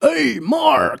Hey,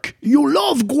 Mark, you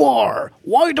love Gwar.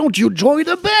 Why don't you join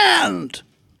the band?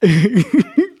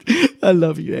 I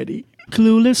love you, Eddie.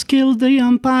 Clueless killed the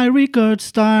Empire Record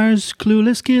stars.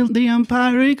 Clueless killed the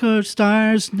Empire Record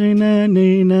stars. Na, na,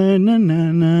 na, na, na,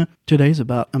 na, na. Today's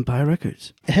about Empire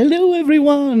Records. Hello,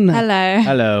 everyone. Hello.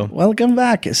 Hello. Welcome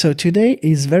back. So today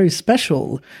is very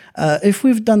special. If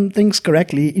we've done things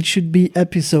correctly, it should be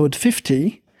episode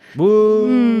 50.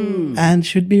 Woo! And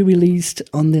should be released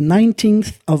on the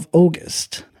 19th of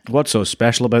August. What's so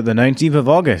special about the 19th of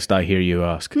August, I hear you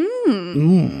ask?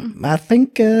 I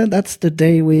think that's the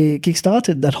day we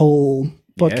kickstarted that whole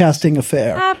podcasting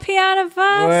affair. Happy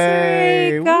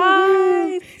anniversary, Way.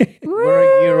 guys. We're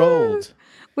a year old.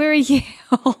 We're a year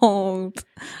old.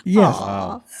 Yes.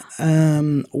 Wow.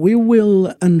 We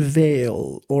will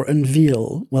unveil. Well,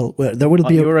 there will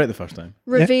be You were right the first time.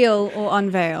 Reveal or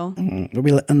unveil. we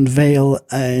will unveil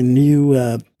a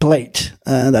new plate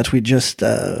that we just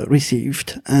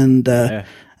received, and that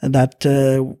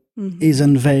is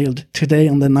unveiled today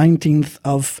on the 19th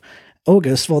of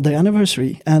August for the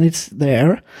anniversary, and it's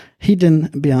there, hidden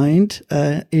behind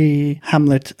a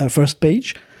Hamlet first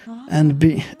page, and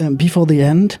before the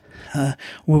end,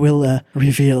 we will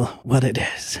reveal what it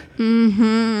is.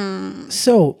 Mm-hmm.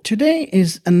 So today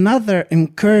is another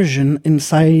incursion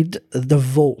inside the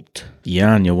vault.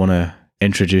 Jan, you want to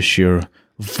introduce your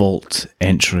vault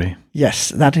entry? Yes,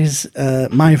 that is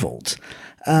my vault.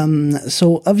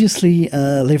 So obviously,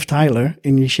 Liv Tyler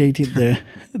initiated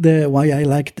the why I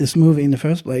liked this movie in the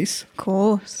first place, Of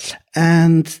course.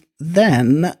 and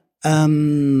then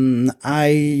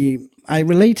I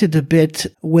related a bit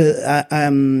with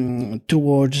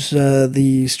towards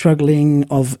the struggling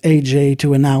of AJ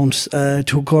to announce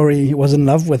to Corey he was in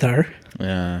love with her.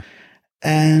 Yeah.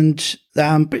 And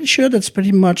I'm pretty sure that's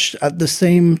pretty much at the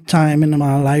same time in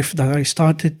my life that I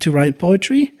started to write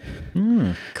poetry.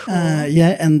 Cool.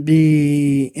 And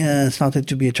started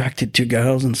to be attracted to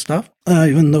girls and stuff,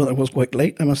 even though that was quite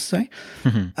late, I must say.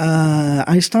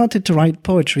 I started to write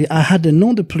poetry. I had a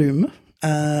nom de plume,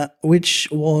 which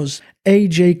was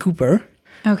A.J. Cooper.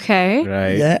 Okay.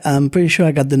 Right. Yeah, I'm pretty sure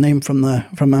I got the name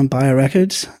from Empire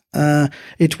Records.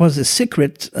 It was a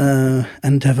secret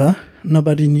endeavor.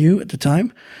 Nobody knew at the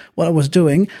time what I was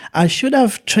doing. I should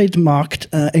have trademarked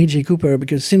A.J. Cooper,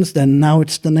 because since then, now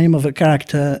it's the name of a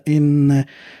character in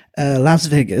Las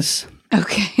Vegas,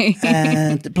 Okay.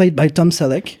 and played by Tom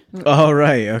Selleck. Oh,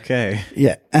 right. Okay.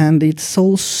 Yeah, and it's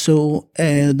also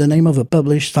the name of a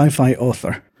published sci-fi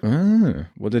author.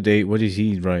 What did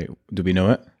he write? Do we know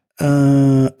it?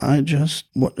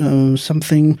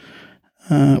 Something.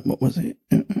 What was it?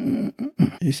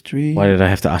 History. Why did I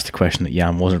have to ask the question that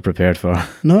Jan wasn't prepared for?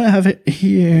 No, I have it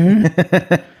here.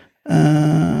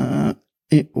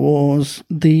 It was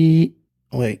the...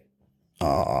 Wait.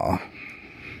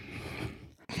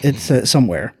 It's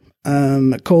somewhere.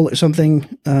 Call it something...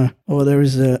 there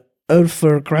is a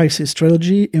Ulster Crisis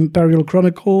Trilogy, Imperial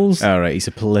Chronicles. All right. He's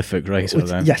a prolific writer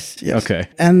then. Yes. Okay.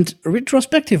 And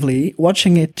retrospectively,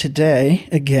 watching it today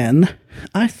again,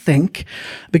 I think,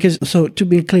 because, so to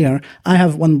be clear, I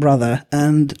have one brother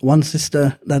and one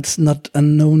sister that's not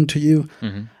unknown to you.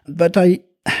 Mm-hmm. But Are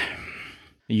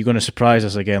you going to surprise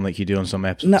us again like you do on some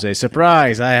episodes? No. Say,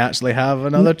 surprise, I actually have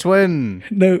another twin.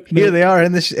 No, Here they are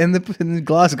in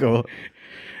Glasgow.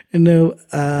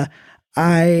 I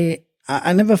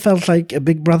never felt like a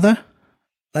big brother,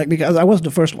 because I was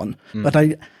the first one, but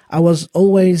I was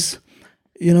always,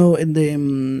 in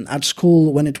the at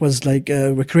school when it was like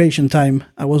recreation time,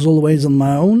 I was always on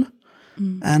my own,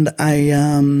 and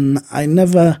I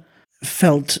never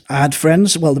felt I had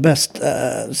friends. Well, the best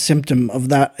symptom of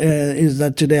that is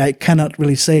that today I cannot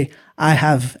really say I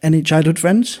have any childhood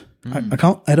friends.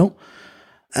 I don't.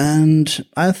 And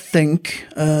I think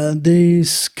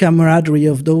this camaraderie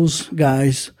of those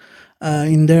guys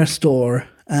in their store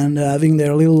and having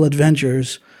their little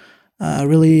adventures,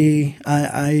 really,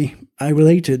 I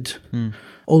related.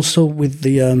 Also with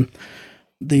the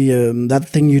that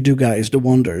thing you do, guys, the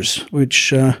Wonders,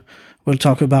 which we'll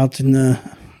talk about in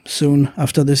soon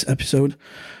after this episode.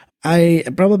 I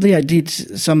did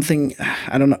something,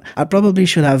 I don't know. I probably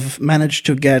should have managed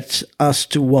to get us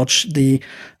to watch the,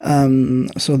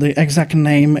 so the exact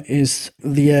name is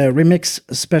the Remix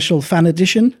Special Fan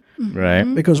Edition. Right.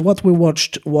 Because what we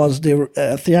watched was the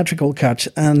theatrical cut,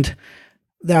 and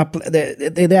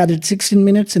they added 16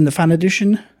 minutes in the fan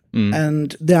edition.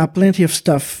 And there are plenty of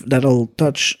stuff that I'll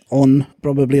touch on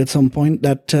probably at some point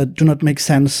that do not make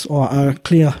sense or are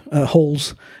clear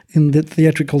holes in the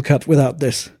theatrical cut without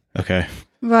this. Okay.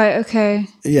 Right, okay.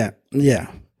 Yeah.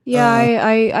 Yeah,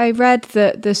 I read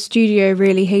that the studio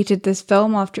really hated this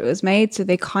film after it was made, so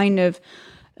they kind of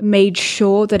made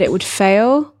sure that it would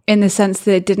fail, in the sense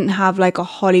that it didn't have like a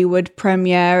Hollywood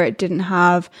premiere. It didn't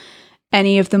have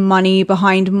any of the money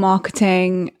behind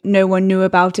marketing. No one knew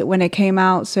about it when it came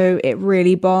out, so it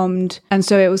really bombed. And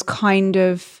so it was kind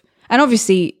of, and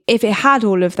obviously if it had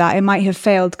all of that, it might have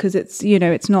failed, because it's, you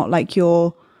know, it's not like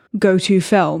your go-to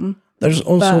film. There's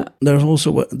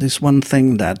also this one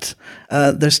thing that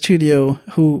the studio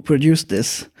who produced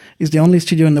this is the only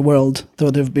studio in the world, though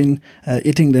they've been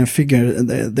eating their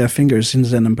fingers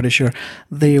since then. I'm pretty sure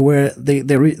they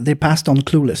passed on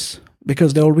Clueless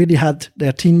because they already had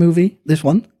their teen movie. This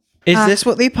one. Is this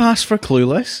what they passed for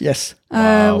Clueless? Yes.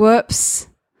 Whoops.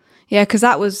 Yeah, because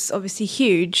that was obviously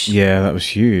huge. Yeah, that was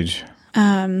huge.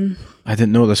 I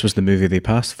didn't know this was the movie they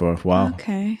passed for. Wow.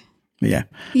 Okay. Yeah.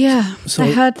 Yeah. So,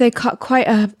 I heard they cut quite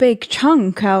a big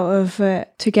chunk out of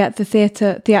it to get the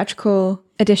theatrical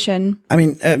edition. I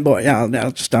mean,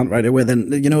 I'll start right away.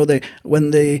 Then, you know,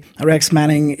 when the Rex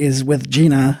Manning is with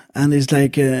Gina and is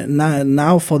like,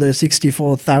 now for the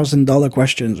 $64,000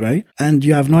 questions, right? And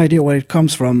you have no idea where it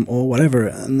comes from or whatever,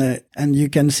 and you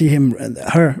can see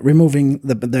her removing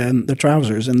the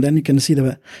trousers, and then you can see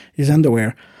his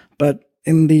underwear, but.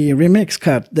 In the remix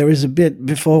cut, there is a bit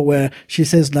before where she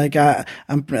says, like, I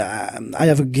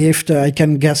have a gift, I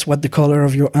can guess what the color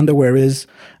of your underwear is,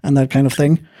 and that kind of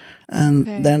thing.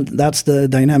 And then that's the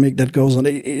dynamic that goes on.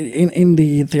 In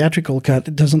the theatrical cut,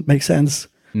 it doesn't make sense.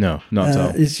 No, not at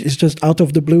all. It's just out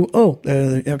of the blue. Oh,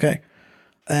 okay.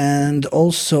 And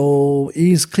also,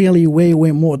 he's clearly way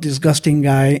more disgusting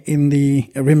guy in the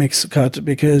remix cut,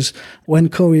 because when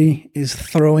Corey is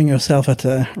throwing herself at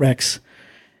Rex,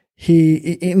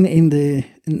 he in the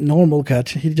normal cut,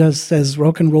 he just says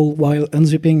rock and roll while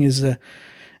unzipping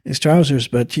his trousers,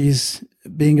 but he's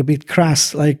being a bit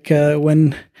crass. Like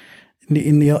when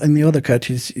in the other cut,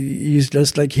 he's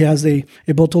just like, he has a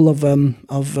bottle of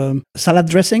salad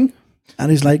dressing, and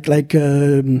he's like how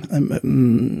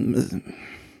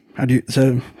do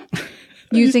you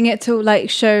using it to like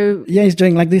show. Yeah, he's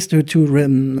doing like this to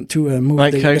move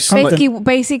like the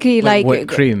basically like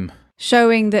whipped cream.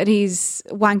 Showing that he's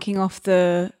wanking off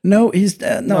the... No, he's...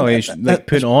 he's like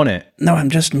put on it. No, I'm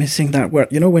just missing that word.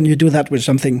 You know, when you do that with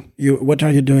something, what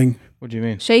are you doing? What do you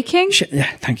mean? Shaking?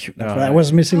 Yeah, thank you. That's what I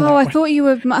was missing. Oh, I thought you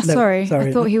were... Sorry.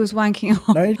 I thought he was wanking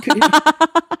off. No, it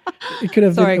could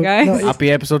have Sorry, been... guys. No, Happy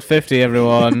episode 50,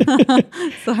 everyone.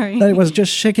 Sorry. No, it was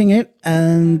just shaking it,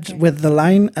 and with the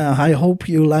line, I hope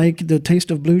you like the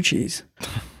taste of blue cheese.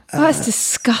 That's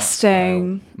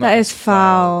disgusting. That is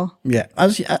foul. Yeah,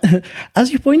 as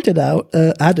you pointed out,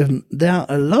 Adam, there are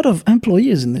a lot of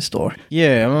employees in this store.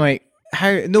 Yeah, I'm like,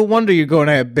 how? No wonder you're going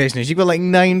out of business. You've got like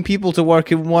 9 people to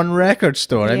work in one record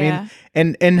store. I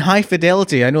mean, in High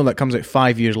Fidelity, I know that comes out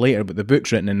 5 years later, but the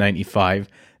book's written in 95.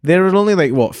 There are only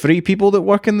like 3 people that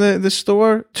work in the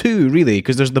store? 2 really,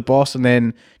 because there's the boss and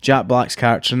then Jack Black's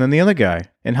character and then the other guy.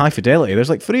 In High Fidelity, there's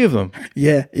like 3 of them.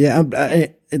 Yeah.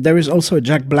 There is also a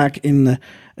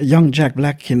young Jack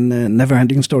Black in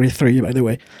Neverending Story 3, by the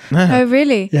way. Oh,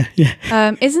 really?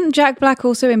 Yeah. Isn't Jack Black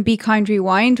also in Be Kind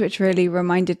Rewind, which really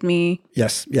reminded me...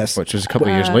 Yes. Which was a couple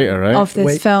of years later, right? Of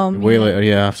this film. Way later,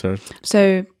 yeah, after.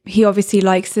 So he obviously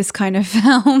likes this kind of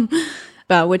film.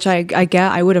 But which I get.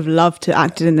 I would have loved to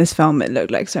act in this film. It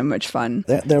looked like so much fun.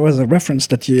 There was a reference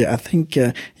that I think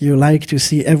you like to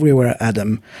see everywhere,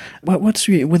 Adam. What's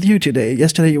with you today?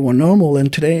 Yesterday you were normal,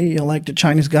 and today you're like the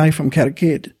Chinese guy from Karate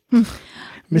Kid.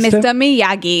 Mr.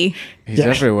 Miyagi. He's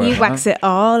everywhere. He whacks it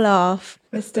all off.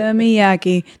 Mr.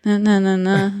 Miyagi.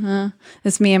 Na.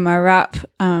 That's me and my rap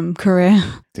career.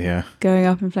 Yeah. Going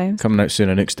up in flames. Coming out soon,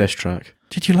 a next diss track.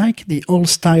 Did you like the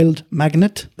old-styled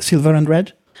magnet, silver and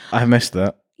red? I missed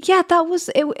that. Yeah, that was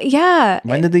it. Yeah.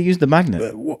 When did they use the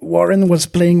magnet? Warren was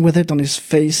playing with it on his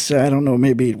face. I don't know.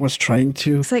 Maybe it was trying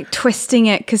to. It's like twisting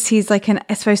it because he's like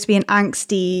supposed to be an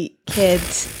angsty kid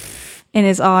in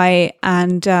his eye,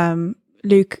 and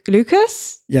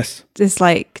Lucas. Yes. Just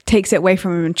like takes it away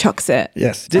from him and chucks it.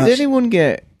 Yes. Did anyone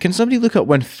can somebody look up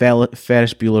when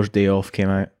Ferris Bueller's Day Off came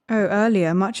out? Oh,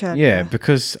 much earlier. Yeah,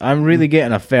 because I'm really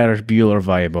getting a Ferris Bueller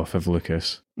vibe off of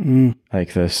Lucas.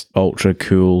 Like this ultra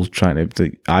cool, trying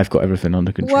to I've got everything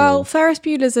under control. Well, Ferris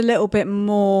Bueller's a little bit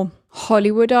more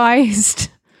Hollywoodized.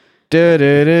 We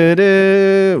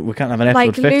can't have an episode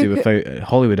Like 50 without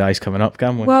Hollywood Eyes coming up,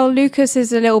 can we? Well, Lucas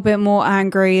is a little bit more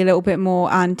angry, a little bit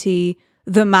more anti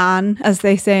the man, as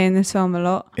they say in this film a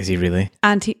lot. Is he really?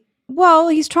 Well,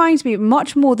 he's trying to be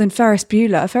much more than Ferris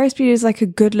Bueller. Ferris Bueller is like a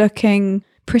good-looking,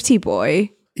 pretty boy.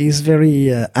 He's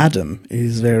very Adam.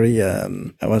 He's very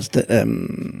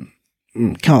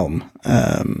calm.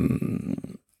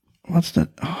 What's that?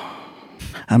 Oh,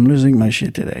 I'm losing my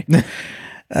shit today.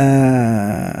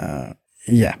 Yeah.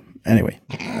 Anyway,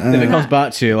 If it comes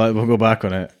back to you, like, we'll go back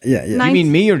on it. yeah. Do you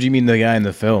mean me or do you mean the guy in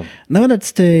the film? No,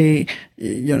 that's the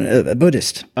a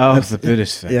Buddhist. Oh, it's the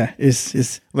Buddhist thing. Yeah,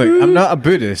 is Look, I'm not a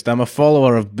Buddhist. I'm a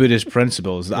follower of Buddhist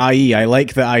principles. I.e., I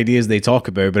like the ideas they talk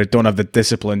about, but I don't have the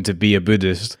discipline to be a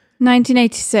Buddhist.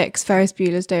 1986, Ferris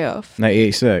Bueller's Day Off.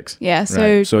 1986. Yeah, so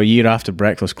Right. So a year after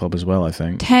Breakfast Club as well, I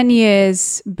think. 10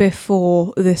 years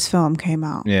before this film came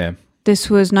out. Yeah.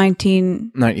 This was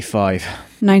 95.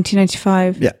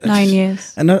 1995. Yeah. 9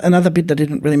 years. another bit that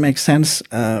didn't really make sense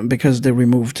because they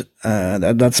removed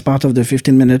that's part of the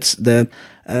 15 minutes. The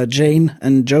Jane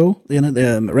and Joe,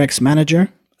 the Rex manager.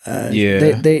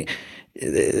 Yeah.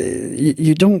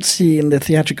 You don't see in the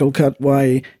theatrical cut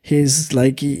why he's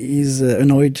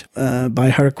annoyed by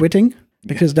her quitting,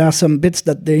 because there are some bits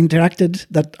that they interacted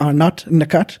that are not in the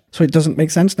cut, so it doesn't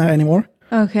make sense now anymore.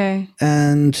 Okay.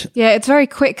 And Yeah, it's very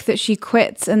quick that she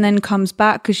quits and then comes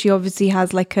back because she obviously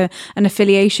has like an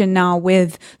affiliation now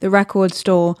with the record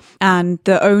store and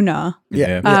the owner.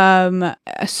 Yeah.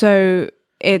 So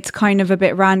it's kind of a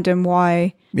bit random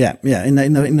why. yeah, in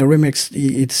the remix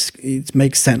it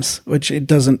makes sense, which it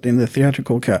doesn't in the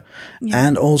theatrical cut.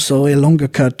 And also a longer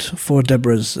cut for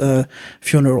Deborah's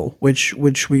funeral, which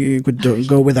we could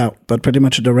go without, but pretty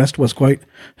much the rest was quite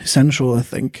essential, I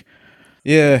think.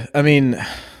 Yeah, I mean,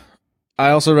 I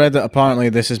also read that apparently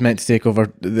this is meant to take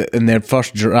over, in their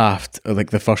first draft, or like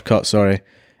the first cut, sorry,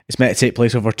 it's meant to take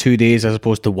place over 2 days as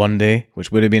opposed to 1 day,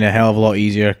 which would have been a hell of a lot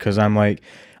easier, because I'm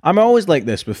always like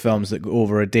this with films that go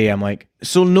over a day. I'm like,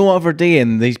 so no other day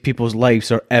in these people's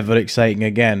lives are ever exciting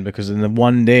again, because in the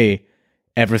 1 day,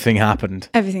 everything happened.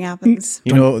 Everything happens.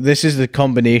 You know, this is the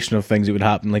combination of things that would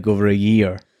happen like over a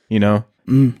year, you know?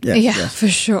 Yes. For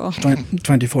sure.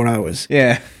 24 hours.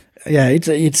 Yeah. Yeah,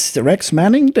 it's the Rex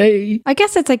Manning Day. I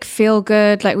guess it's like feel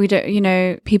good. Like we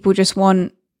don't, people just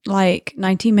want like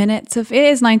 90 minutes of, it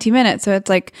is 90 minutes. So it's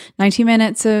like 90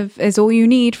 minutes of is all you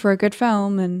need for a good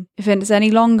film. And if it's any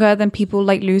longer, then people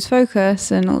like lose focus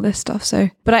and all this stuff.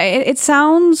 So, but it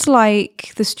sounds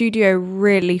like the studio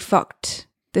really fucked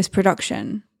this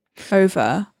production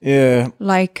over. Yeah.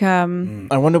 Like, I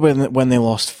wonder when they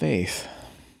lost faith.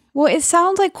 well, it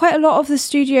sounds like quite a lot of the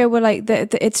studio were like,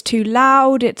 it's too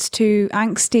loud, it's too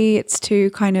angsty, it's too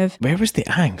kind of Where was the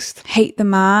angst? hate the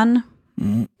man.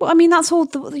 Well, I mean, that's all,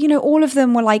 all of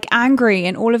them were like angry,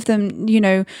 and all of them,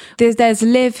 there's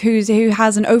Liv who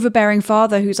has an overbearing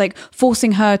father who's like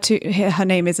forcing her her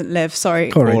name isn't Liv, sorry.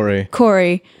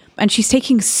 Corey. And she's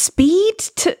taking speed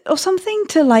or something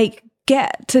to like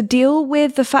get to deal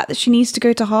with the fact that she needs to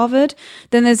go to Harvard.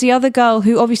 Then there's the other girl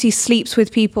who obviously sleeps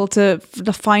with people to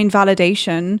find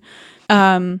validation.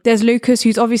 There's Lucas,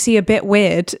 who's obviously a bit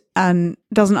weird and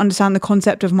doesn't understand the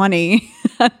concept of money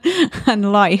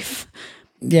and life.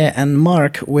 Yeah, and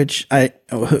Mark, which I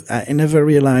never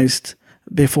realized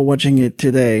before watching it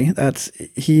today, that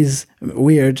he's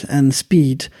weird and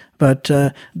speed, but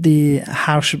the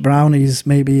hash brownies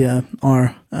maybe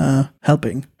are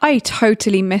helping. I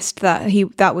totally missed that.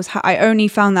 I only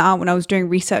found that out when I was doing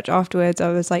research afterwards.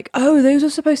 I was like, oh, those are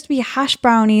supposed to be hash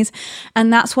brownies,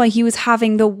 and that's why he was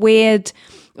having the weird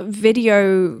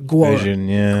video Vision,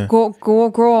 yeah. Gore,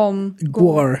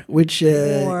 which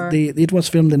it was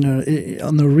filmed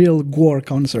on a real Gore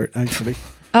concert, actually.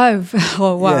 Oh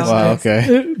wow! Yes. Wow,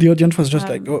 okay. The audience was just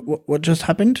like, "What just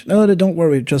happened?" No, don't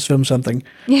worry, just film something.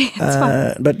 Yeah, it's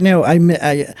fine. But no,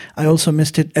 I also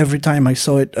missed it every time I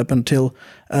saw it up until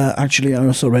actually I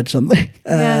also read something.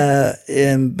 Yeah.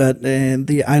 But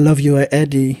the "I love you,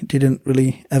 Eddie" didn't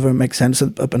really ever make sense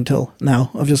up until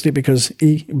now. Obviously, because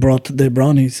he brought the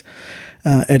brownies,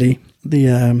 Eddie.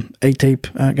 The A-tape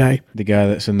guy. The guy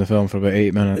that's in the film for about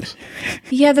 8 minutes.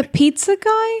 Yeah, the pizza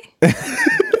guy.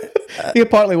 He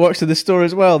apparently works in the store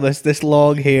as well. This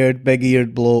long-haired,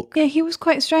 big-eared bloke. Yeah, he was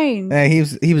quite strange.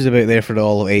 He was about there for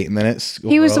all of 8 minutes.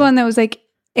 He was the overall. one that was like,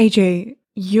 AJ,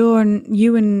 you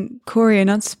and Corey are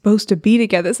not supposed to be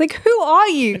together. It's like, who are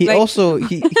you? He also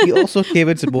came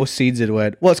into both scenes and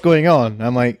went, "What's going on?"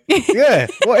 I'm like, "Yeah,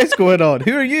 what is going on?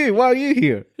 Who are you? Why are you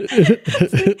here?"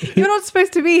 You're not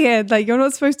supposed to be here. Like, you're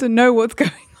not supposed to know what's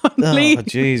going on. Oh,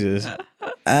 Jesus.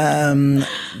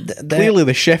 Clearly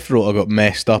the shift rota got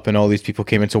messed up and all these people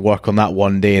came into work on that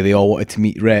one day. They all wanted to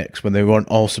meet Rex when they weren't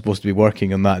all supposed to be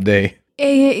working on that day.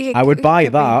 I would buy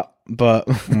that, but...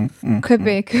 Could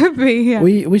be, yeah.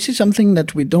 We see something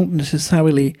that we don't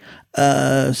necessarily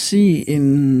see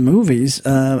in movies,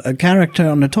 a character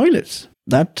on the toilets.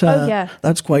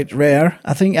 That's quite rare.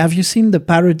 I think, have you seen the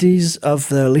parodies of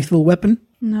the Lethal Weapon?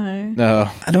 No.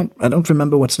 I don't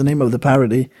remember what's the name of the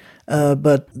parody,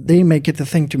 but they make it a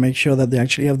thing to make sure that they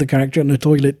actually have the character on the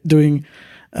toilet doing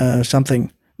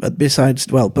something. But besides,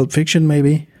 well, Pulp Fiction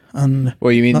maybe. And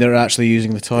well, you mean they're actually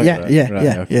using the toilet? Yeah,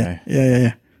 Okay.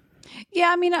 yeah. Yeah,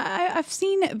 I mean, I've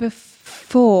seen it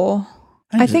before.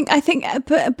 I think,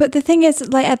 but the thing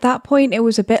is, like, at that point, it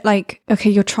was a bit like, okay,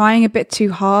 you're trying a bit too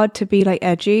hard to be, like,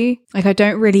 edgy. Like, I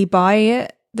don't really buy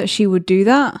it that she would do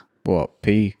that. What,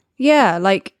 pee? Yeah,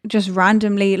 like, just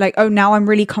randomly, like, oh, now I'm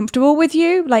really comfortable with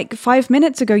you? Like, 5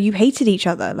 minutes ago, you hated each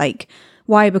other. Like,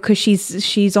 why? Because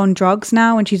she's on drugs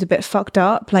now and she's a bit fucked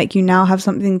up. Like, you now have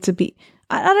something to be...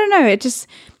 I don't know. It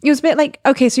was a bit like,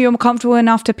 okay, so you're comfortable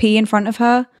enough to pee in front of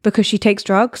her because she takes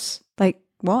drugs? Like,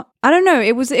 what? I don't know.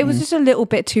 It was just a little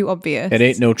bit too obvious. It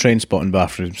ain't no Trainspotting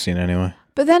bathroom scene anyway.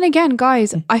 But then again,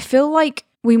 guys, I feel like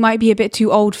we might be a bit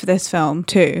too old for this film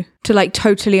too, to like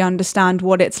totally understand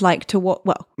what it's like to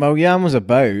Well, Jan was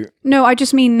about. No, I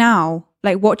just mean now,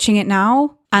 like watching it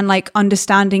now and like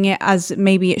understanding it as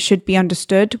maybe it should be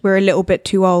understood. We're a little bit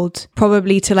too old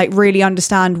probably to like really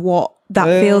understand what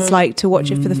that feels like to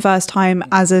watch it for the first time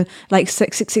as a like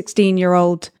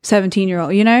 16-year-old,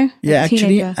 17-year-old, you know? Yeah,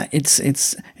 actually, teenager.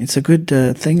 it's a good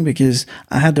thing because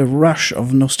I had a rush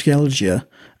of nostalgia.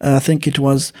 I think it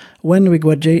was when we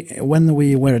were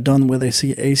done with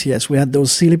ACS, we had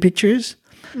those silly pictures,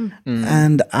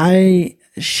 and I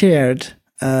shared.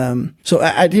 So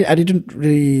I didn't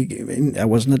really. I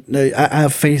was not. I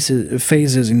have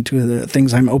phases into the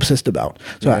things I'm obsessed about.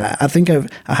 So I think I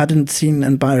hadn't seen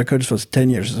Empire Records for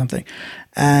 10 years or something.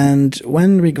 And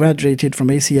when we graduated from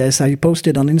ACS, I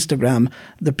posted on Instagram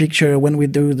the picture when we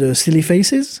do the silly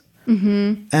faces.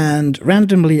 Mm-hmm. And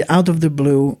randomly, out of the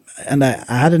blue, and I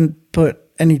hadn't put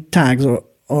any tags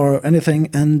or anything,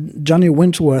 and Johnny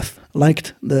Wentworth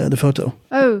liked the photo.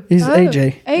 Oh, he's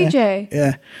AJ. AJ.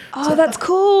 Yeah. Oh, so, that's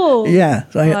cool. Yeah.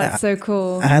 So that's so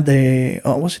cool. I had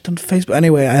was it on Facebook?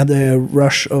 Anyway, I had a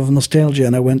rush of nostalgia,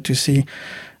 and I went to see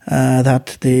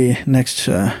that the next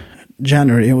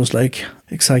January. I was like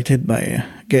excited by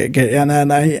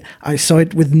and I saw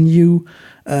it with new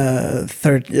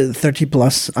 30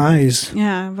 plus eyes.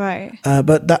 Yeah, right.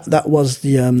 But that was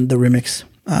the remix.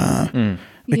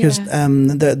 Because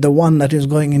the one that is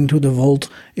going into the vault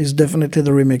is definitely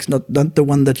the remix, not the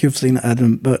one that you've seen,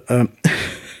 Adam. But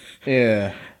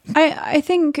yeah, I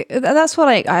think that's what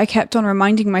I kept on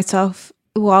reminding myself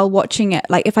while watching it.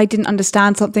 Like, if I didn't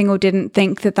understand something or didn't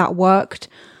think that worked,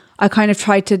 I kind of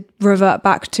tried to revert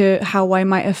back to how I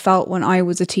might have felt when I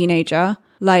was a teenager.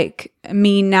 Like,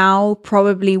 me now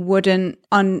probably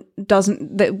I'm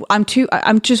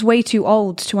just way too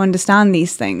old to understand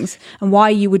these things and why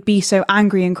you would be so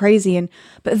angry and crazy.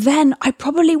 But then I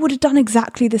probably would have done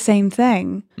exactly the same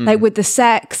thing, like with the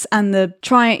sex and the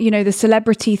the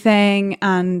celebrity thing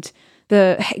and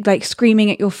the like screaming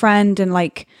at your friend and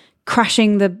like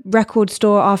crashing the record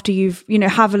store after you've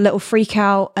have a little freak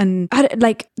out and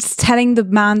like telling the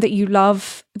man that you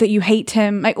love that you hate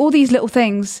him, like all these little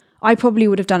things. I probably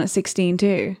would have done at 16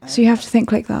 too. So you have to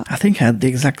think like that. I think I had the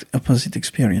exact opposite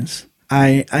experience.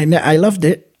 I loved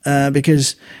it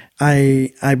because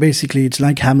I basically, it's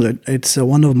like Hamlet. It's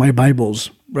one of my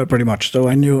Bibles pretty much. So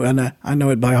I knew, and I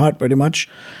know it by heart pretty much.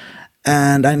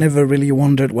 And I never really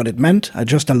wondered what it meant. I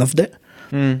loved it.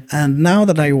 And now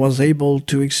that I was able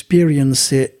to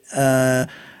experience it,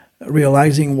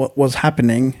 realizing what was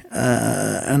happening,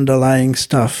 underlying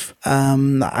stuff,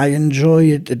 I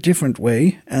enjoy it a different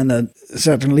way, and I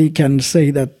certainly can say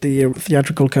that the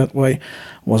theatrical cut way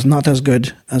was not as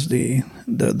good as the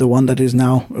one that is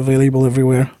now available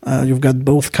everywhere. You've got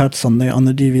both cuts on the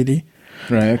DVD.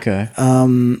 Right. Okay.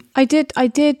 I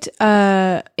did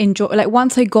enjoy, like,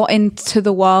 once I got into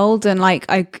the world, and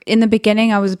like in the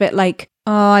beginning I was a bit like,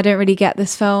 oh, I don't really get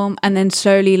this film, and then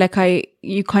slowly like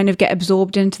you kind of get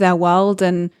absorbed into their world,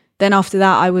 and then after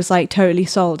that I was like totally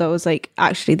sold. I was like,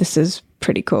 actually this is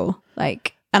pretty cool,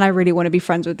 like, and I really want to be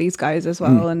friends with these guys as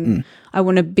well, and I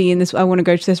want to be in this, I want to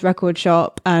go to this record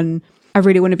shop, and I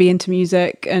really want to be into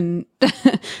music, and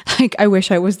like I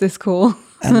wish I was this cool.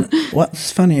 And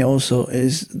what's funny also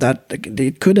is that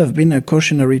it could have been a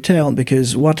cautionary tale,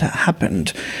 because what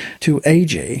happened to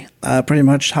AJ pretty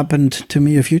much happened to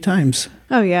me a few times.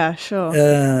 Oh yeah, sure.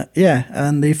 Yeah,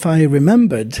 and if I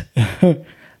remembered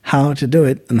how to do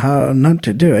it and how not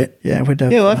to do it, yeah,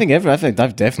 I think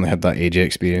I've definitely had that AJ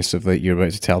experience of like you're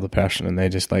about to tell the person and they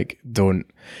just like don't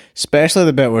Especially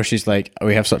the bit where she's like,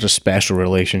 we have such a special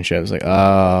relationship. It's like,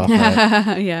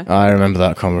 right. Yeah. I remember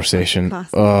that conversation.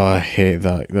 Classic. Oh, I hate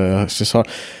that. It's just hard.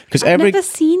 Because I've never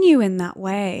seen you in that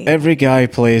way. every guy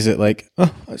plays it like,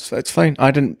 oh, it's fine.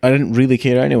 I didn't really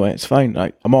care anyway. It's fine.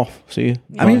 I'm off. See you.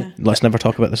 I mean, let's never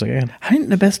talk about this again. I think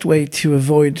the best way to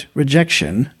avoid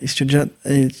rejection is to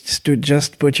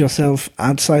just put yourself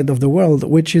outside of the world,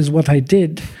 which is what I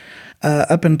did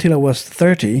up until I was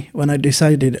 30, when I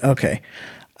decided, okay,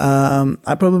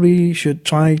 I probably should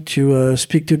try to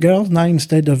speak to girls now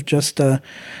instead of just...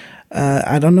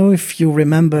 I don't know if you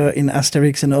remember in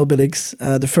Asterix and Obelix,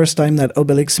 the first time that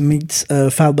Obelix meets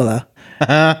Falbala.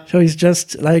 So he's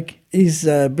just like, he's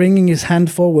bringing his hand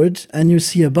forward, and you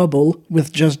see a bubble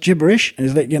with just gibberish,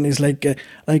 and he's like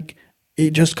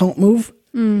he just can't move.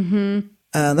 Mm-hmm.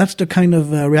 That's the kind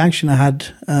of reaction I had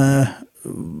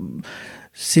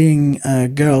seeing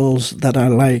girls that I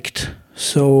liked.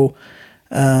 So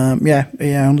I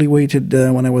only waited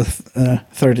when I was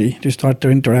 30 to start to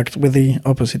interact with the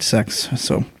opposite sex.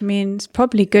 So I mean, it's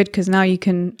probably good because now you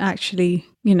can actually,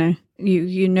 you know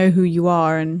who you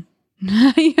are, and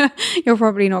you're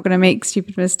probably not going to make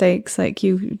stupid mistakes like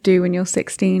you do when you're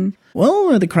 16.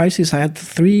 Well, the crisis I had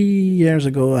 3 years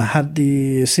ago, I had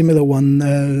the similar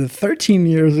one 13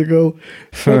 years ago.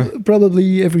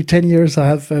 Probably every 10 years I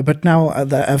have, but now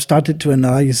I've started to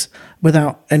analyze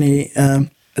without any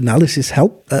analysis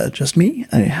help, just me.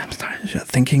 I'm started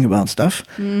thinking about stuff.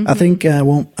 Mm-hmm. I think I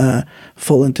won't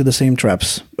fall into the same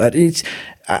traps, but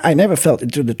I never fell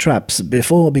into the traps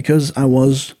before because I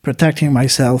was protecting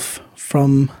myself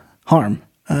from harm,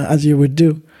 as you would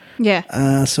do.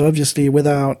 Yeah. So obviously,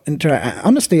 without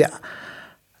honestly,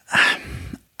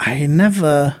 I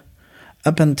never,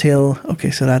 up until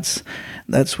so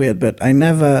that's weird, but I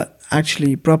never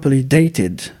actually properly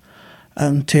dated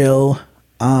until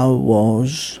I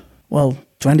was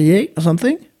 28 or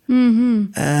something.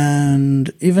 Mm-hmm. And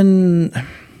even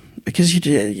because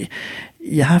you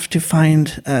have to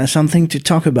find something to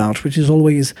talk about, which is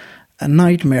always a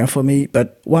nightmare for me.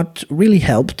 But what really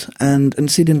helped, and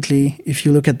incidentally, if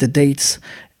you look at the dates,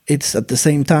 it's at the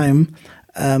same time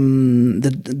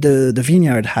the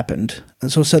vineyard happened,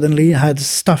 and so suddenly I had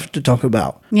stuff to talk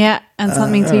about. Yeah, and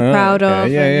something to be proud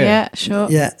of. Yeah, sure.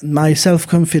 Yeah, my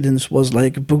self-confidence was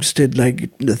like boosted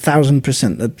like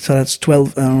 1,000%. So that's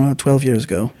 12 years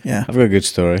ago. Yeah, I've got a good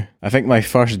story. I think my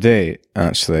first date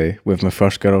actually with my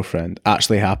first girlfriend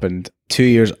actually happened 2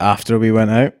 years after we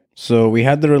went out. So we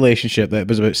had the relationship that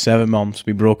was about 7 months.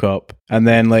 We broke up, and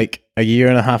then like a year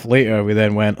and a half later, we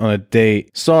then went on a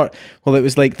date. It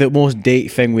was like the most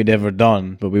date thing we'd ever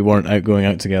done, but we weren't going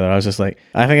out together. I was just like,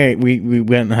 we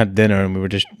went and had dinner, and we were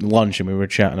just lunch, and we were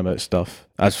chatting about stuff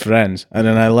as friends. And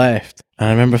then I left, and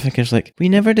I remember thinking, it's like, we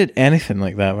never did anything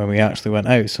like that when we actually went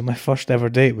out. So my first ever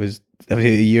date was a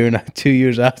year and 2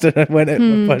 years after I went out with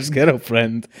my first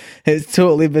girlfriend. It's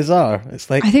totally bizarre. It's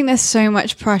like, I think there's so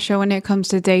much pressure when it comes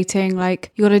to dating.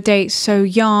 Like, you got to date so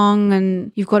young,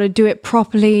 and you've got to do it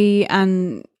properly,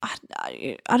 and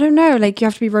I don't know, like you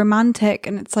have to be romantic,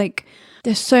 and it's like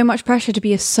there's so much pressure to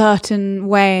be a certain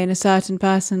way and a certain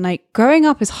person. Like, growing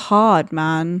up is hard,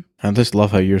 man. I just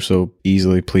love how you're so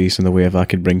easily pleased in the way of I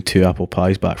could bring 2 apple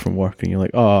pies back from work, and you're like,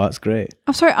 oh, that's great.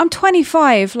 I'm sorry, I'm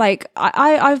 25. Like,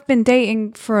 I've been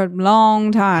dating for a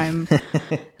long time.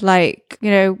 Like,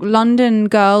 London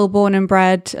girl, born and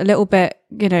bred, a little bit,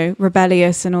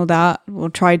 rebellious and all that, or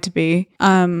tried to be.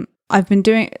 I've been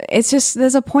doing, it's just,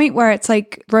 there's a point where it's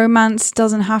like romance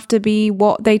doesn't have to be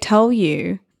what they tell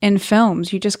you in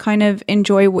films. You just kind of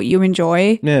enjoy what you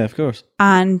enjoy. Yeah, of course.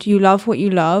 And you love what you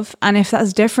love. And if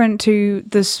that's different to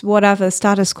this whatever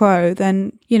status quo,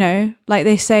 then, like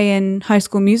they say in High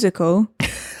School Musical.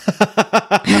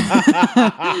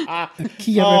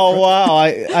 Oh, wow.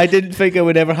 I didn't think I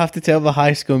would ever have to tell the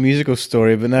High School Musical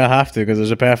story, but now I have to because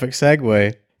there's a perfect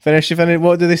segue. Finish.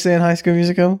 What do they say in High School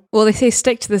Musical? Well, they say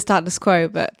stick to the status quo,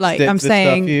 but like stick I'm to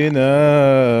saying,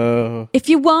 stuff if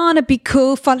you want to be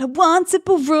cool, follow one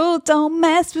simple rule: don't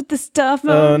mess with the stuff.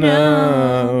 Oh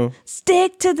no,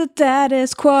 stick to the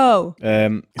status quo.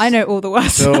 I know all the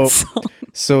words of that song.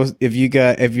 So if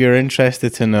you're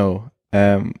interested to know,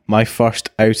 my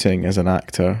first outing as an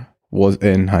actor was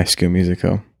in High School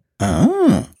Musical.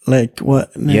 Ah, like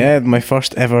what? No. Yeah, my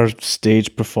first ever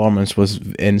stage performance was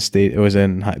in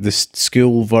the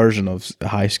school version of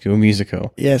High School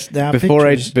Musical. Yes, there are before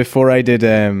pictures. I did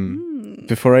there's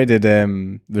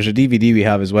a DVD we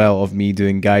have as well of me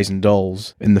doing Guys and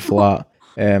Dolls in the flat.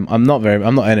 I'm not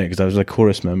in it because I was a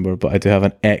chorus member, but I do have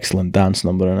an excellent dance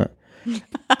number in it.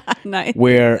 Nice.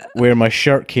 where my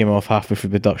shirt came off halfway through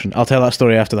production. I'll tell that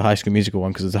story after the High School Musical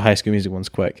one, because the High School Musical one's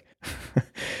quick.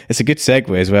 It's a good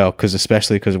segue as well,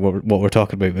 especially because of what we're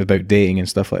talking about dating and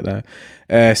stuff like that.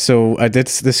 So I did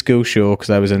the school show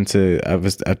because I was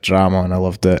a drama and I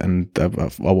loved it, and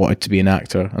I wanted to be an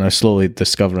actor, and I was slowly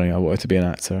discovering I wanted to be an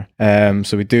actor.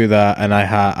 So we do that, and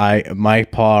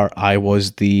I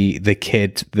was the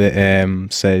kid that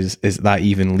says, "Is that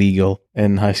even legal?"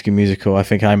 in High School Musical. I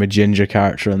think I'm a ginger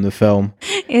character in the film.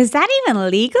 Is that even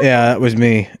legal? Yeah, that was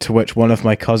me. To which one of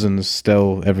my cousins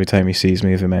still, every time he sees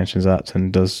me, if he mentions that,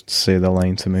 and does say the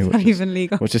line to me, Not even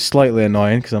legal. which is slightly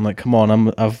annoying, because I'm like, come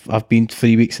on, I've been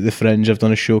 3 weeks at the Fringe, I've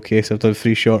done a showcase, I've done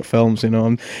 3 short films, you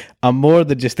know. I'm more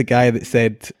than just the guy that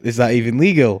said, "Is that even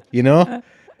legal?" You know.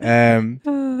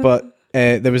 But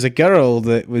there was a girl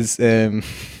that was doing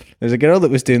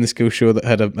the school show that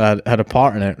had a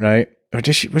part in it, right? Or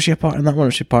was she a part in that one, or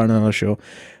was she a part in another show?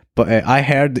 But I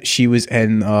heard that she was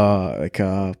in a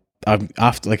out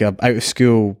of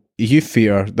school youth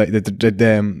theatre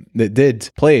that did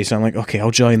plays. So I'm like, okay,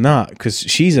 I'll join that because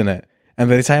she's in it. And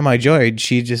by the time I joined,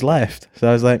 she just left. So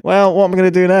I was like, well, what am I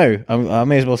going to do now? I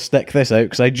may as well stick this out,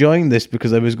 because I joined this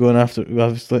because I was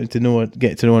starting to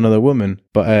get to know another woman.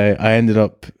 But I ended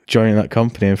up joining that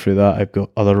company, and through that, I've got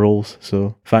other roles.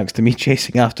 So thanks to me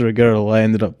chasing after a girl, I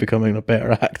ended up becoming a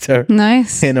better actor.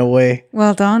 Nice. In a way.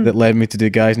 Well done. That led me to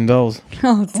do Guys and Dolls.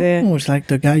 Oh dear. Oh, it's like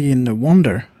the guy in The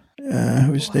Wonder,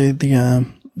 who's the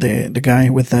guy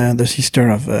with the sister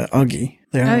of Augie.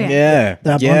 Oh, yeah.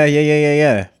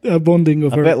 Yeah. They're bonding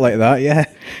over. A bit like that, yeah.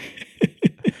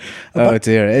 Oh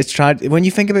dear, it's tragic. When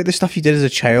you think about the stuff you did as a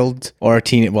child or a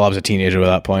teen. Well, I was a teenager at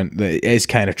that point. It is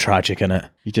kind of tragic, isn't it?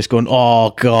 You're just going,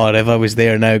 oh God, if I was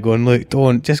there now, going, look,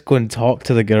 don't just go and talk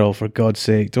to the girl, for God's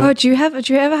sake. Don't. Oh, do you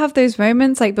ever have those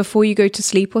moments, like before you go to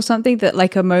sleep or something, that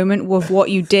like a moment with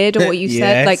what you did or what you said,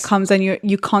 Yes. like comes and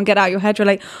you can't get out of your head. You're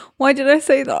like, why did I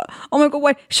say that? Oh my God,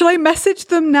 why should I message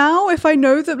them now if I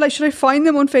know them? Like, should I find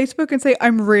them on Facebook and say,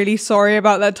 I'm really sorry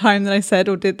about that time that I said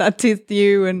or did that to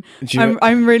you, and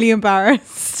I'm really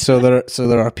embarrassed. So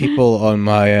there are people on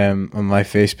my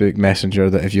Facebook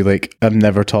Messenger that if you like, I've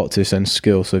never talked to since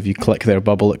school. So if you click their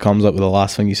bubble, it comes up with the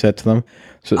last thing you said to them.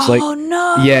 So it's like,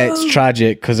 no. Yeah, it's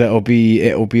tragic, because it'll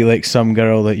be like some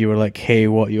girl that you were like, hey,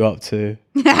 what are you up to?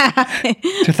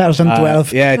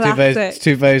 2012. Yeah, Classic.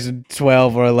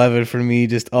 2012 or 11 for me.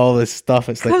 Just all this stuff.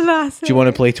 It's like, Classic. do you want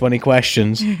to play 20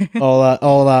 questions?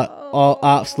 all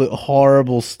absolute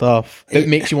horrible stuff. It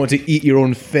makes you want to eat your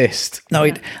own fist. No,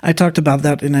 I talked about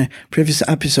that in a previous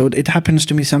episode. It happens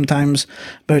to me sometimes,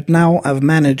 but now I've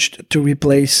managed to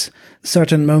replace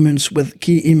certain moments with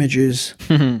key images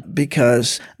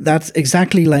because that's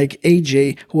exactly like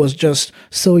AJ, who was just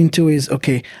so into his,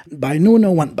 okay, by noon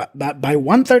or by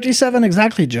 1:37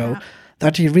 exactly, Joe,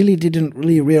 that he really didn't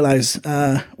really realize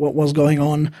what was going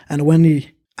on. And when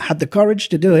he had the courage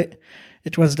to do it,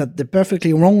 it was at the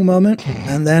perfectly wrong moment.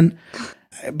 And then,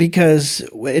 because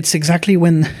it's exactly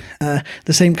when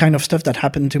the same kind of stuff that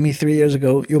happened to me 3 years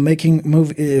ago, you're making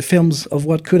films of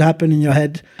what could happen in your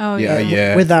head. Oh,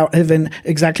 yeah. Without even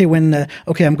exactly when,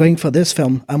 okay, I'm going for this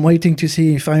film. I'm waiting to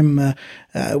see if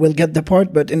will get the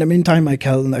part. But in the meantime, I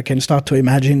can start to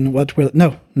imagine what will.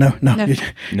 No. No,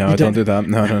 don't do that.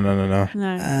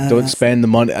 No. Don't spend the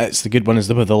money. It's the good one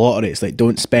is with the lottery. It's like,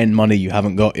 don't spend money you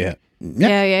haven't got yet.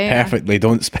 Yeah. Perfectly.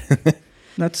 Don't spend.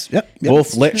 That's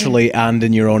both literally and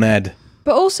in your own head.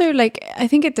 But also, like, I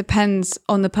think it depends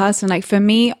on the person. Like, for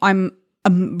me, I'm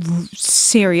a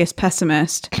serious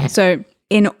pessimist. So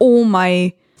in all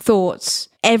my thoughts,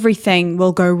 everything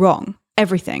will go wrong.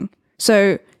 Everything.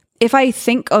 So if I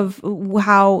think of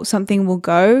how something will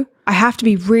go, I have to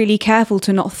be really careful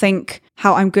to not think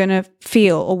how I'm going to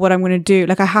feel or what I'm going to do.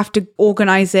 Like, I have to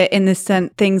organize it in the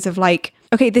things of like,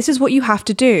 okay, this is what you have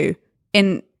to do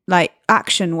in like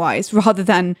action wise rather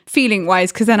than feeling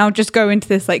wise, because then I'll just go into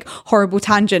this like horrible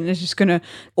tangent and it's just gonna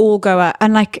all go out.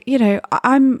 And like, you know,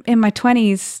 I'm in my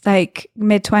 20s, like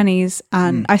mid 20s,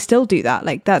 and I still do that.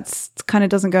 Like, that's kind of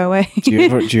doesn't go away. Do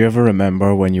you ever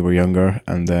remember when you were younger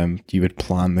and you would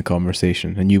plan the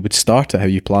conversation and you would start it how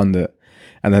you planned it,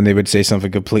 and then they would say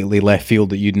something completely left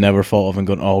field that you'd never thought of and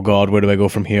going, oh God, where do I go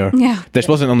from here? Yeah. This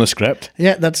wasn't on the script.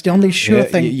 Yeah, that's the only sure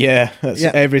thing. Yeah, that's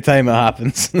every time it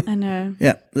happens. I know.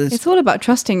 Yeah. It's all about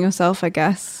trusting yourself, I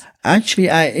guess. Actually,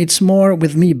 it's more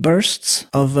with me bursts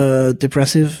of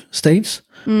depressive states.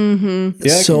 Mm-hmm.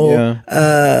 Yeah,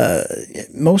 so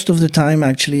most of the time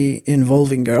actually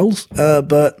involving girls,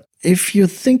 but if you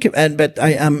think, but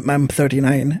I'm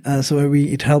 39, so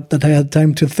it helped that I had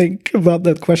time to think about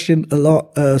that question a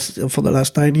lot for the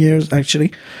last 9 years,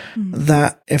 actually.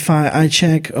 That if I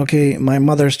check, okay, my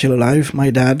mother's still alive, my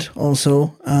dad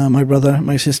also, my brother,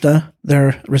 my sister,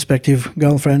 their respective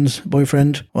girlfriends,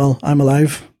 boyfriend. Well, I'm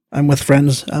alive. I'm with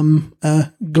friends. I'm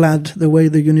glad the way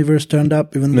the universe turned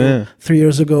up, even though 3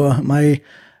 years ago my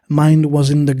mind was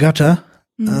in the gutter.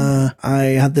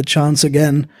 I had the chance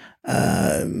again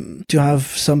to have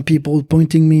some people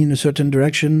pointing me in a certain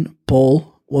direction.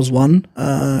 Paul was one.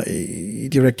 He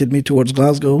directed me towards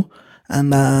Glasgow, and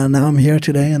now I'm here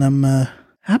today, and I'm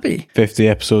happy. 50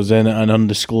 episodes in, an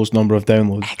undisclosed number of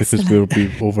downloads. Excellent. Because we'll be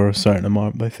over a certain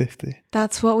amount by 50.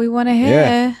 That's what we want to hear.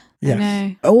 Yeah.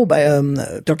 Yes. Oh, by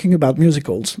talking about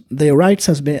musicals, the rights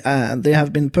they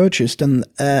have been purchased, and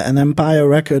an Empire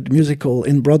Record musical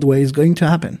in Broadway is going to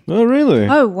happen. Oh, really?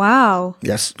 Oh, wow.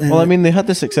 Yes. Well, I mean, they had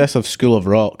the success of School of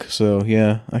Rock, so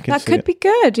yeah, I can. That could be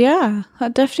good. Yeah,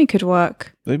 that definitely could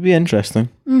work. It'd be interesting.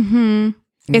 Mm-hmm.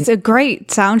 It's a great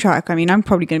soundtrack. I mean, I'm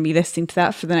probably going to be listening to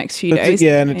that for the next few days.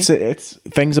 Yeah, and it's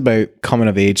things about coming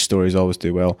of age stories always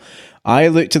do well. I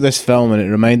looked at this film and it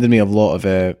reminded me of a lot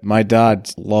of my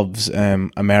dad loves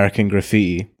American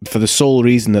Graffiti for the sole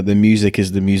reason that the music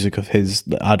is the music of his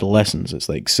adolescence. It's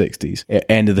like 60s,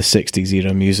 end of the 60s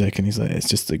era music, and he's like, it's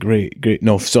just a great, end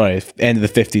of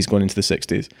the 50s going into the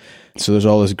 60s. So there's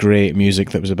all this great music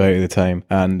that was about at the time,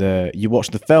 and you watch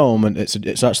the film, and it's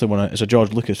actually it's a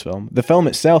George Lucas film. The film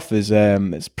itself is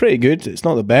it's pretty good. It's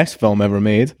not the best film ever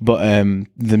made, but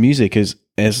the music is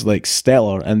like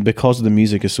stellar, and because the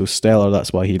music is so stellar,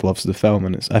 that's why he loves the film,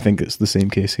 and I think it's the same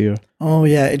case here. Oh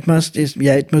yeah, it must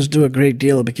do a great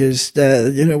deal, because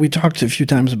we talked a few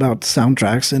times about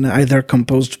soundtracks, and either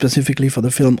composed specifically for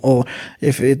the film, or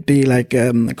if it be like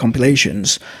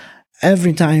compilations.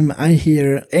 Every time I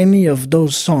hear any of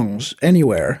those songs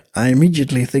anywhere, I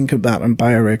immediately think about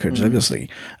Empire Records, obviously.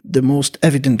 The most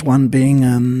evident one being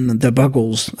the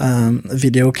Buggles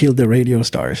video, Kill the Radio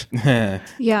Stars. Yeah.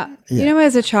 You know,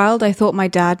 as a child, I thought my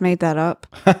dad made that up.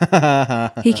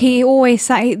 he always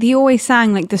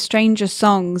sang like the strangest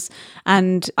songs,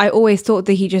 and I always thought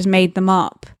that he just made them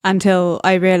up until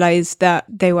I realized that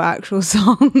they were actual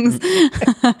songs.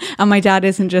 And my dad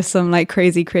isn't just some like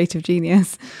crazy creative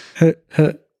genius.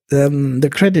 The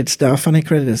credits, there are funny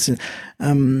credits.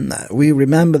 We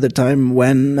remember the time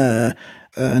when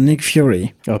Nick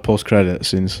Fury, post-credit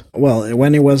scenes. Well,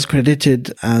 when he was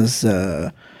credited as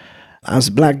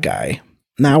black guy.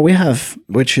 Now we have,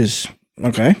 which is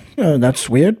okay. That's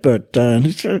weird, but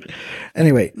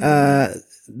anyway,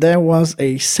 there was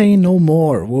a "Say No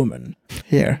More" woman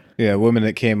here. Yeah, a woman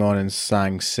that came on and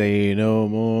sang "Say No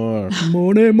More."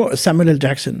 More. Samuel L.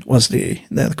 Jackson was the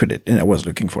credit I was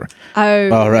looking for.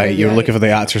 Oh, right. You were looking for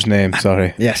the actor's name.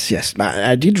 Sorry. Yes.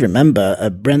 I did remember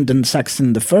Brendan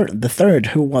Saxon the third,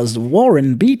 who was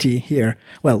Warren Beatty here.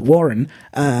 Well, Warren,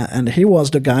 and he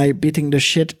was the guy beating the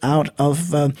shit out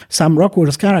of Sam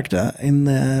Rockwell's character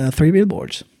in Three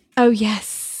Billboards. Oh,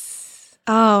 yes.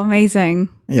 Oh, amazing.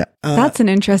 Yeah. That's an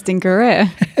interesting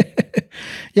career.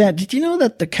 Yeah, did you know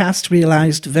that the cast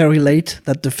realized very late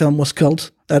that the film was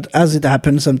cult? That, as it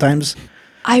happens sometimes,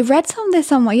 I read some of this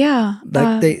somewhere. Yeah,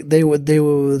 like they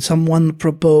were someone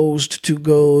proposed to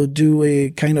go do a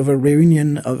kind of a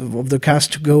reunion of the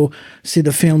cast to go see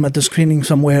the film at the screening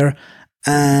somewhere,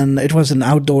 and it was an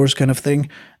outdoors kind of thing,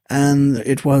 and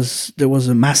there was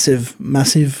a massive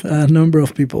number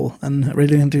of people and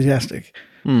really enthusiastic.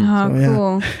 Oh, so,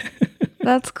 cool. Yeah.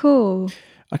 That's cool.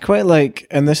 I quite like,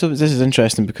 and this is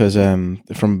interesting because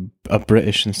from a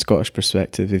British and Scottish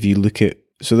perspective, if you look at,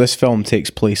 so this film takes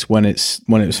place when it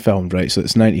was filmed, right? So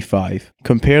it's 95.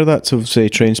 Compare that to, say,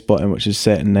 Trainspotting, which is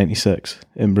set in 96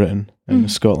 in Britain and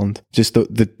Scotland. Just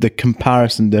the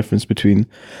comparison difference between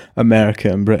America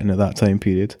and Britain at that time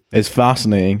period is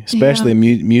fascinating, especially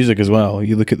in music as well.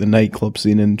 You look at the nightclub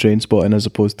scene in Trainspotting as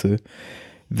opposed to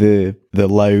the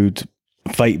loud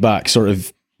fight back sort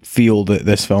of feel that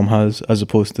this film has, as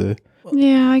opposed to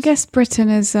I guess Britain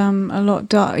is a lot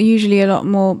dark, usually a lot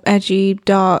more edgy,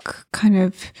 dark, kind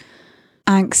of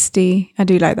angsty, I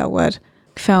do like that word,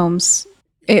 films.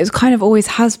 It kind of always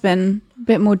has been a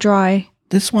bit more dry.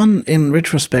 This one, in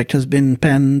retrospect, has been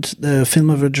penned the film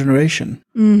of a generation.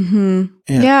 Mm-hmm.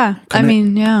 Yeah.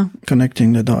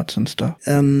 Connecting the dots and stuff.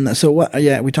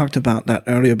 We talked about that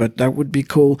earlier, but that would be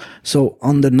cool. So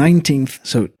on the 19th,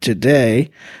 so today,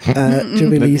 to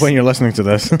release... when you're listening to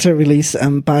this. to release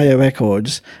Empire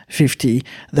Records 50,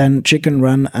 then Chicken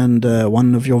Run and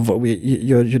one of your...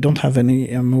 you don't have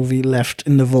any movie left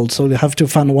in the vault, so you have to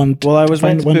find one... Well, I was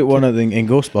meant to put one in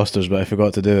Ghostbusters, but I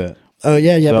forgot to do it. Oh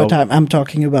yeah, So- but I'm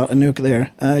talking about a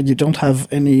nuclear. You don't have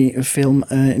any film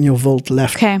in your vault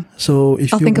left. Okay. So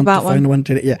if I'll you think want about to find one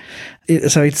today,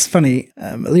 so it's funny.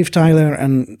 Liv Tyler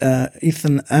and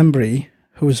Ethan Embry,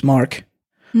 who's Mark,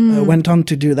 went on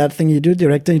to do That Thing You Do,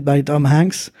 directed by Tom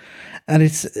Hanks, and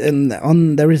it's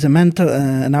there is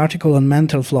an article on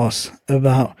Mental Floss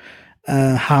about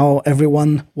how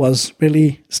everyone was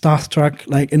really starstruck,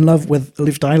 like in love with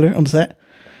Liv Tyler on set.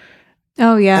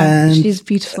 Oh yeah, And, she's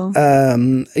beautiful.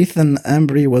 Ethan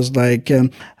Embry was like,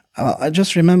 I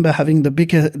just remember having the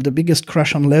biggest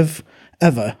crush on Liv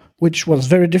ever, which was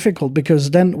very difficult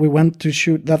because then we went to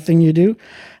shoot That Thing You Do,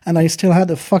 and I still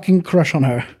had a fucking crush on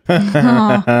her.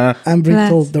 Embry Bless.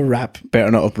 told the Rap.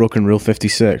 Better not have broken rule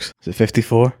 56. Is it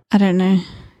 54? I don't know.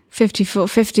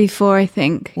 54, I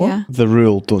think. What? Yeah. The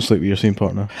rule, don't sleep with your scene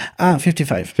partner.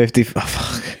 55.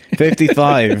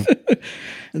 55.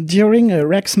 During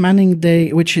Rex Manning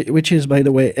Day, which is, by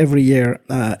the way, every year,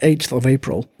 8th of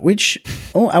April,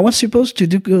 I was supposed to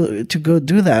go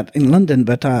do that in London,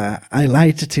 but I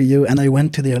lied to you and I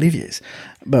went to the Olivier's.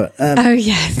 But Oh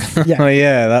yes. Oh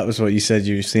yeah, that was what you said.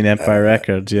 You've seen Empire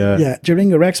Records, yeah. yeah,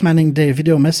 during a Rex Manning Day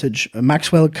video message,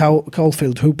 Maxwell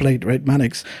Caulfield, who played Red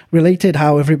Mannix, related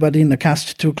how everybody in the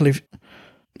cast took Liv.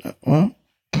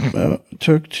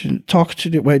 Talk to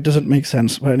the way it doesn't make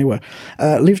sense. But anyway,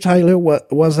 Liv Tyler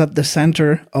was at the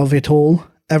center of it all.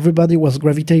 Everybody was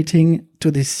gravitating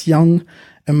to this young,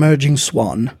 emerging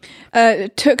swan.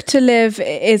 Took to live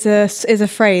is a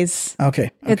phrase.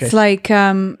 Okay. It's like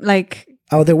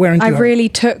Oh, they weren't. I really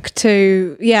took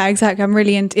to. Yeah, exactly. I'm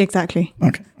really into exactly.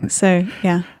 Okay. So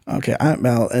yeah. Okay.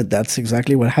 That's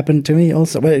exactly what happened to me.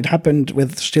 Also, well, it happened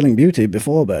with Stealing Beauty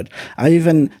before, but I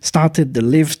even started the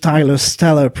Liv Tyler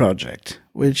Stellar project,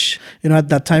 which at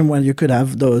that time when you could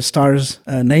have those stars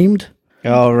named.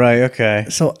 Oh right, okay.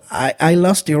 So I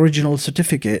lost the original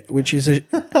certificate, which is a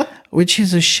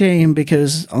shame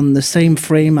because on the same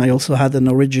frame I also had an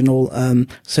original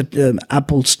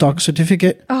Apple stock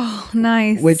certificate. Oh,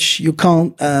 nice. Which you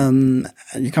can't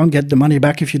get the money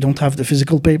back if you don't have the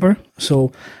physical paper.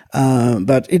 So,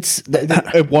 but it's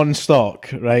One stock,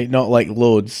 right? Not like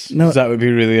loads. No. 'Cause that would be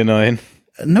really annoying.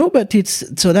 no, but it's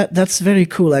so that's very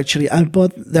cool actually. I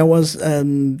bought there was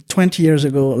 20 years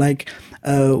ago like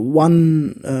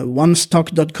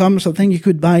onestock.com or something. You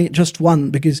could buy just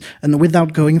one and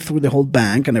without going through the whole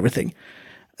bank and everything.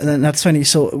 And then that's funny.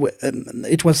 So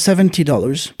it was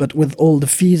 $70, but with all the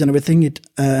fees and everything, it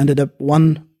ended up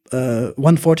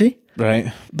 $140.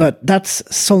 Right. But that's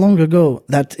so long ago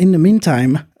that in the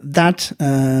meantime, that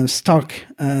stock,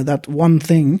 that one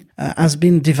thing, has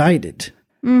been divided.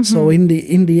 Mm-hmm. So in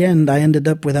the end, I ended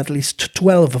up with at least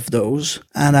 12 of those,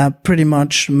 and I pretty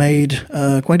much made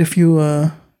quite a few,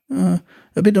 a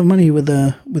bit of money with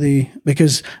the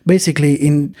because basically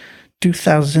in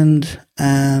 2000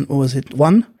 and what was it,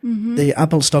 the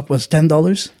Apple stock was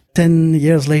 $10. 10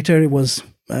 years later, it was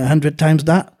 100 times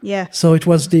that. Yeah. So it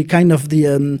was the kind of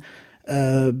the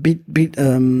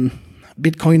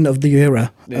Bitcoin of the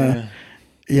era. Yeah.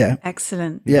 Yeah.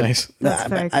 Excellent. Yeah. Nice. That's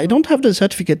very I cool. don't have the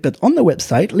certificate, but on the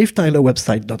website,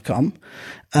 livtylerwebsite.com,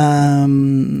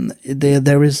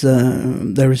 there is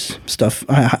stuff.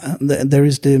 There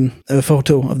is the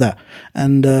photo of that,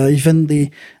 and even the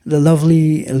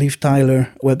lovely Liv Tyler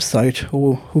website,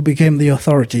 who became the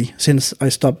authority since I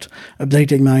stopped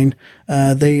updating mine.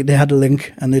 They had a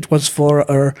link, and it was for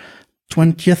her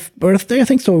 20th birthday, I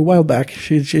think so, a while back.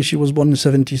 She was born in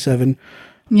 1977.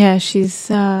 Yeah, she's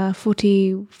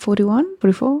 41,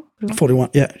 44? 41,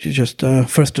 yeah, she's just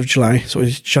 1st of July, so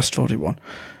it's just 41.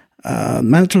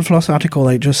 Mental Floss article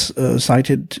I just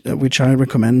cited, which I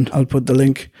recommend. I'll put the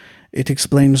link. It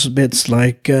explains bits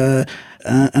like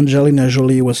Angelina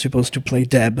Jolie was supposed to play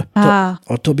Deb,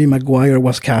 or Tobey Maguire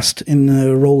was cast in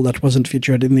a role that wasn't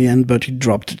featured in the end, but he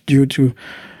dropped due to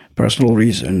personal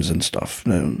reasons and stuff.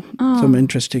 Some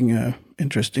interesting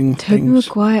Tobey things.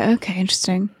 Maguire. Okay,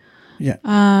 interesting. Yeah.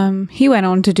 He went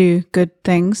on to do good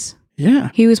things. Yeah.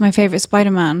 He was my favorite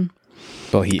Spider-Man.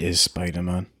 Well, he is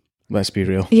Spider-Man. Let's be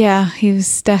real. Yeah, he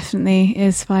was definitely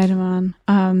is Spider-Man.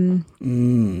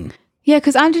 Yeah,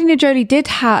 because Angelina Jolie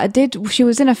she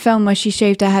was in a film where she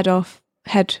shaved her hair off.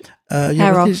 Hair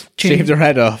off. Shaved her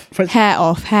head off. Hair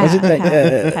off. Hair. Was it like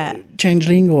hair.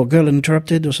 Changeling or Girl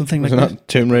Interrupted or something Was like it that? not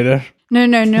Tomb Raider? No,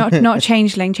 not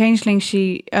Changeling. Changeling,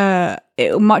 she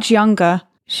much younger.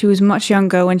 She was much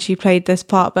younger when she played this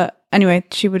part, but anyway,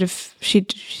 she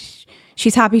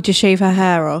she's happy to shave her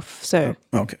hair off. So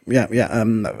Okay, yeah.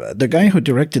 The guy who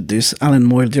directed this, Alan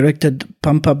Moyle, directed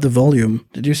Pump Up the Volume.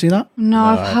 Did you see that? no,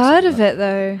 I've heard of it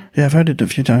though. Yeah, I've heard it a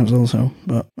few times also,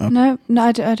 but No,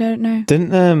 I don't know.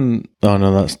 Didn't oh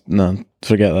no,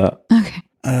 forget that. Okay.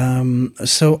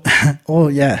 So, oh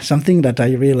yeah, something that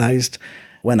I realized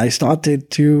when I started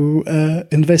to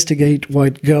investigate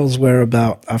what girls were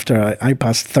about after I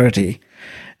passed 30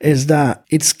 is that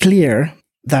it's clear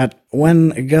that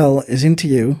when a girl is into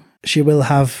you, she will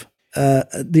have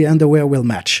the underwear will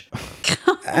match.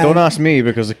 Don't ask me,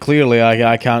 because clearly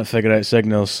I can't figure out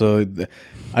signals. So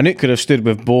Anouk could have stood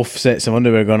with both sets of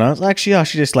underwear going, actually,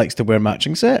 she just likes to wear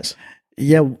matching sets.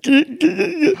 Yeah.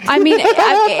 I mean,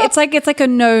 it's like a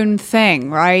known thing,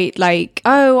 right? Like,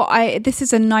 this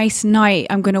is a nice night.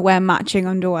 I'm going to wear matching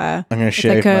underwear. I'm going to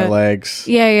shave my legs.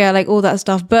 Yeah, like all that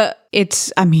stuff. But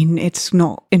it's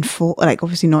not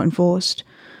obviously not enforced.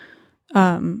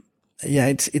 Yeah,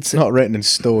 it's not written in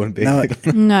stone,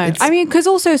 basically. No, I mean, because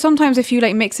also sometimes if you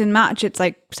like mix and match, it's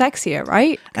like sexier,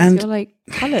 right? And you're like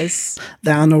colors.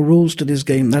 There are no rules to this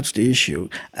game. That's the issue.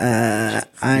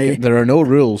 There are no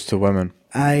rules to women.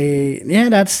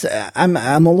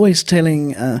 I'm always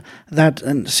telling that,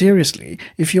 and seriously,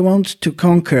 if you want to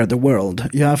conquer the world,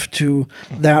 there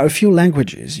are a few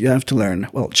languages you have to learn.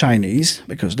 Well, Chinese,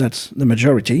 because that's the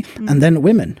majority, and then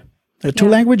women. There are two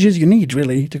languages you need,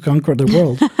 really, to conquer the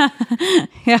world.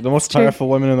 Yeah, the most powerful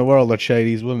women in the world are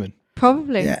Chinese women.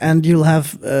 Probably. Yeah, and you'll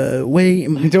have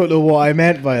You don't know what I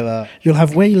meant by that. You'll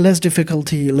have way less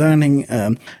difficulty learning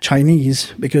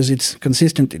Chinese because it's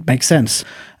consistent. It makes sense,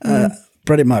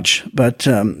 pretty much. But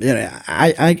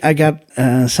I got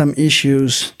some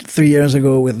issues 3 years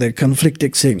ago with the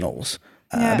conflicting signals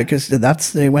because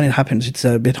that's when it happens. It's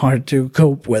a bit hard to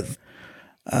cope with.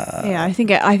 I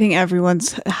think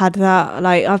everyone's had that.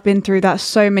 Like, I've been through that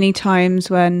so many times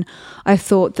when I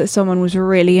thought that someone was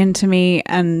really into me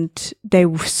and they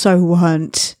so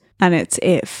weren't, and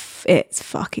it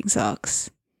fucking sucks.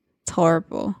 It's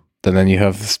horrible. And then you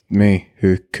have me,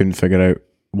 who couldn't figure out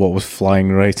what was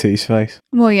flying right at his face.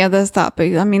 Well, yeah, there's that, but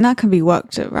I mean that can be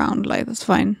worked around. Like, that's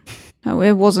fine. No,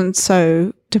 it wasn't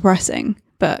so depressing.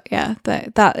 But yeah,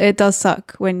 that it does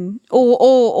suck when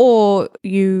or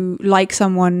you like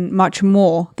someone much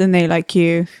more than they like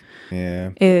you.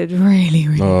 Yeah, it really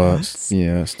hurts.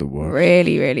 It's the worst.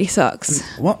 Really, really sucks.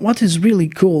 What is really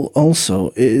cool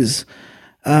also is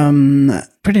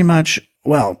pretty much,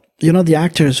 well, the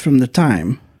actors from the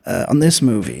time on this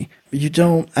movie.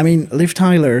 Liv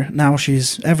Tyler, now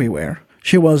she's everywhere.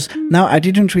 She was. Now, I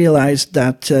didn't realize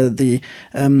that the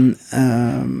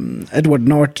Edward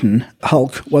Norton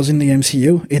Hulk was in the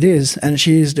MCU. It is, and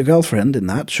she is the girlfriend in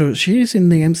that. So she's in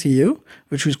the MCU,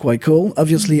 which was quite cool.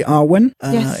 Obviously, Arwen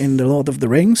in The Lord of the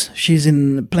Rings. She's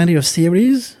in plenty of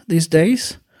series these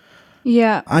days.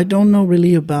 Yeah. I don't know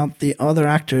really about the other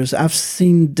actors. I've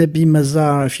seen Debbie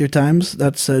Mazar a few times.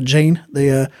 That's Jane,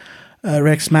 the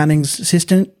Rex Manning's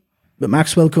assistant. But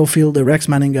Maxwell Caulfield, the Rex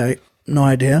Manning guy, no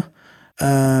idea.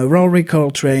 Rory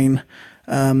Coltrane,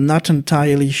 not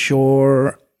entirely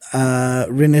sure.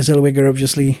 Renée Zellweger,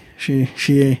 obviously, she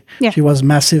was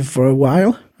massive for a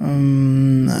while.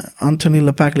 Anthony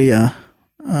LaPaglia,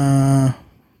 I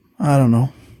don't know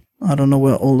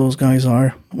where all those guys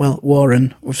are. Well,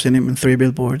 Warren, we've seen him in 3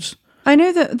 Billboards. I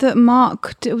know that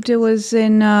Mark was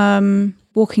in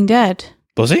Walking Dead.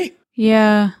 Was he?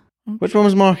 Yeah. Which one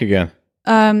was Mark again?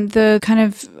 The kind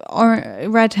of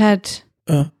redhead.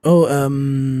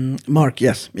 Mark,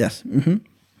 yes. Mm-hmm.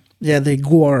 Yeah, the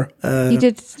Gore. He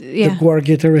did, the Gore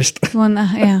guitarist. One,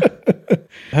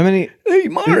 How many? Hey,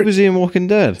 Mark. Who was he in Walking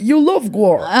Dead? You love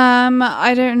Gore.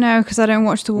 I don't know because I don't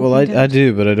watch the Walking Dead. I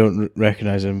do, but I don't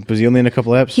recognize him. Was he only in a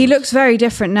couple of episodes? He looks very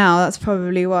different now. That's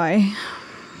probably why.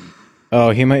 Oh,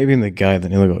 he might have been the guy that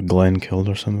nearly got Glenn killed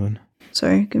or something.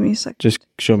 Sorry, give me a sec. Just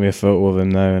show me a photo of him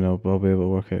now, and I'll be able to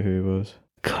work out who he was.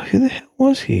 God, who the hell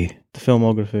was he? The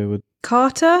filmography would.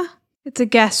 Carter? It's a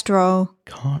guest role.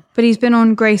 But he's been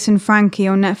on Grace and Frankie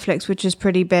on Netflix, which is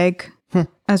pretty big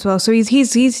as well. So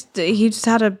he's just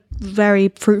had a very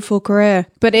fruitful career.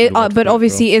 But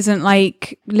obviously isn't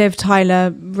like Liv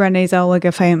Tyler, Renée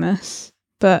Zellweger famous.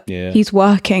 But he's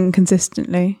working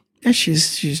consistently. Yeah,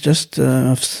 she's just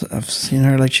I've seen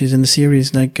her, like, she's in the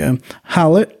series like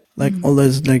Howlett, like all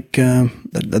those, like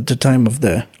at the time of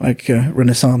the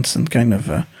Renaissance and kind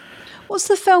of. What's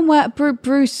the film where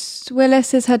Bruce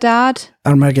Willis is her dad?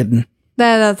 Armageddon.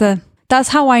 That's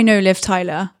how I know Liv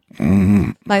Tyler.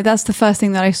 Mm-hmm. Like, that's the first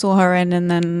thing that I saw her in,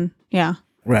 and then, yeah.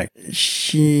 Right.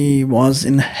 She was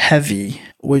in Heavy,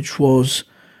 which was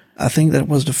I think that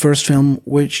was the first film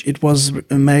which it was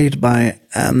made by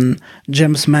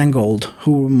James Mangold,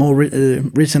 who more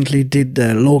recently did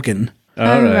Logan.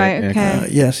 Oh, right, okay.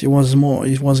 Yes, it was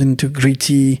into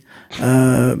gritty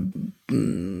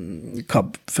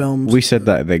cop films. We said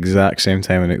that at the exact same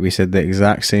time, and we said the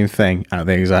exact same thing at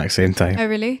the exact same time. Oh,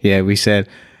 really? Yeah, we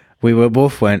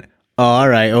both went, oh, all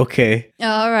right, okay. Oh,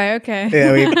 all right, okay.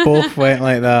 Yeah, we both went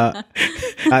like that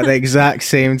at the exact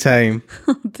same time.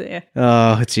 Oh, dear.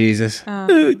 Oh, Jesus.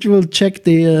 We'll check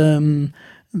the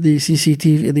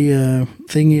CCTV, the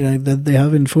thingy that they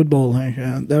have in football.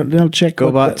 They'll check.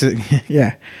 Go back to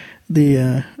yeah,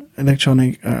 the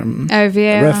electronic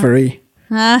VAR. referee.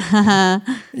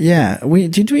 Yeah,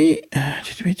 did we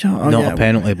talk? Not a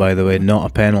penalty, by the way. Not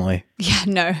a penalty. Yeah,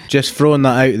 no. Just throwing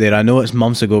that out there. I know it's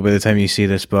months ago by the time you see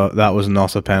this, but that was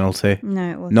not a penalty.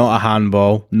 No, it wasn't. Not a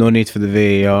handball. No need for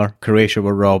the VAR. Croatia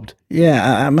were robbed.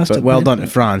 Yeah, I must But admit, well done to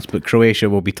France, but Croatia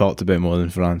will be talked about more than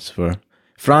France.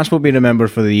 France will be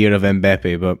remembered for the year of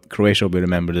Mbappe, but Croatia will be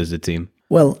remembered as the team.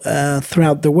 Well,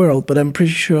 throughout the world, but I'm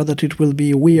pretty sure that it will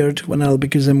be weird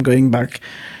because I'm going back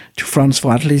to France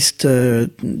for at least 2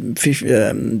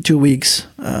 weeks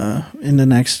in the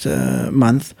next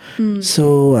month.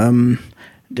 So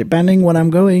depending when I'm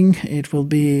going, it will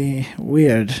be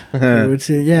weird. I would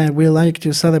say, yeah, we like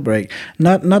to celebrate.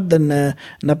 Not the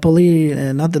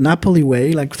Napoli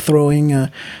way, like throwing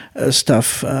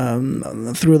stuff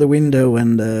through the window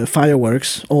and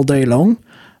fireworks all day long.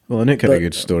 Well, Nick had a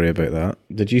good story about that.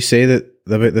 Did you say that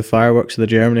about the fireworks of the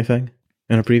Germany thing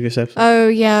in a previous episode? Oh,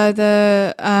 yeah,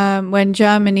 the when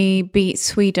Germany beat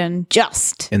Sweden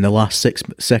just in the last 6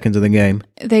 seconds of the game.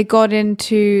 They got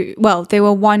into, well, they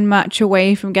were one match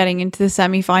away from getting into the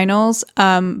semi-finals,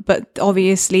 but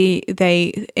obviously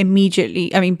Berlin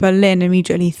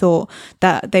immediately thought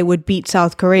that they would beat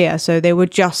South Korea, so they were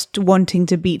just wanting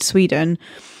to beat Sweden,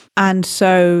 and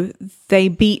so they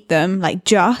beat them, like,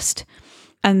 just.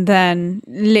 And then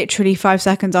literally 5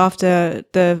 seconds after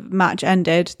the match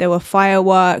ended, there were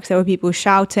fireworks, there were people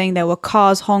shouting, there were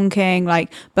cars honking,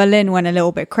 like Berlin went a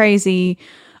little bit crazy.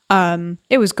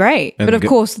 It was great. But of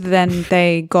course, then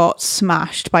they got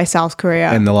smashed by South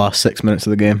Korea. In the last 6 minutes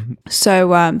of the game.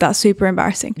 So that's super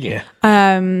embarrassing. Yeah.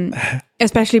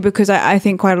 Especially because I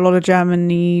think quite a lot of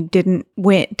Germany didn't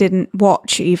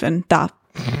watch even that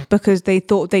because they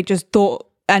just thought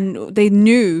and they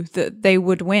knew that they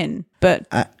would win. But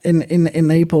in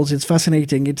Naples, it's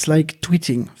fascinating. It's like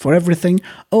tweeting for everything.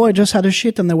 Oh, I just had a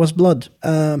shit and there was blood.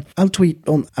 I'll tweet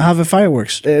on. I have a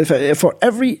fireworks for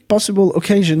every possible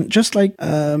occasion. Just like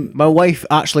my wife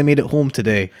actually made it home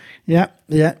today. Yeah.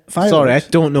 Fireworks. Sorry, I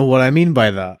don't know what I mean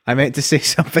by that. I meant to say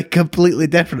something completely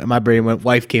different, and my brain went,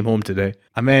 "Wife came home today."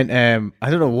 I meant, I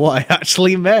don't know what I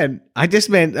actually meant. I just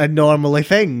meant a normally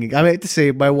thing. I meant to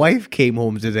say my wife came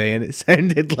home today, and it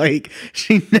sounded like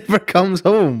she never comes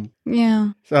home. Yeah.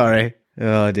 Sorry.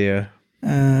 Oh dear.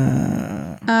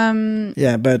 Yeah,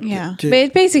 but but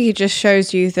it basically just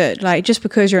shows you that, like, just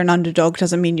because you're an underdog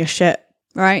doesn't mean you're shit,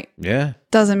 right? Yeah.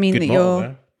 Doesn't mean Good that model you're.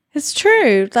 there. It's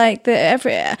true. Like I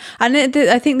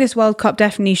think this World Cup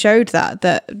definitely showed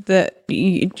that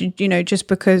you know, just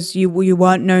because you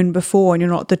weren't known before and you're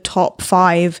not the top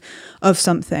 5 of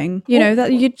something, you know,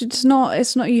 that it's not.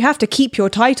 You have to keep your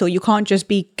title. You can't just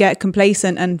get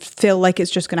complacent and feel like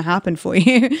it's just going to happen for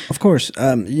you. Of course,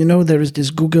 you know, there is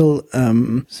this Google.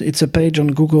 It's a page on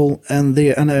Google, and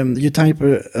you type.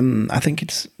 I think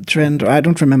it's trend. I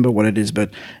don't remember what it is, but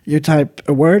you type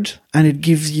a word, and it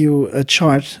gives you a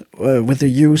chart with the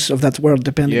use of that word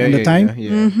depending on the time.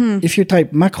 Yeah. Mm-hmm. If you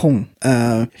type Macron,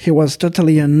 he was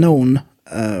totally unknown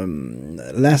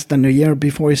less than a year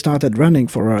before he started running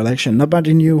for election.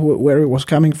 Nobody knew where he was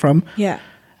coming from. Yeah.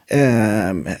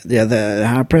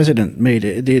 Our president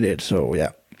did it. So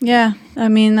yeah. Yeah, I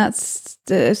mean it's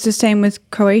the same with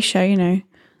Croatia. You know,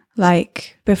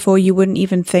 like before you wouldn't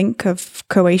even think of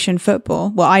Croatian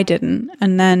football. Well, I didn't,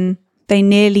 and then they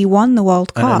nearly won the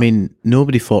World Cup. And I mean,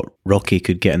 nobody thought Rocky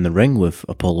could get in the ring with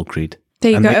Apollo Creed.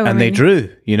 There you and go. They drew.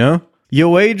 You know,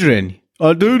 yo, Adrian,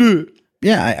 I do.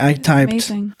 Yeah, I typed.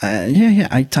 Amazing.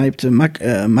 I typed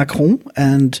Macron,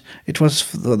 and it was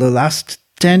for the last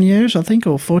 10 years, I think,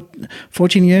 or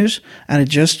 14 years, and it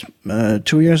just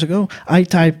 2 years ago. I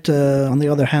typed, on the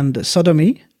other hand,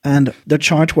 sodomy, and the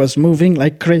chart was moving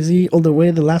like crazy all the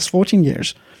way the last 14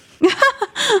 years.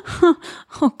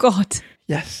 Oh God.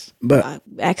 Yes, but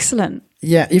excellent.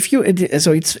 Yeah,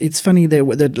 so it's funny the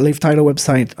Live Tyler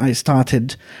website I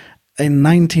started in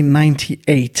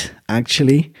 1998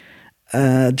 actually.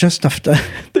 Just after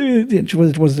it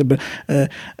was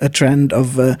a trend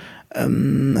of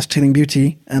stealing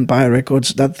beauty, Empire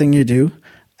Records, that thing you do,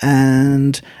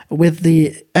 And with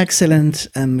the excellent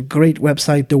and great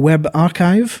website, the Web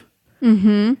Archive,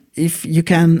 if you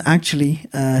can actually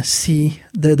see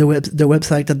the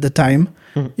website at the time,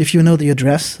 if you know the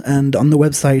address, and on the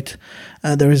website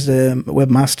there is a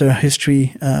webmaster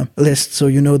history list, so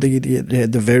you know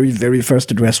the very, very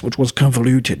first address, which was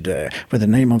convoluted with the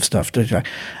name of stuff.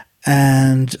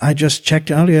 And I just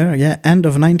checked earlier, end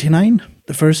of 99,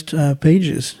 the first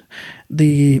pages.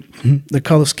 The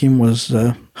color scheme was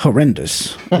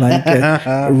horrendous, like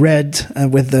red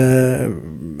with the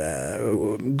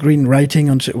green writing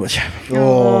on.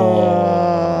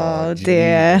 Oh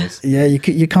dear! Yeah, you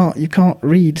can't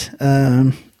read.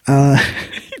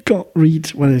 You can't read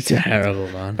what it's terrible,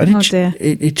 man. But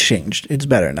it changed. It's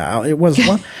better now. It was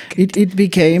one. it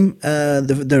became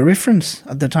the reference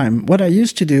at the time. What I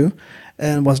used to do,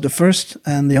 and was the first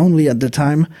and the only at the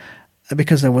time,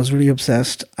 because I was really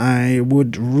obsessed. I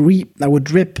would rip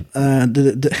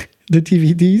the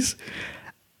DVDs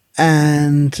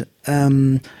and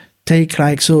take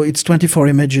so it's 24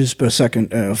 images per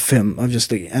second of film,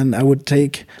 obviously, and I would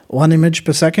take 1 image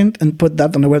per second and put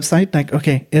that on the website. Like,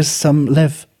 okay, here's some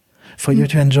live for you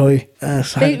to enjoy.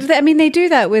 They do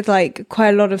that with like quite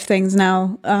a lot of things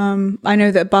now. I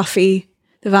know that Buffy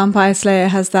the Vampire Slayer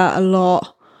has that a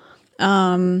lot.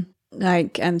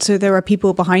 And so there are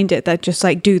people behind it that just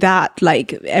like do that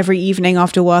like every evening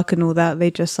after work and all that. They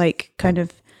just like kind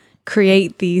of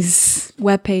create these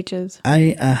web pages.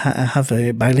 I have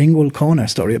a bilingual corner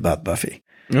story about Buffy.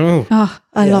 Oh,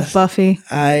 I love Buffy.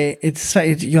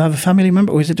 You have a family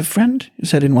member, or is it a friend? You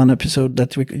said in one episode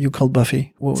that you called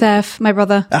Buffy. Seth, my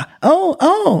brother.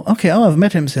 Okay. I've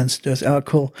met him since.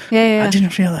 Cool. Yeah. I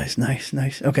didn't realize.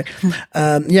 Nice. Okay.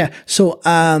 So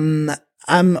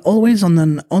I'm always on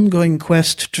an ongoing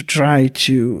quest to try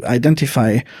to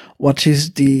identify what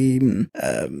is the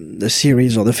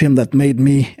series or the film that made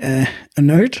me a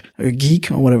nerd, a geek,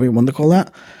 or whatever you want to call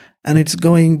that. And it's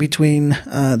going between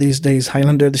these days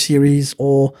Highlander the series,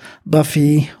 or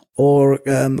Buffy, or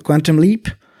Quantum Leap.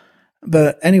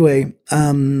 But anyway,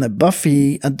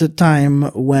 Buffy, at the time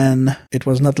when it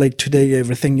was not like today,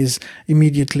 everything is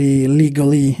immediately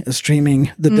legally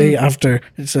streaming the day after.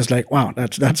 It's just like, wow,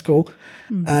 that's cool.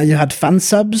 You had fan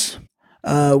subs,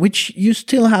 which you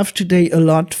still have today a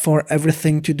lot for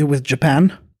everything to do with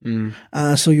Japan.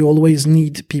 So you always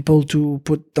need people to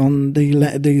put on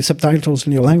the subtitles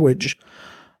in your language.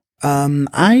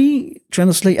 I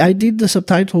did the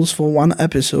subtitles for one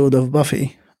episode of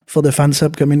Buffy for the fan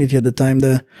sub community at the time,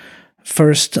 the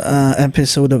first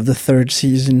episode of the 3rd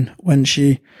season, when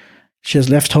she has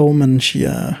left home and she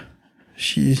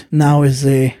now is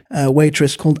a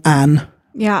waitress called Anne.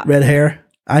 Yeah. Red hair.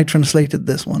 I translated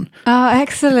this one. Oh,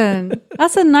 excellent.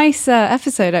 That's a nice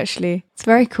episode, actually. It's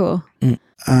very cool.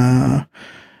 That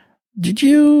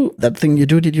thing you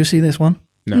do, did you see this one?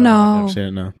 No. I've never seen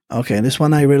it, no. Okay, this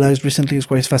one I realized recently is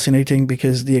quite fascinating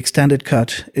because the extended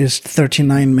cut is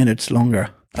 39 minutes longer.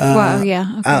 Wow,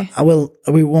 yeah, okay.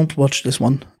 We won't watch this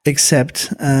one,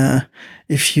 except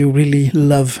if you really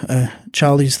love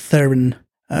Charlize Theron.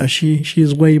 She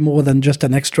is way more than just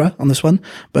an extra on this one,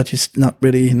 but it's not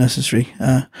really necessary.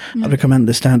 I recommend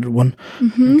the standard one.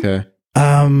 Okay.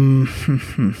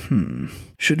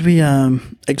 Should we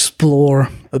explore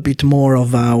a bit more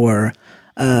of our,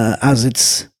 as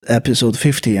it's episode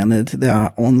 50 and there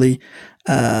are only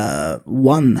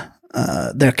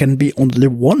there can be only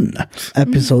one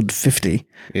episode 50.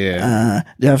 Yeah.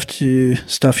 Do you have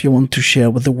stuff you want to share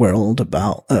with the world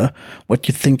about what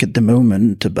you think at the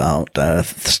moment about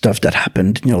stuff that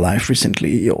happened in your life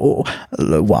recently or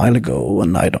a while ago?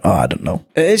 And I don't know.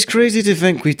 It's crazy to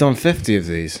think we've done 50 of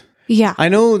these. Yeah. I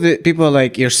know that people are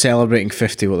like, you're celebrating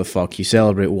 50, what the fuck? You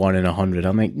celebrate 1 in 100.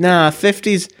 I'm like, nah,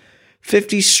 50's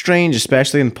strange,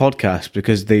 especially in podcasts,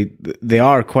 because they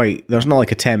are quite, there's not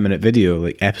like a 10-minute video,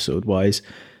 like episode-wise.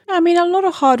 I mean, a lot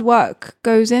of hard work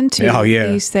goes into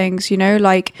these things,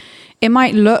 like it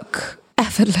might look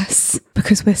effortless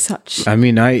because we're such I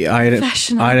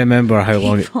remember how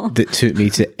long people. it took me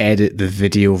to edit the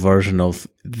video version of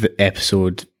the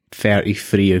episode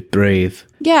 33 of Brave.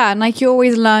 Yeah, and like you're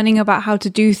always learning about how to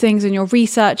do things and you're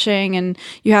researching and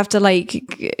you have to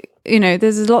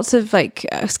there's lots of like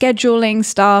scheduling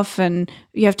stuff and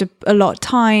you have to allot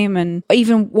time, and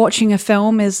even watching a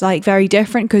film is like very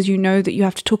different because you know that you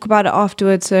have to talk about it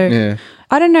afterwards. So yeah.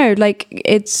 I don't know, like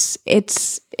it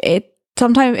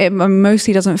sometimes it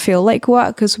mostly doesn't feel like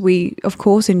work because we of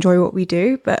course enjoy what we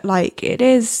do, but like it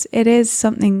is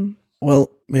something.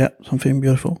 Well, yeah, something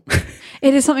beautiful.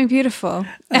 It is something beautiful.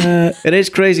 It is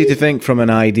crazy to think from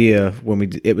an idea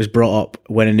when it was brought up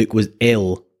when Anouk was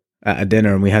ill at a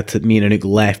dinner, and me and Anouk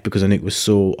left because Anouk was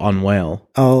so unwell.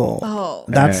 Oh.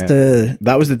 That's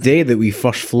that was the day that we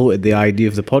first floated the idea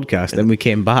of the podcast. Then we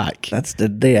came back. That's the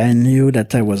day I knew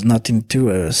that I was not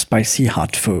into spicy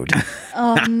hot food.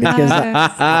 Oh, no. Because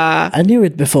I knew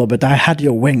it before, but I had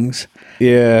your wings.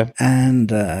 Yeah.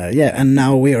 And and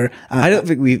now we're... I don't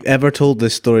think we've ever told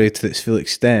this story to its full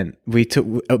extent.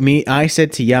 I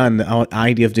said to Jan that our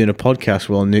idea of doing a podcast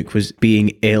while Anouk was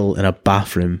being ill in a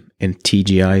bathroom in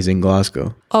TGI's in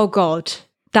Glasgow. Oh God,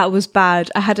 that was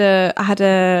bad. I had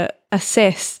a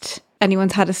cyst.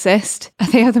 Anyone's had a cyst?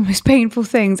 They are the most painful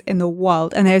things in the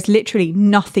world, and there's literally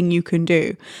nothing you can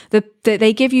do.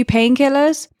 They give you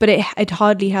painkillers, but it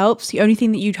hardly helps. The only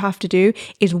thing that you'd have to do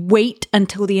is wait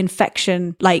until the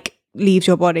infection leaves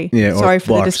your body. Yeah, sorry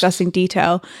for the disgusting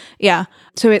detail. Yeah,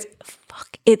 so it's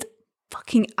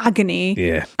fucking agony.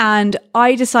 Yeah. And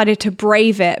I decided to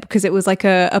brave it because it was like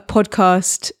a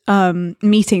podcast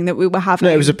meeting that we were having.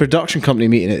 No, it was a production company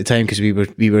meeting at the time because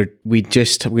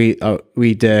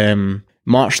we'd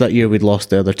March that year we'd lost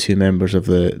the other two members of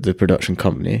the production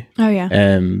company. Oh yeah.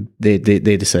 They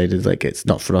decided it's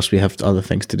not for us. We have other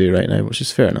things to do right now, which is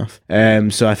fair enough.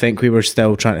 So I think we were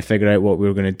still trying to figure out what we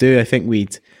were going to do.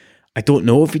 I don't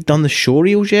know if we'd done the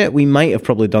showreels yet. We might have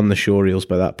probably done the showreels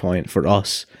by that point for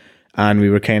us. And we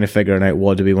were kind of figuring out,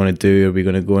 what do we want to do? Are we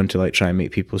going to go into try and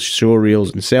make people show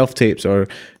reels and self-tapes, or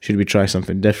should we try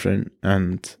something different?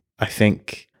 And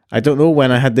I don't know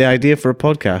when I had the idea for a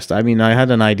podcast. I mean, I had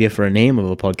an idea for a name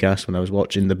of a podcast when I was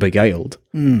watching The Beguiled.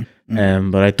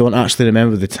 But I don't actually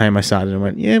remember the time I sat and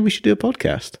went, yeah, we should do a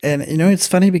podcast. And it's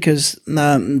funny because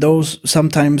those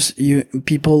sometimes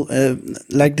people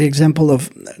like the example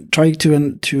of trying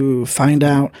to find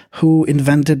out who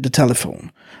invented the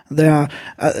telephone.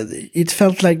 It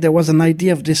felt like there was an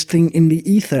idea of this thing in the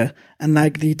ether, and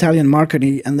like the Italian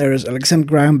Marconi, and there is Alexander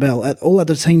Graham Bell all at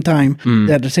the same time.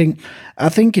 They're the thing. I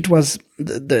think it was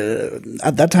at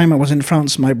that time I was in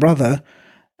France. My brother,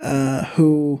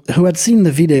 who had seen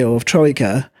the video of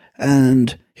Troika,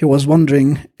 and he was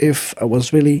wondering if I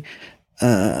was really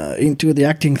into the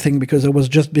acting thing because I was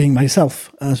just being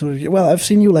myself. Well, I've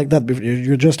seen you like that before.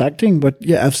 You're just acting, but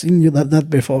yeah, I've seen you like that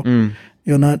before.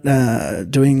 You're not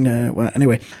doing well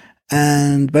anyway.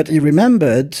 But he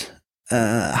remembered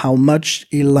how much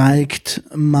he liked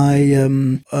my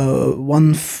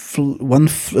One Flew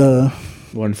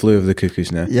Over the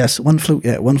Cuckoo's Nest. Yes, One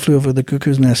Flew Over the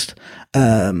Cuckoo's Nest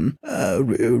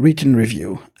written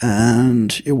review,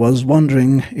 and he was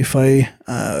wondering if I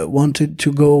wanted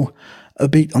to go a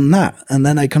bit on that, and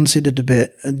then I considered a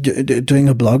bit doing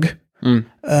a blog.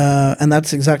 And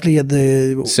that's exactly at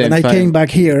when I came back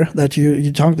here that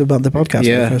you talked about the podcast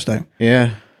for the first time.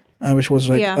 Yeah. Which was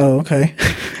oh, okay.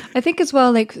 I think as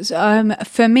well,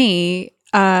 for me,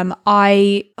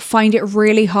 I find it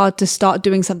really hard to start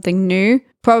doing something new,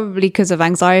 probably because of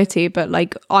anxiety, but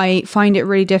I find it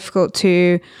really difficult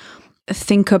to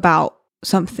think about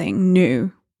something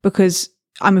new because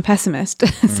I'm a pessimist.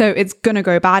 So it's going to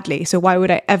go badly. So why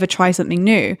would I ever try something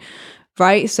new?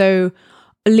 Right. So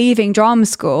leaving drama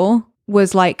school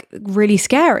was really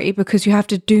scary because you have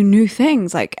to do new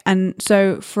things. And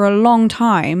so for a long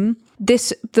time,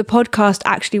 the podcast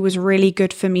actually was really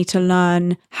good for me to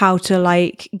learn how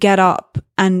to get up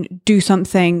and do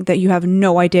something that you have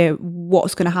no idea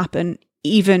what's going to happen.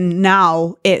 Even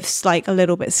now, it's a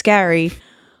little bit scary,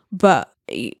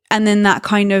 and then that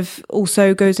kind of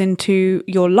also goes into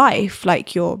your life,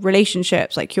 your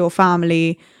relationships, your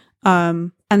family.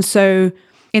 And so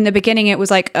in the beginning, it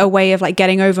was a way of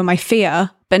getting over my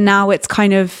fear, but now it's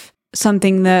kind of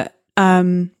something that,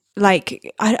 I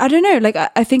don't know,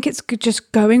 I think it's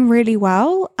just going really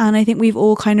well. And I think we've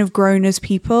all kind of grown as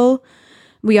people.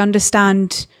 We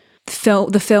understand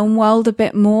the film world a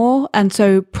bit more. And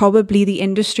so probably the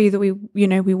industry that we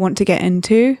want to get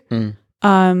into.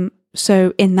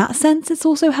 So in that sense, it's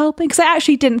also helping because I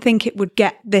actually didn't think it would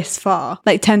get this far,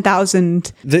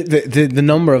 10,000. The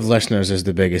number of listeners is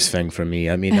the biggest thing for me.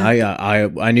 I mean,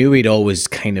 I knew we'd always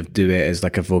kind of do it as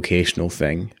a vocational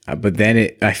thing, but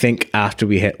then I think after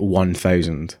we hit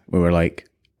 1,000, we were like,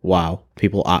 wow,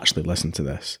 people actually listen to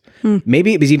this.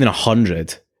 Maybe it was even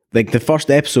 100. The first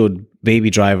episode, Baby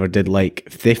Driver, did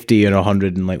 50 or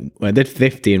 100, and I did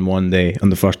 50 in one day on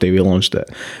the first day we launched it.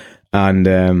 And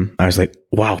I was like,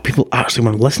 wow, people actually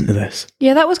want to listen to this.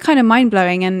 Yeah, that was kind of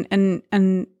mind-blowing.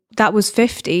 And that was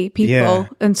 50 people. Yeah.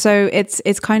 And so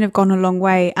it's kind of gone a long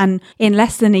way. And in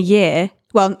less than a year,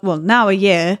 well, now a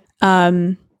year,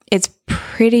 it's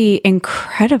pretty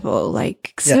incredible,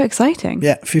 like so exciting.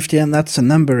 Yeah, 50, and that's a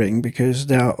numbering because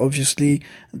there are obviously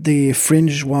the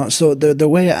fringe ones. So the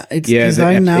way it's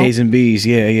designed now, A's and B's,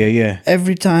 yeah.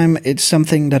 every time it's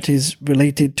something that is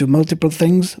related to multiple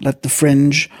things, like the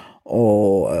fringe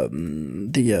or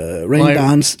the rain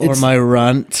dance. Or my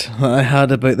rant that I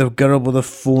had about the girl with the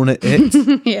phone at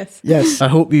it. Yes. I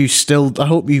hope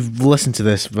you've listened to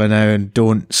this by now and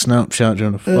don't Snapchat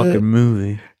during a fucking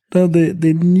movie. No,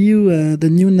 the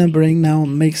new numbering now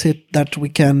makes it that we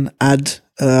can add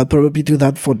probably do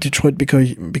that for Detroit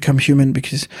Become Human,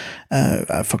 because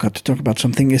I forgot to talk about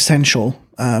something essential.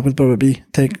 We'll probably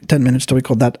take 10 minutes to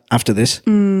record that after this.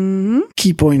 Mm-hmm.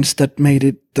 Key points that made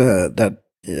it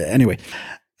anyway.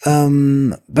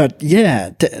 But yeah,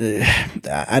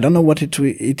 I don't know what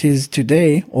it is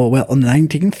today, or well, on the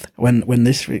 19th when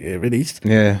this released.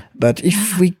 Yeah. But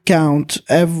if we count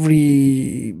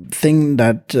everything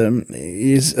that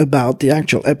is about the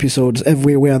actual episodes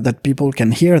everywhere that people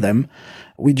can hear them,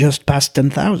 we just passed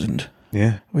 10,000.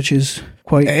 Yeah. Which is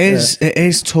quite... It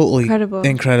is totally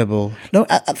incredible. No,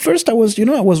 at first I was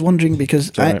wondering,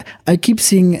 because I keep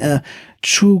seeing a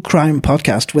true crime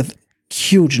podcast with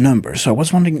huge numbers. So I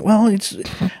was wondering,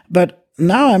 but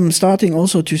now I'm starting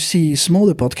also to see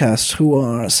smaller podcasts who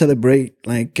are celebrate,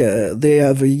 like they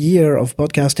have a year of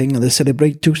podcasting and they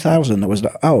celebrate 2,000. I was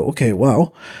like, oh, okay,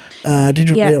 wow.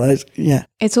 Didn't realize,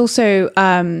 It's also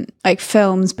like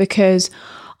films, because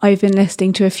I've been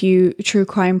listening to a few true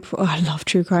crime. I love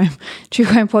true crime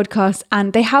podcasts,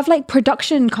 and they have like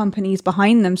production companies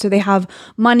behind them. So they have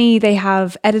money, they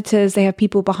have editors, they have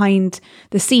people behind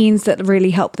the scenes that really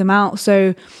help them out.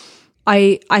 So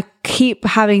I keep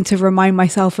having to remind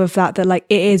myself of that like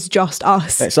it is just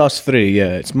us. It's us three,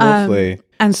 yeah. It's mostly.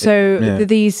 And so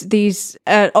these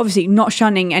obviously not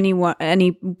shunning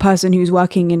any person who's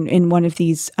working in one of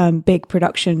these big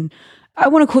production. I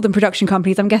want to call them production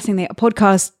companies. I'm guessing they are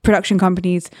podcast production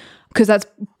companies, because that's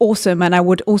awesome. And I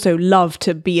would also love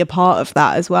to be a part of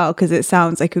that as well, because it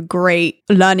sounds like a great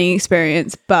learning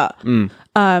experience. But you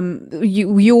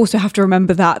also have to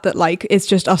remember that like it's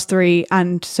just us three.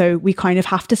 And so we kind of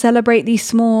have to celebrate these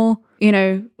small,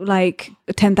 like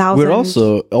 10,000. We're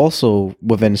also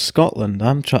within Scotland.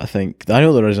 I'm trying to think. I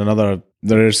know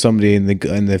there is somebody in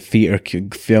the theatre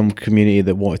film community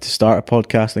that wanted to start a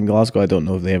podcast in Glasgow. I don't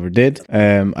know if they ever did.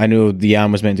 I know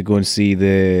Jan was meant to go and see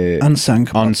the Unsung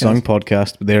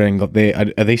podcast, but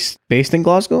are they based in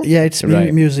Glasgow? Yeah, it's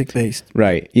music based.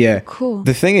 Right. Yeah. Cool.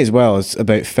 The thing is, is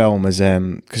about film is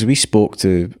because we spoke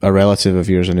to a relative of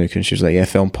yours, Anouk, and she was like, "Yeah,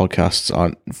 film podcasts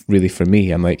aren't really for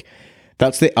me." I'm like,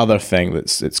 that's the other thing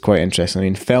it's quite interesting. I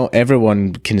mean,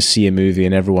 everyone can see a movie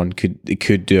and everyone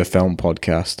could do a film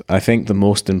podcast. I think the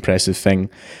most impressive thing,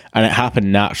 and it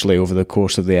happened naturally over the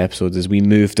course of the episodes, is we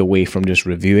moved away from just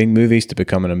reviewing movies to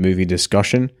becoming a movie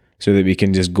discussion, so that we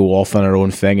can just go off on our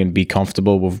own thing and be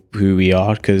comfortable with who we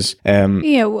are. Because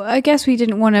I guess we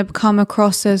didn't want to come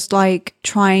across as like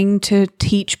trying to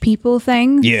teach people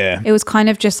things. Yeah, it was kind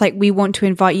of just like, we want to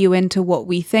invite you into what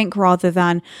we think, rather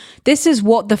than this is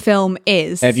what the film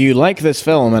is. If you like this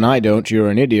film and I don't,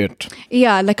 you're an idiot.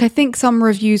 Yeah, like I think some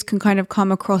reviews can kind of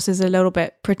come across as a little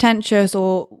bit pretentious,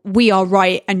 or we are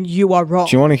right and you are wrong.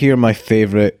 Do you want to hear my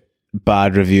favorite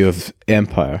bad review of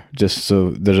Empire? Just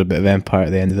so there's a bit of Empire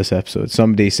at the end of this episode.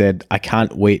 Somebody said, "I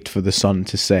can't wait for the sun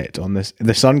to set on this.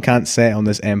 The sun can't set on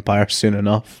this Empire soon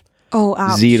enough." Oh,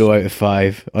 ouch. 0 out of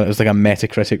 5. It was like a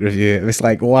Metacritic review. It was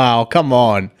like, wow, come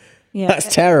on. Yeah, that's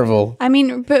terrible. I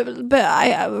mean, but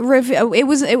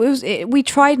we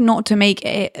tried not to make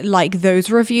it like those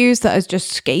reviews that is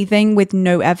just scathing with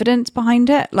no evidence behind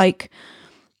it.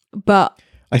 But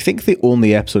I think the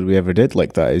only episode we ever did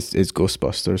like that is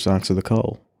Ghostbusters Answer the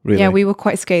Call. Really? Yeah, we were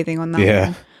quite scathing on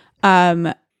that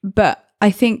one. But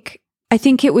I think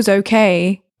it was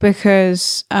okay,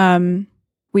 because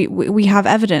we have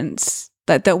evidence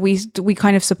that we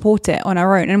kind of support it on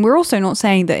our own. And we're also not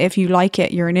saying that if you like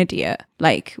it, you're an idiot.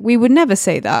 Like, we would never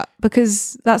say that,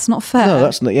 because that's not fair. No,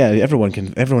 that's not. Yeah, everyone's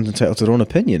entitled to their own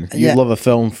opinion. You love a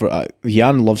film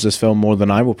Jan loves this film more than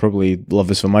I will probably love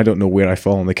this film. I don't know where I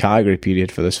fall in the category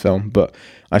period for this film, but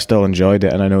I still enjoyed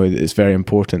it, and I know it's very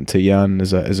important to Jan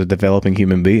as a developing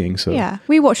human being. So yeah,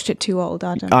 we watched it too old,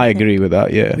 Adam. I agree with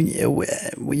that. Yeah,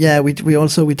 we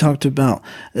also talked about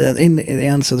in the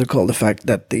answer to call the fact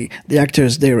that the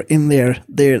actors, they're in there,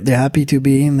 they're happy to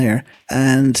be in there,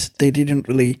 and they didn't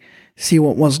really see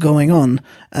what was going on.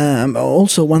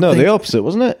 Also, one thing, the opposite,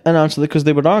 wasn't it? An answer, because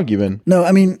they were arguing. No,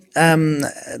 I mean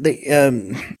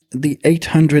the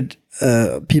 800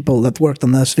 people that worked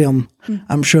on this film.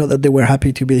 I'm sure that they were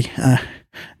happy to be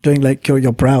doing like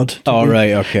you're proud. Oh,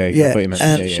 right, okay. Yeah, I thought you meant-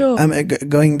 and Sure. I'm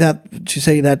going that to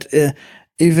say that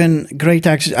even great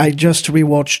actors. I just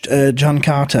rewatched John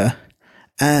Carter,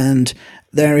 and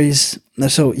there is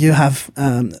so you have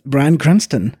Bryan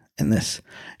Cranston in this.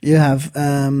 You have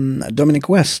Dominic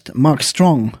West, Mark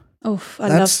Strong. Oh, I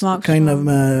That's love Mark kind Strong.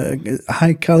 of a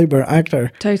high caliber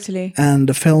actor. Totally. And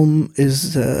the film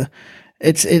is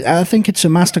I think it's a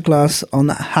masterclass on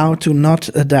how to not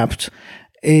adapt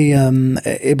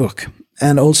a book,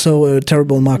 and also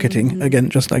terrible marketing again,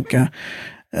 just like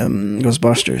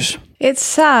Ghostbusters. It's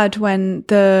sad when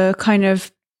the kind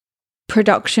of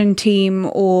production team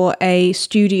or a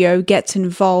studio gets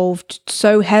involved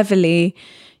so heavily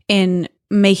in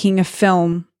making a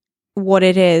film what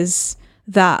it is,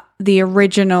 that the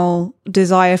original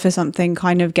desire for something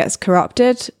kind of gets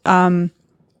corrupted.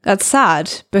 That's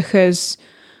sad, because,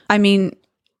 I mean,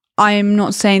 I'm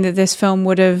not saying that this film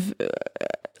would have...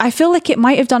 I feel like it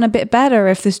might have done a bit better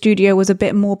if the studio was a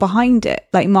bit more behind it,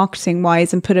 like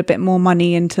marketing-wise, and put a bit more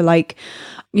money into, like,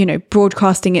 you know,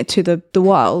 broadcasting it to the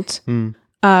world.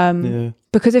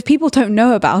 Because if people don't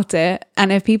know about it,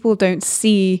 and if people don't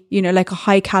see, you know, like a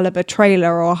high caliber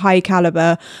trailer or a high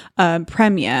caliber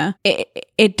premiere,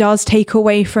 it does take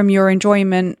away from your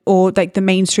enjoyment, or like the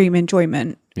mainstream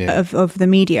enjoyment of the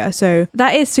media. So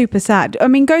that is super sad. I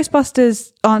mean,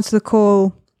 Ghostbusters Answer the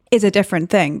Call is a different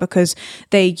thing, because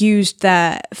they used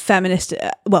their feminist,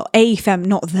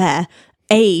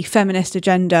 a feminist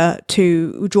agenda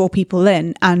to draw people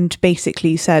in, and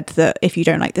basically said that if you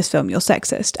don't like this film, you're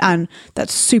sexist. And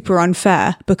that's super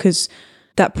unfair, because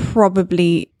that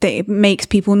it makes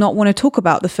people not want to talk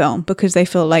about the film, because they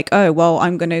feel like, oh, well,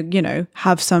 I'm going to, you know,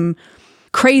 have some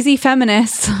crazy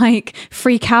feminists like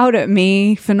freak out at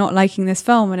me for not liking this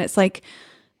film. And it's like,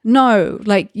 no,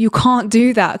 like, you can't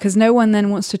do that, because no one then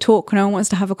wants to talk. No one wants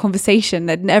to have a conversation.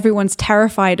 And everyone's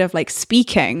terrified of like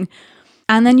speaking.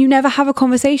 And then you never have a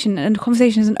conversation, and the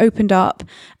conversation isn't opened up,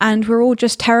 and we're all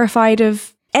just terrified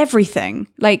of everything.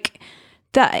 Like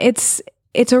that, it's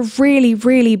a really,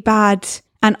 really bad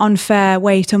and unfair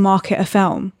way to market a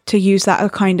film, to use that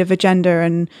kind of agenda.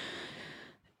 And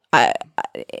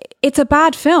it's a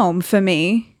bad film for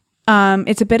me.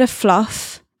 It's a bit of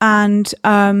fluff. And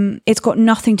it's got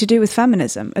nothing to do with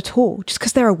feminism at all, just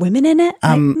because there are women in it.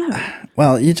 No.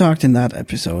 Well, you talked in that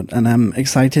episode, and I'm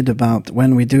excited about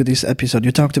when we do this episode.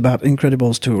 You talked about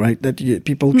Incredibles 2, right? That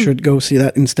people should go see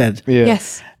that instead. Yeah.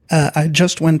 Yes. I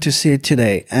just went to see it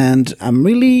today, and I'm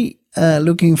really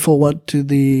looking forward to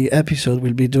the episode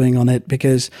we'll be doing on it,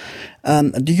 because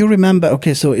do you remember?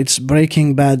 Okay, so it's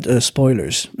Breaking Bad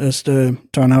spoilers. Just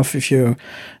turn off if you.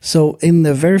 So in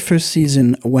the very first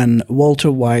season, when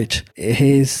Walter White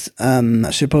is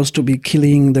supposed to be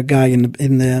killing the guy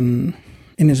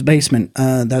in his basement,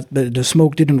 that the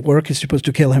smoke didn't work. He's supposed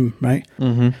to kill him, right?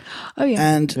 Mm-hmm. Oh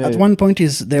yeah. And at one point,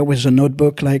 there was a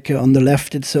notebook, like on the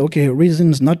left, it's okay,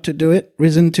 reasons not to do it,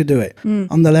 reason to do it.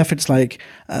 On the left, it's like,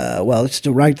 well, it's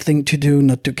the right thing to do,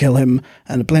 not to kill him,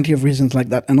 and plenty of reasons like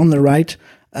that. And on the right,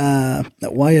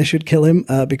 why I should kill him,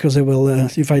 because it will,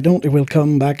 if I don't, it will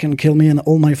come back and kill me and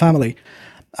all my family.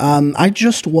 I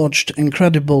just watched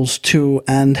Incredibles 2,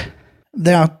 and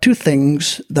there are two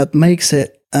things that makes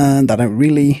it that are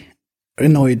really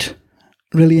annoyed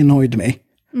me.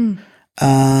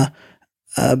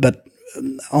 But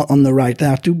on the right, there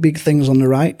are two big things on the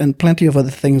right and plenty of other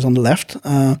things on the left.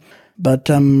 But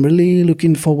I'm really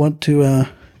looking forward to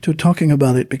talking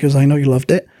about it, because I know you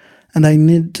loved it, and I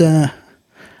need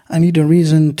a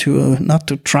reason to not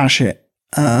to trash it.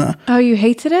 Oh, you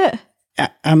hated it?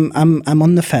 I'm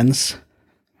on the fence,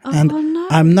 and no.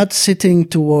 I'm not sitting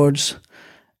towards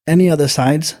any other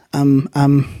sides. I'm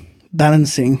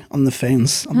balancing on the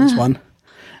fence on this one.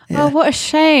 Yeah. Oh, what a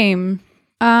shame.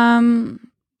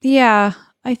 Yeah,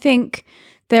 I think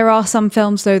there are some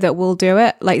films though that will do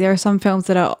it. Like, there are some films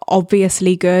that are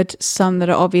obviously good, some that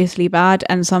are obviously bad,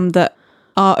 and some that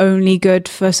are only good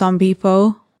for some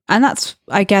people. And that's,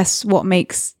 I guess, what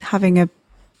makes having a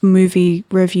movie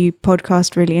review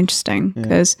podcast really interesting,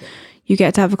 because you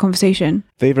get to have a conversation.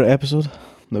 Favorite episode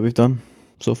that we've done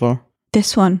so far?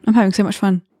 This one. I'm having so much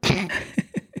fun.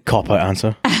 Cop-out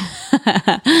answer.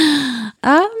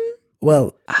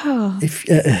 Well, if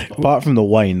apart from the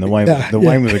wine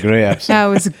was a great episode. That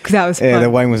was fun. Yeah, the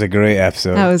wine was a great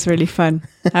episode. That was really fun.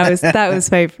 That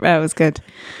was good.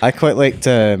 I quite liked.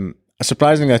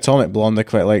 Surprisingly, Atomic Blonde. I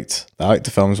liked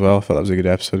the film as well. I thought that was a good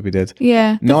episode we did.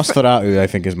 Yeah. Nosferatu, I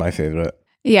think, is my favorite.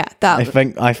 Yeah, I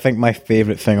think my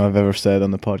favorite thing I've ever said on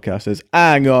the podcast is,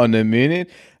 "Hang on a minute,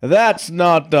 that's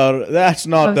not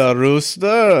the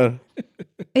rooster."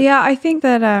 Yeah, I think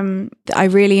that I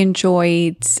really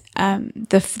enjoyed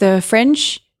the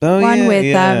Fringe one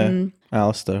with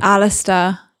Alistair.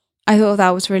 I thought that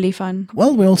was really fun.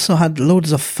 Well, we also had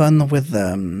loads of fun with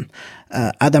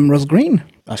Adam Ross Green.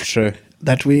 That's true.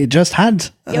 That we just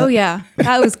had. Oh yeah,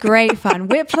 that was great fun.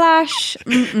 Whiplash.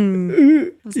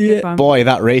 That was good fun. Boy,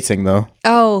 that rating though.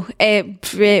 Oh,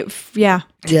 yeah.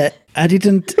 Yeah, I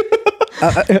didn't.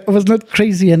 I was not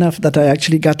crazy enough that I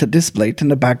actually got a display in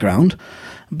the background,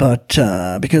 but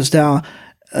because there are,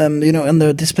 on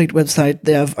the display website,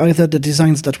 they have either the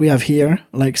designs that we have here,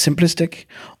 like simplistic,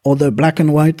 or the black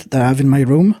and white that I have in my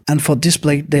room. And for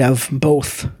display, they have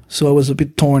both. So I was a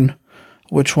bit torn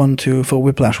which one for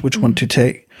Whiplash, which one to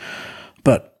take.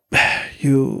 But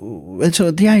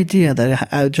so the idea that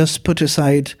I just put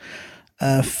aside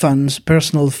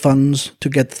personal funds to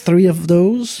get 3 of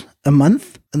those a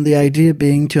month, and the idea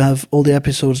being to have all the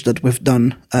episodes that we've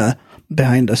done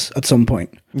behind us at some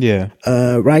point. Yeah.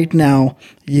 Right now,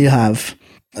 you have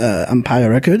Empire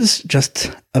Records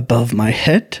just above my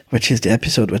head, which is the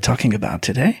episode we're talking about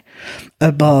today.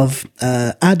 Above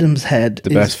Adam's head.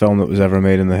 The best film that was ever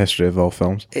made in the history of all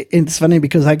films. It's funny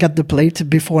because I got the plate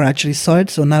before I actually saw it,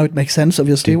 so now it makes sense,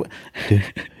 obviously. With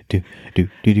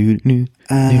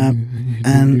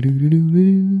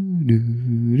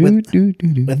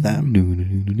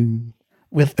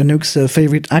Anouk's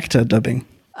favorite actor dubbing.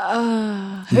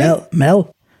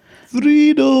 Mel.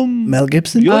 Freedom. Mel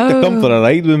Gibson. You like to come for a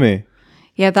ride with me?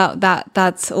 Yeah,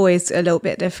 that's always a little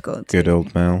bit difficult. Good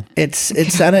old Mel. It's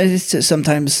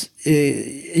sometimes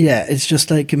it's just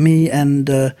like me and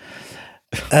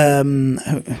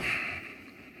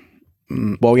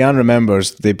Well, Jan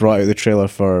remembers they brought out the trailer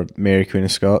for Mary Queen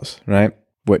of Scots, right?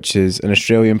 Which is an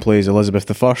Australian plays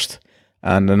Elizabeth I,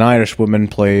 and an Irish woman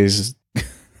plays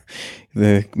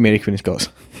the Mary Queen of Scots.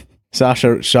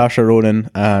 Saoirse Ronan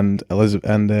and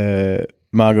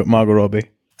Margot Robbie.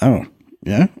 Oh,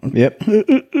 yeah. Yep.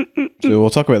 So we'll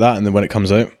talk about that and then when it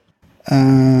comes out.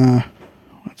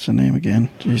 What's her name again?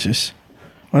 Jesus.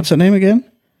 What's her name again?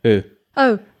 Who?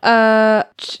 Oh,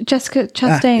 Jessica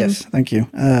Chastain. Yes, thank you.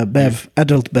 Bev,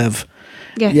 adult Bev.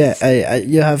 Yes. Yeah,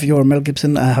 you have your Mel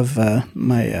Gibson. I have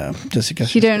my Jessica.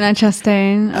 You don't know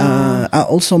Chastain.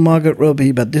 Also Margot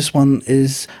Robbie, but this one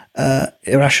is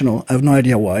irrational. I have no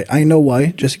idea why. I know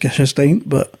why, Jessica Chastain,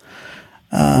 but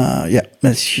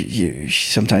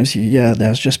sometimes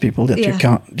there's just people that you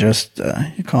can't just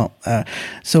you can't.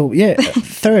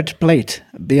 Third plate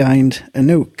behind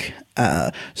Anouk.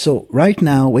 So right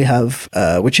now we have,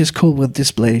 which is cool with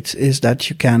this plate, is that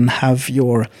you can have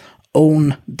your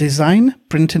own design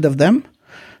printed of them.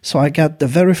 So I got the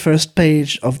very first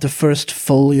page of the first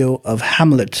folio of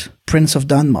Hamlet, Prince of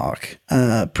Denmark,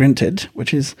 printed,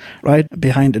 which is right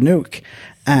behind Anouk.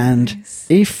 And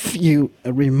if you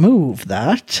remove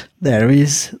that, there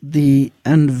is the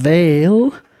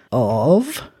unveil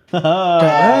of...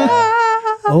 Hey!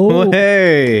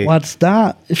 What's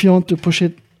that? If you want to push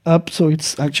it up so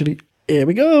it's actually... Here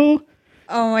we go.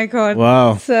 Oh my god!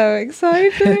 Wow, so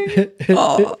exciting!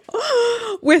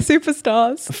 We're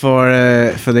superstars.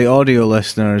 For the audio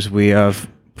listeners, we have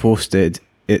posted.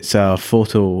 It's a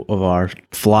photo of our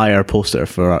flyer poster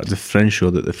for the Fringe show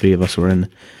that the 3 of us were in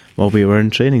while we were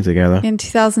in training together in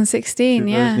 2016.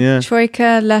 Yeah.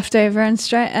 Troika, Leftover, and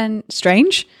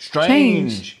Strange.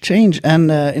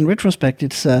 And in retrospect,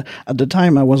 it's at the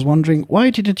time I was wondering, why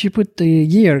didn't you put the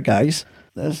year, guys?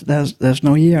 There's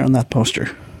no year on that poster.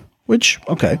 Which,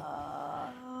 okay.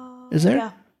 Is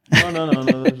there? Yeah.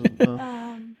 No.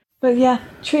 But yeah,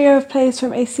 trio of plays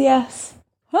from ACS.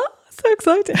 Oh, so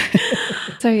exciting.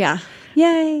 So yeah.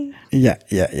 Yay. Yeah.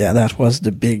 That was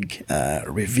the big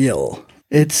reveal.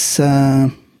 It's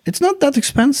not that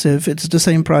expensive. It's the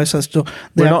same price as...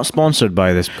 We're not sponsored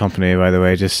by this company, by the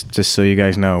way, just so you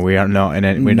guys know. We are not in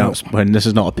it. This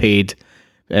is not a paid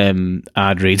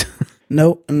ad read.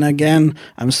 No, and again,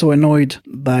 I'm so annoyed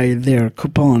by their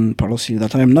coupon policy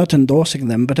that I'm not endorsing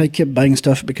them, but I keep buying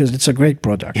stuff because it's a great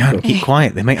product. Yeah, keep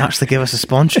quiet. They might actually give us a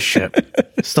sponsorship.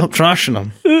 Stop trashing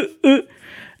them.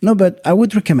 No, but I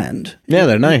would recommend. Yeah,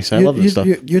 they're nice. I love this stuff.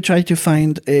 You try to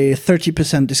find a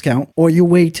 30% discount, or you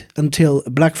wait until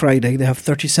Black Friday. They have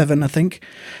 37, I think,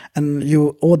 and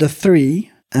you order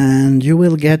 3, and you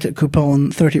will get a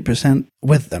coupon 30%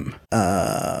 with them.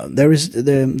 There is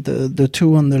the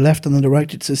 2 on the left and on the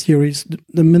right. It's a series,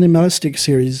 the minimalistic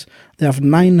series. They have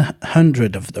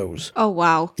 900 of those. Oh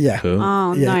wow! Yeah. Cool.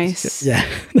 Oh, yeah, nice. Yeah,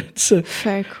 that's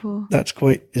very cool. That's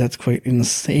quite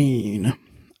insane.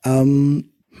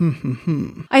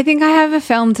 I think I have a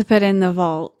film to put in the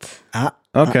vault.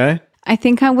 Okay. I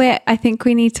think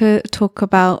we need to talk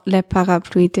about Les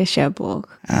Parapluies de Cherbourg.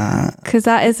 Because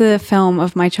that is a film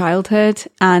of my childhood,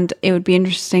 and it would be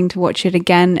interesting to watch it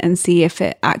again and see if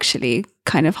it actually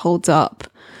kind of holds up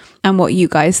and what you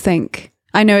guys think.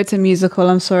 I know it's a musical.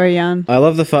 I'm sorry, Jan. I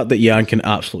love the fact that Jan can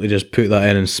absolutely just put that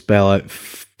in and spell it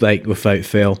like without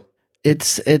fail.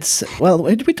 Well,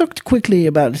 we talked quickly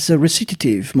about it's a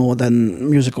recitative more than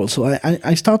musical, so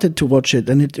I started to watch it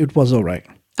and it was all right.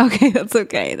 Okay, that's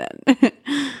okay then.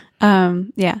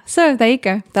 Yeah, so there you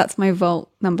go. That's my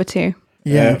vault number 2.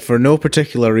 Yeah. For no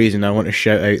particular reason, I want to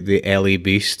shout out the Ellie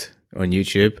Beast on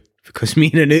YouTube, because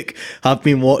me and Anouk have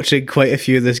been watching quite a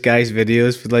few of this guy's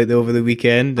videos for over the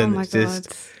weekend, and my it's God.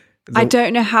 just. I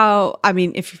don't know how. I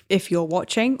mean, if you're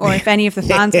watching, or if any of the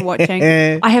fans are watching,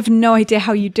 I have no idea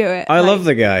how you do it. I love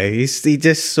the guy. He's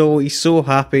so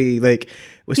happy. Like,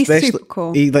 especially, he's super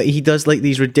cool. He does like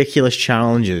these ridiculous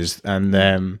challenges, and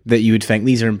that you would think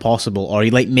these are impossible, or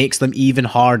he like makes them even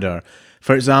harder.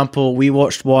 For example, we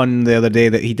watched one the other day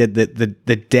that he did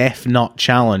the Death Nut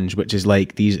Challenge, which is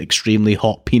like these extremely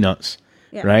hot peanuts.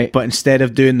 Yeah. Right, but instead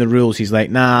of doing the rules, he's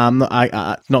like, "Nah, I'm not. I'm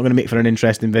not going to make for an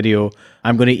interesting video.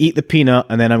 I'm going to eat the peanut,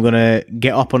 and then I'm going to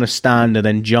get up on a stand and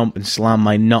then jump and slam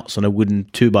my nuts on a wooden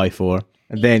 2x4,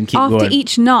 and then keep after going."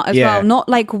 Each nut as well, not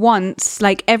like once,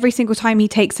 like every single time he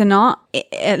takes a nut,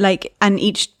 and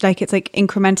each it's like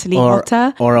incrementally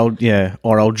hotter. Or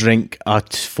I'll drink a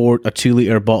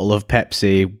 2-liter bottle of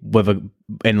Pepsi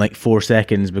in like 4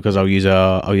 seconds because I'll use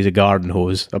a garden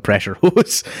hose, a pressure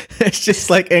hose. It's just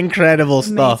like incredible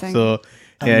stuff. So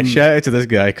yeah, shout out to this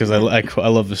guy because I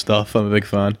love the stuff. I'm a big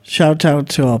fan. Shout out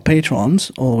to our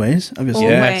patrons always, obviously.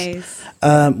 Always.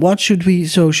 Yes. What should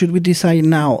we decide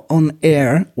now on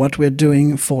air what we're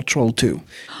doing for Troll 2?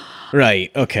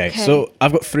 Right, okay. So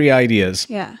I've got 3 ideas.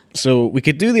 Yeah. So we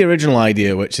could do the original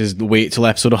idea, which is wait till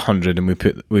episode 100 and we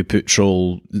put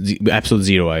episode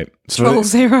 0 out. So Troll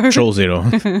 0. Troll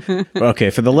 0. Okay,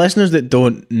 for the listeners that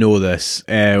don't know this,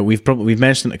 we've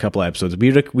mentioned it a couple of episodes.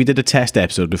 We did a test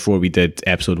episode before we did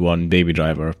episode 1, Baby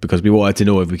Driver, because we wanted to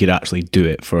know if we could actually do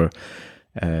it for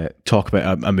talk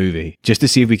about a movie, just to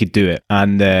see if we could do it.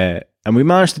 And we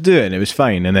managed to do it, and it was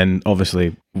fine. And then,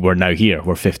 obviously, we're now here.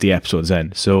 We're 50 episodes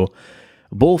in. So,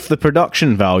 both the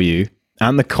production value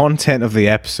and the content of the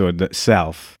episode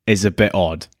itself is a bit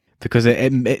odd. Because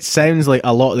it sounds like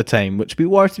a lot of the time, which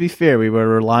to be fair, we were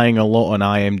relying a lot on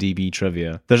IMDb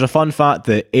trivia. There's a fun fact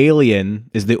that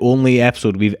Alien is the only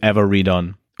episode we've ever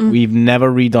redone. We've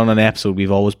never redone an episode.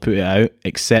 We've always put it out,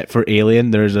 except for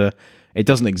Alien. It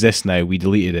doesn't exist now. We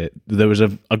deleted it. There was a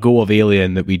go of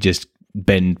Alien that we just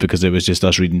binned because it was just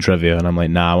us reading trivia, and I'm like,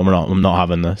 nah, I'm not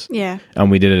having this. Yeah. And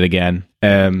we did it again.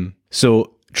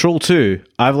 So Troll 2,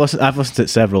 I've listened to it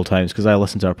several times because I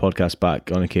listen to our podcast back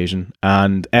on occasion,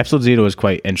 and episode 0 is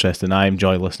quite interesting. I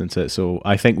enjoy listening to it, so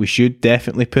I think we should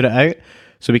definitely put it out.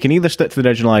 So we can either stick to the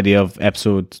original idea of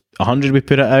episode 100 we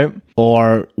put it out,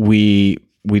 or we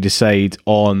decide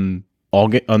on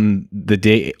the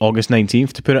date August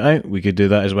 19th to put it out. We could do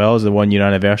that as well as the 1 year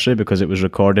anniversary because it was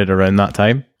recorded around that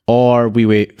time. Or we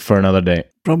wait for another date.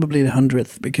 Probably the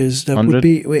 100th, because that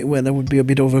 100? would be a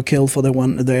bit overkill for the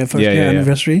first year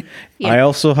anniversary. Yeah. I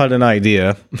also had an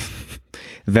idea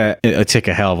that it would take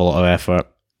a hell of a lot of effort,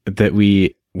 that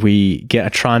we get a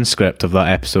transcript of that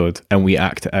episode and we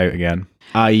act it out again.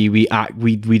 I.e.,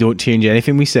 we don't change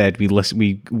anything we said. We listen.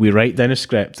 We write down a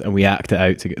script and we act it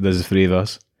out. There's the 3 of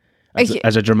us.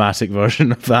 As a dramatic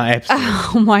version of that episode.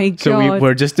 Oh my God. So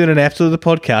we're just doing an episode of the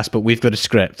podcast, but we've got a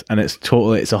script, and it's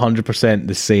 100%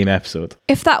 the same episode.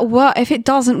 If it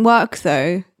doesn't work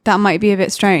though, that might be a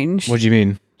bit strange. What do you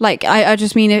mean? Like, I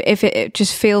just mean if it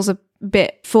just feels a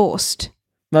bit forced.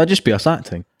 That'll just be us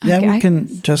acting. Yeah, Okay. we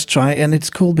can just try, and it's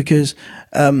cool because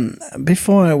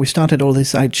before we started all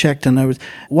this, I checked, and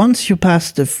once you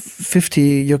pass the 50,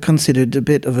 you're considered a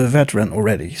bit of a veteran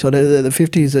already. So the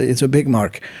 50 is a big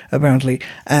mark apparently,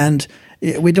 and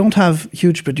we don't have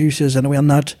huge producers, and we are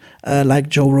not like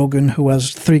Joe Rogan, who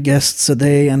has 3 guests a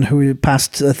day and who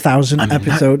passed 1,000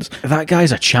 episodes. That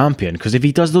guy's a champion, because if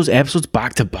he does those episodes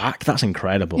back to back, that's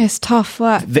incredible. It's tough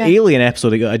work. The Alien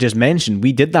episode that I just mentioned,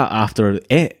 we did that after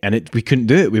it, and we couldn't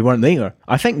do it. We weren't there.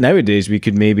 I think nowadays we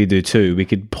could maybe do 2. We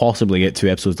could possibly get 2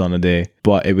 episodes done a day,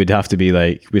 but it would have to be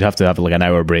we'd have to have like an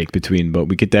hour break between, but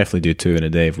we could definitely do 2 in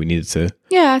a day if we needed to.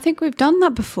 Yeah, I think we've done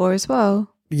that before as well.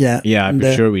 Yeah, I'm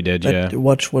sure we did. Yeah,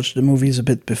 watch the movies a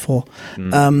bit before.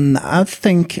 I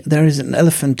think there is an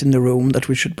elephant in the room that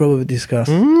we should probably discuss.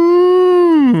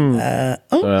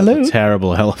 Hello.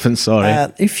 Terrible elephant,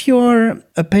 sorry. If you're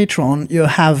a patron, you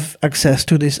have access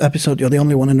to this episode. You're the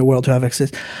only one in the world to have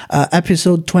access.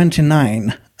 Episode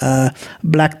 29,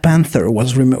 Black Panther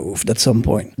was removed at some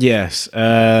point. Yes.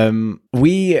 What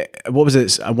was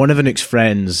it? One of Anouk's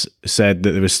friends said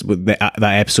that there was that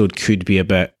episode could be a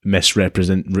bit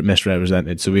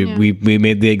misrepresented. So we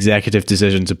made the executive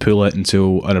decision to pull it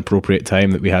until an appropriate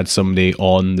time that we had somebody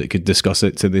on that could discuss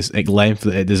it to this length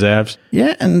that it deserves.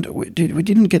 Yeah, and we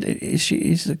didn't get.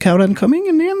 Is Caroline coming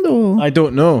in the end, or I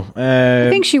don't know. I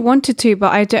think she wanted to,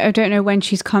 but I don't know when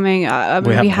she's coming.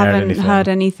 We haven't heard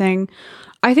anything.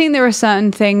 I think there are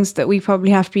certain things that we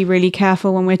probably have to be really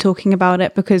careful when we're talking about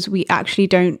it, because we actually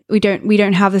don't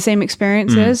have the same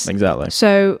experiences. Exactly.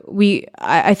 So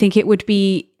I think it would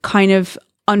be kind of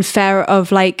unfair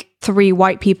of like 3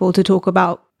 white people to talk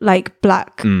about like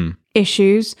black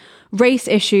issues, race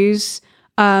issues,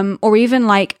 or even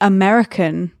like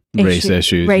American race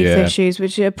issues,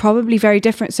 which are probably very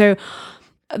different. So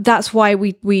that's why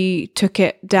we took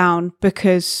it down,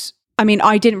 because I mean,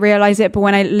 I didn't realize it, but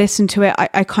when I listened to it,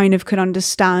 I kind of could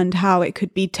understand how it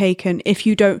could be taken if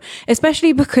you don't,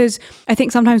 especially because I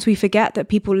think sometimes we forget that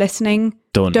people listening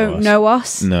don't know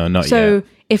us. No, not yet. So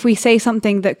if we say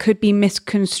something that could be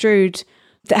misconstrued,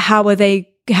 how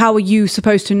are you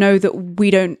supposed to know that we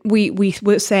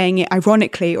were saying it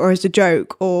ironically or as a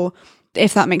joke, or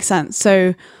if that makes sense?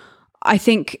 So I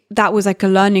think that was like a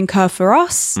learning curve for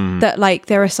us, that like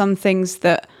there are some things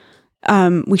that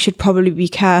we should probably be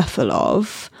careful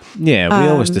of. Yeah, we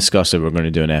always discuss it. We're going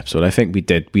to do an episode. I think we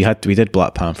did. We did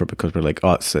Black Panther because we're like,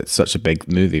 oh, it's such a big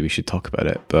movie. We should talk about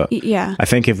it. But yeah, I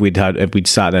think if we'd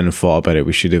sat down and thought about it,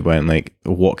 we should have went like,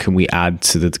 what can we add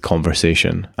to the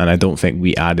conversation? And I don't think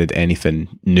we added anything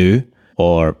new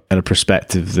or in a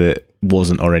perspective that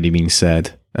wasn't already being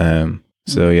said.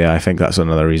 So yeah, I think that's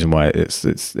another reason why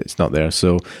it's not there.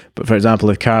 So, but for example,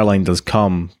 if Caroline does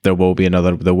come, there will be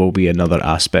another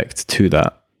aspect to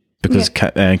that, because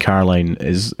Caroline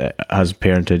has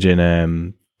parentage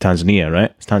in Tanzania,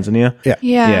 right? It's Tanzania.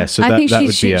 Yeah. So I think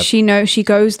she knows, she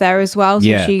goes there as well. So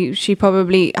yeah. she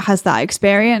probably has that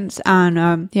experience,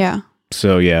 and yeah.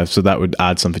 So that would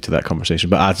add something to that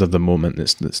conversation. But as of the moment,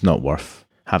 it's not worth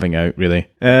having out, really.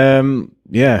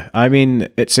 Yeah, I mean,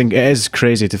 it is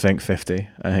crazy to think 50.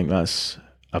 I think that's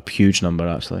a huge number,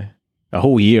 actually. A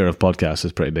whole year of podcasts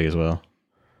is pretty big as well.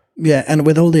 Yeah, and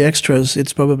with all the extras,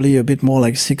 it's probably a bit more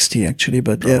like 60, actually.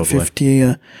 But probably. Yeah,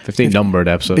 50... 50 numbered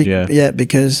episodes, yeah. Yeah,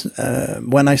 because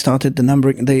when I started the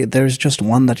numbering, there's just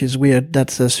one that is weird.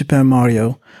 That's Super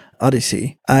Mario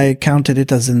Odyssey. I counted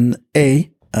it as an A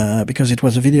because it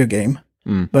was a video game.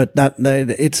 But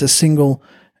it's a single...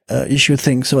 issue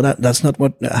thing, so that's not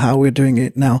how we're doing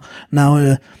it now.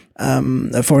 Now,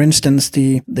 for instance,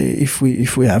 if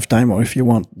we have time, or if you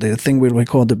want, the thing we'll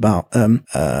record about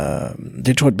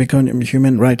Detroit Become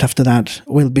Human right after that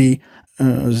will be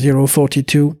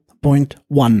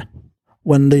 042.1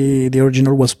 when the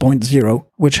original was 0.0,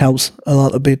 which helps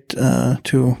a bit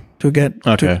to get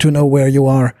to know where you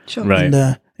are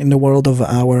in the world of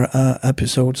our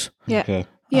episodes. Yeah. Okay.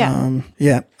 Yeah.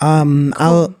 Cool.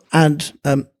 I'll add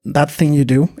that thing you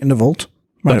do in the vault.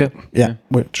 Right. Okay. Yeah,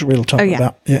 which we'll talk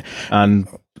about. Yeah. And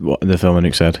what the film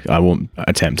Anouk said, I won't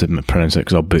attempt to pronounce it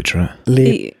because I'll butcher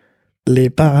it. Les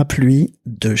parapluies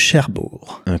de Cherbourg.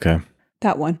 Okay.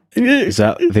 That one. Is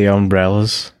that the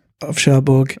umbrellas? Of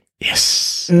Cherbourg.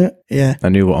 Yes. Yeah. I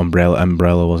knew what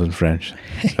umbrella was in French.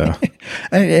 So.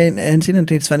 and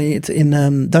incidentally, it's funny. It's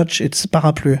in Dutch. It's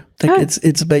parapluie. Like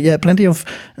it's plenty of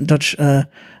Dutch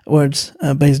words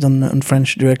based on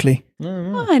French directly.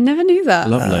 Oh, I never knew that.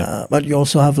 Lovely. But you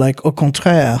also have like au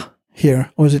contraire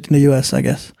here, or is it in the US? I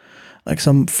guess like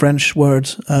some French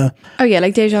words. Oh yeah,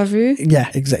 like déjà vu. Yeah,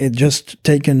 exactly. Just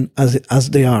taken as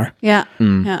they are. Yeah.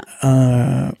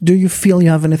 Yeah. Do you feel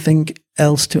you have anything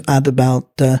else to add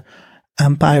about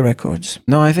Empire Records?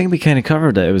 No, I think we kind of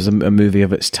covered it. It was a movie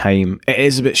of its time. It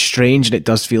is a bit strange and it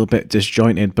does feel a bit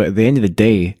disjointed, but at the end of the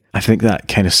day, I think that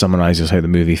kind of summarizes how the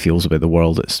movie feels about the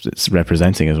world it's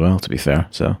representing as well, to be fair.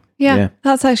 So yeah.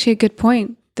 That's actually a good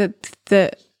point. And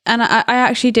I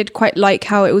actually did quite like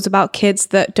how it was about kids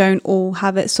that don't all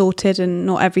have it sorted and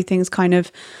not everything's kind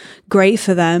of great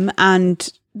for them.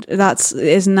 And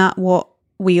isn't that what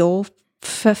we all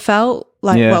felt?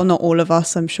 Like, well, not all of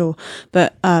us, I'm sure,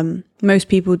 but most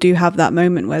people do have that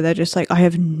moment where they're just like, I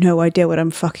have no idea what I'm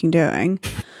fucking doing.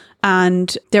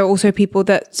 And there are also people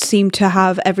that seem to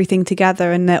have everything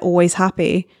together and they're always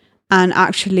happy, and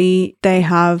actually they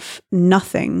have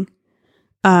nothing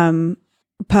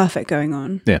perfect going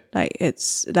on. Yeah. Like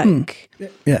it's like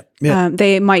Yeah.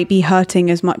 they might be hurting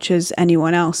as much as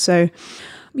anyone else. So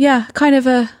yeah, kind of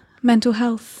a mental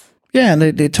health. Yeah, and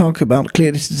they talk about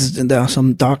clearly there are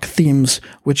some dark themes,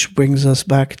 which brings us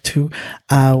back to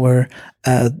our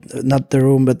not the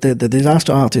room, but the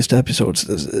disaster artist episodes.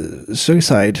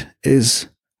 Suicide is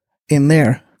in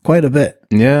there quite a bit.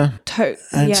 Yeah.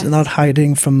 And it's not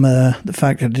hiding from the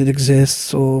fact that it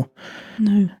exists. Or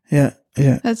no. Yeah.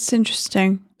 That's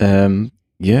interesting.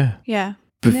 Yeah. Yeah.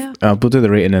 We'll do the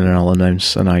rating and then I'll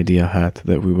announce an idea I had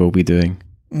that we will be doing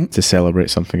to celebrate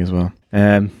something as well.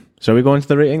 So are we going to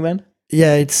the rating then?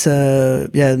 Yeah, it's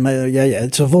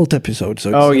it's a Vault episode.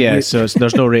 So so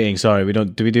there's no rating. Sorry, we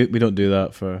don't do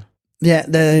that for. Yeah,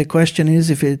 the question is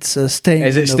if it's staying.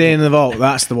 Is it staying in the vault?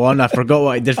 That's the one. I forgot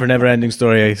what I did for Never Ending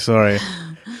Story. Sorry,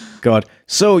 God.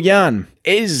 So Jan,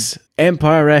 is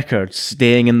Empire Records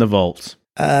staying in the vault?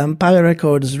 Empire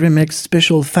Records Remix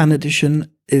Special Fan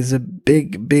Edition is a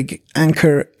big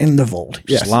anchor in the vault.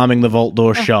 Yes. Slamming the vault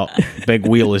door shut. Big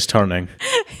wheel is turning.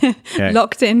 Okay.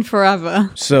 Locked in forever.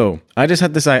 So I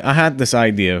had this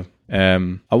idea.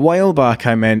 A while back,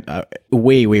 I meant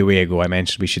way ago, I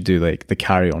mentioned we should do like the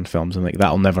Carry On films, and like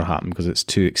that'll never happen because it's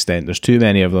too extent. There's too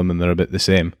many of them, and they're a bit the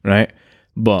same, right?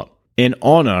 But in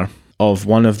honor of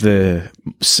one of the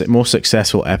most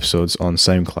successful episodes on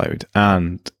SoundCloud,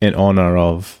 and in honor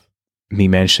of me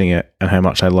mentioning it and how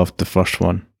much I loved the first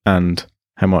one and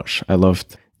how much I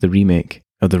loved the remake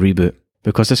of the reboot,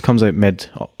 because this comes out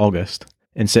mid-August.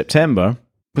 In September,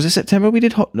 was it September we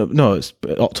did? No, it's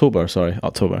October, sorry,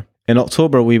 October. In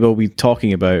October, we will be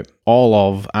talking about all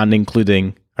of and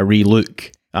including a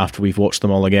relook after we've watched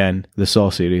them all again, the Saw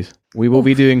series. We will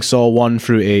be doing Saw 1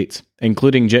 through 8,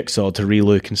 including Jigsaw, to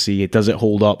relook and see, does it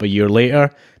hold up a year later?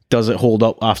 Does it hold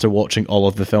up after watching all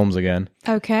of the films again?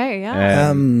 Okay,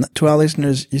 yeah. To our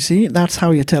listeners, you see, that's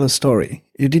how you tell a story.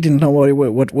 You didn't know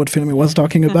what film he was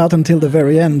talking about until the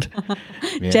very end.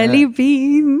 Yeah. Jelly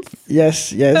beans.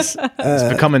 Yes. It's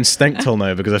become instinctual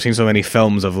now because I've seen so many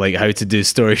films of like how to do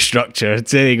story structure.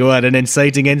 There you go, I had an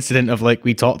inciting incident of like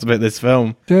we talked about this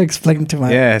film. To explain to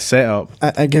my setup.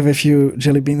 I gave a few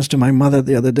jelly beans to my mother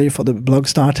the other day for the blog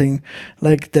starting,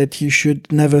 like that you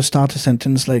should never start a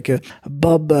sentence like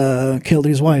Bob killed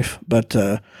his wife, but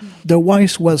the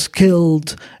wife was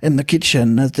killed in the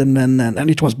kitchen, and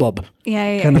it was Bob.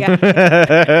 Yeah.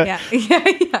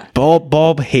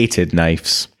 Bob hated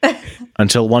knives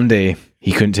until one day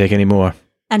he couldn't take any more.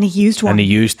 And he used one. And he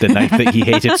used the knife that he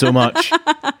hated so much.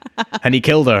 And he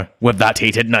killed her with that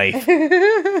hated knife.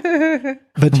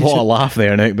 What a laugh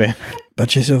there, Nugby.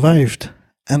 But she survived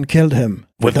and killed him.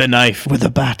 With the knife. With a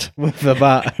bat. With the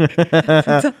bat.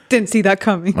 Didn't see that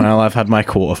coming. Well, I've had my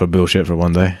quota for bullshit for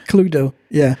one day. Cluedo,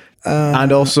 yeah.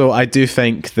 And also, I do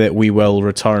think that we will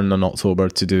return in October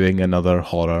to doing another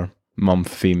horror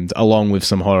month themed, along with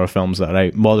some horror films that are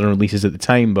out, modern releases at the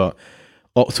time, but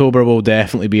October will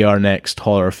definitely be our next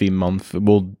horror theme month.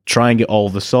 We'll try and get all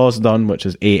the Saws done, which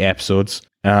is 8 episodes,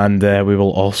 and we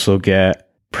will also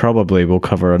we'll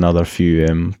cover another few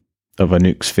of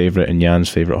Anouk's favourite and Jan's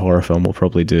favourite horror film. We'll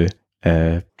probably do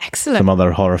excellent some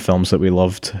other horror films that we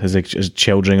loved as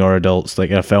children or adults,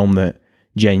 like a film that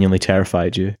genuinely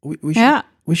terrified you.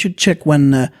 We should check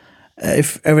when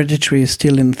if Hereditary is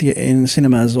still in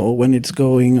cinemas or when it's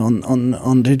going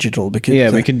on digital.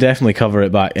 Because we can definitely cover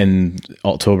it back in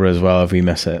October as well if we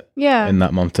miss it. Yeah, in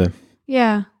that month too.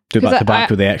 Yeah, do back to back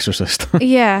with The Exorcist.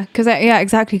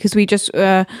 Exactly. Because we just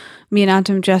me and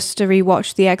Adam just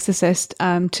rewatched The Exorcist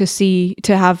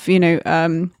to have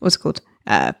what's it called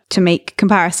to make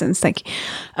comparisons. Thank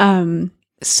you.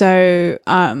 So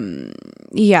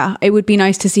it would be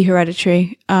nice to see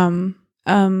Hereditary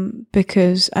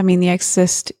because I mean The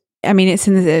Exorcist, I mean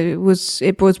it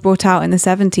was brought out in the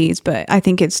 70s, but I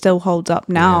think it still holds up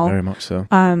now. Yeah, very much so.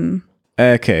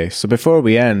 Okay, so before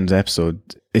we end the episode,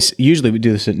 it's usually we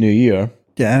do this at New Year.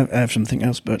 Yeah, I have something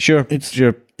else, but sure, it's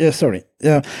sure. Yeah, sorry.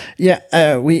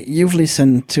 You've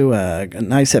listened to a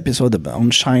nice episode on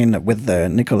Shine with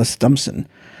Nicholas Thompson.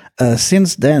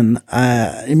 Since then,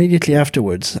 immediately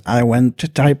afterwards, I went to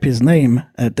type his name,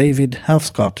 David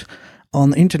Helfscott,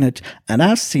 on the internet, and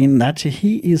I've seen that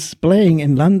he is playing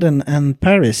in London and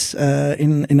Paris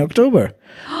in October.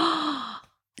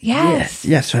 Yes.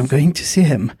 Yes, so I'm going to see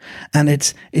him, and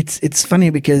it's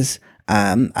funny because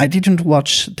I didn't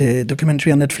watch the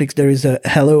documentary on Netflix. There is a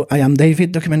Hello, I Am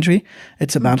David documentary.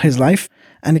 It's about his life.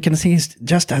 And you can see he's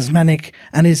just as manic.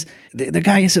 And the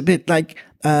guy is a bit like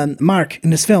Mark in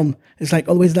this film. He's like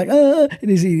always like, and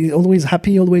he's always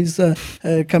happy, always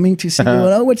coming to see you.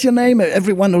 Oh, what's your name?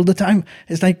 Everyone all the time.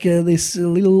 It's like this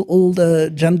little old,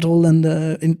 gentle and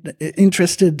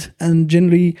interested and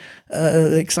generally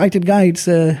excited guy. It's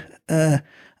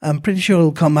I'm pretty sure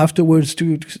he'll come afterwards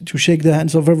to shake the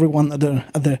hands of everyone at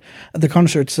the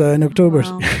concerts in October.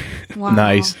 Wow. Wow.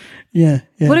 Nice. Yeah.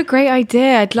 What a great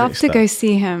idea! I'd love to go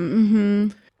see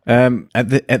him. At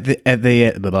the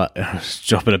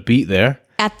dropping a beat there.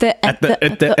 At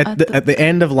the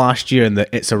end of last year in the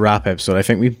It's a Wrap episode, I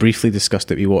think we briefly discussed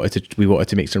that we wanted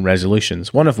to make some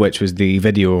resolutions. One of which was the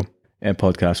video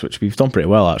podcast, which we've done pretty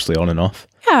well actually, on and off.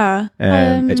 Yeah.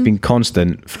 It's been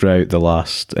constant throughout the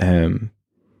last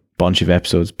bunch of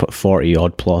episodes, 40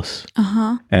 odd plus.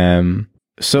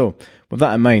 So with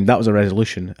that in mind, that was a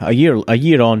resolution. A year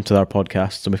on to our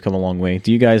podcast, so we've come a long way.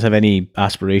 Do you guys have any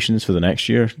aspirations for the next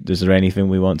year? Is there anything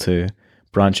we want to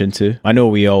branch into? I know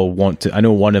we all want to. I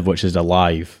know one of which is a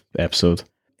live episode.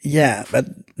 Yeah, but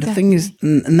the thing is,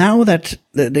 now that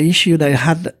the issue that I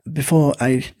had before,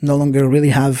 I no longer really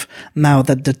have. Now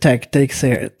that the tech takes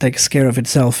care of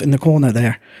itself in the corner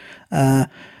there.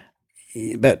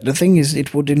 But the thing is,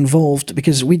 it would involve,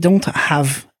 because we don't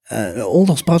have all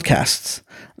those podcasts.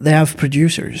 They have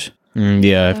producers.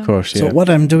 Yeah, of course. Yeah. So what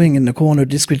I'm doing in the corner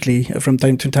discreetly from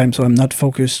time to time, so I'm not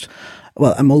focused.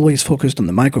 Well, I'm always focused on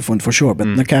the microphone for sure,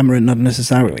 but the camera not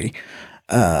necessarily.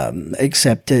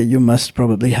 Except you must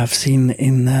probably have seen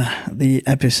in the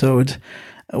episode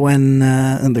when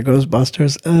in the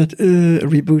Ghostbusters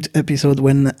reboot episode,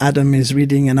 when Adam is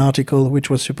reading an article which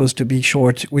was supposed to be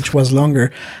short, which was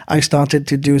longer. I started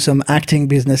to do some acting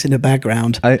business in the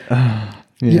background.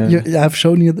 I've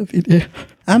shown you the video.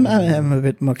 I am a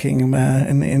bit mocking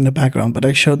in the background, but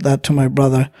I showed that to my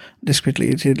brother discreetly.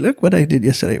 He said, "Look what I did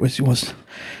yesterday." It was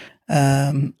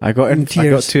I got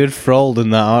too enthralled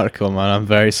in that article, man. I'm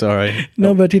very sorry.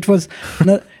 No, but it was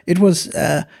not. It was.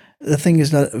 The thing is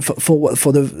that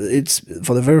for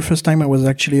the very first time I was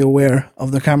actually aware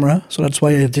of the camera, so that's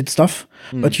why I did stuff.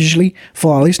 But usually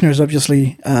for our listeners,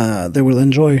 obviously, they will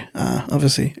enjoy.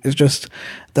 Obviously, it's just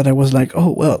that I was like, oh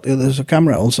well, there's a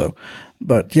camera also.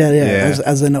 But yeah.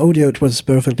 As an audio, it was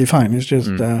perfectly fine. It's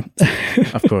just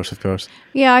of course.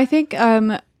 Yeah, I think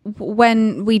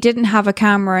when we didn't have a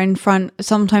camera in front,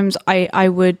 sometimes I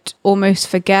would almost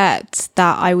forget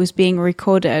that I was being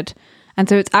recorded. And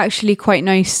so it's actually quite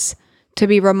nice to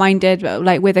be reminded,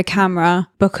 like with a camera,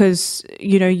 because,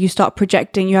 you know, you start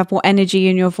projecting, you have more energy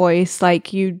in your voice.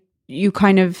 Like you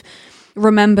kind of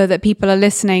remember that people are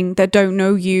listening that don't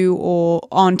know you or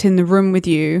aren't in the room with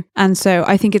you. And so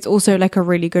I think it's also like a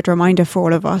really good reminder for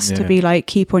all of us to be like,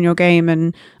 keep on your game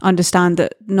and understand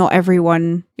that not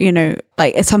everyone, you know,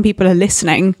 like some people are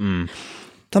listening.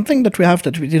 Something that we have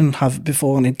that we didn't have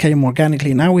before, and it came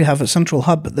organically. Now we have a central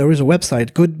hub. There is a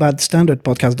website,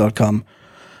 goodbadstandardpodcast.com.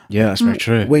 Yeah, that's very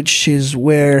true. Which is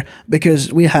where,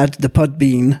 because we had the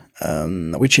Podbean,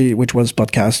 which was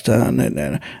podcast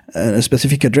a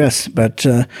specific address, but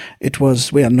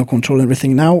we had no control and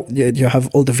everything. Now you have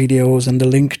all the videos and the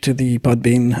link to the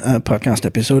Podbean podcast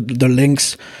episode, the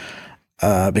links.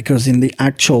 Because in the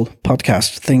actual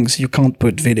podcast things, you can't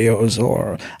put videos,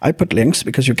 or I put links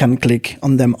because you can click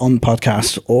on them on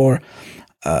podcast or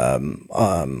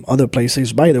other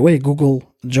places. By the way, Google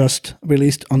just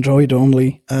released Android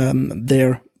only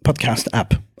their podcast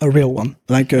app, a real one,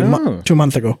 like 2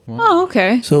 months ago. Oh,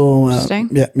 okay. So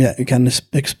interesting. Yeah, you can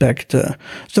expect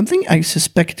something I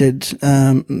suspected.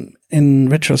 In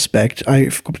retrospect,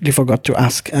 I completely forgot to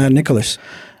ask Nicholas.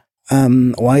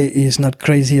 Why he's not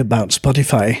crazy about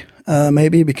Spotify?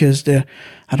 Maybe because they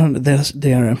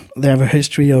have a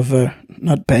history of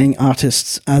not paying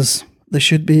artists as they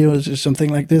should be, or something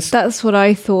like this. That's what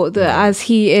I thought. That as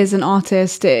he is an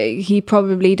artist, he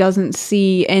probably doesn't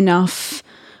see enough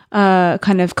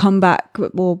kind of comeback,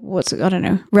 or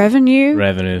revenue.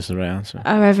 Revenue is the right answer.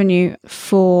 Revenue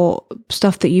for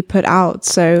stuff that you put out.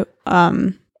 So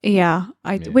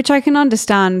which I can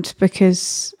understand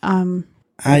because.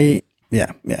 I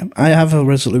have a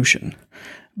resolution,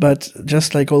 but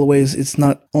just like always, it's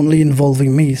not only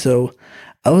involving me. So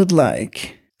I would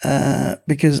like,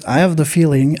 because I have the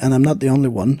feeling, and I'm not the only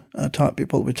one,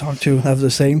 people we talk to have the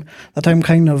same, that I'm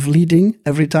kind of leading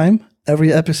every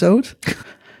episode.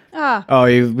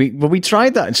 We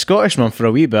tried that in Scottishman for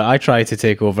a wee bit. I tried to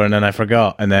take over and then I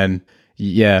forgot, and then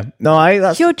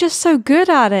you're just so good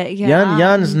at it.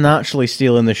 Jan's naturally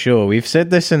stealing the show. We've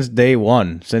said this since day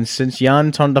one. Since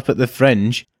Jan turned up at the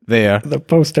Fringe, there. The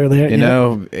poster there. You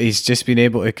know, he's just been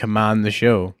able to command the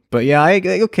show. But yeah,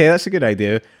 okay, that's a good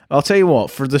idea. I'll tell you what,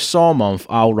 for the Saw month,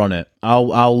 I'll run it.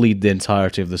 I'll lead the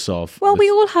entirety of the Saw. Well, we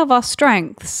all have our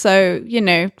strengths, so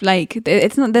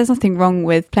there's nothing wrong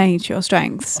with playing to your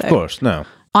strengths. So. Of course, no.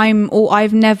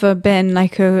 I've never been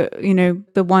like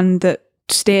the one that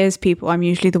steers people. I'm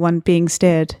usually the one being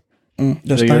steered.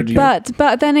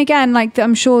 But then again, like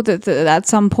I'm sure that at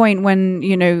some point when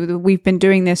we've been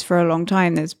doing this for a long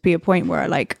time, there's be a point where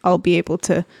like I'll be able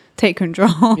to take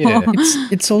control. Yeah.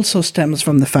 It's also stems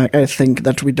from the fact I think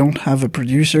that we don't have a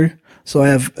producer, so I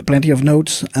have plenty of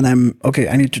notes, and I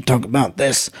need to talk about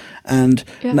this, and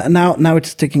now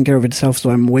it's taking care of itself.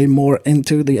 So I'm way more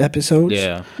into the episodes.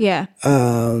 Yeah.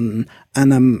 And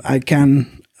I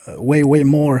can way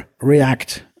more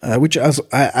react. Which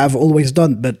I've always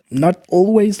done, but not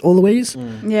always.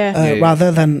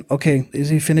 Rather than, okay, is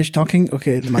he finished talking?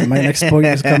 Okay, my next point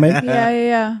is coming.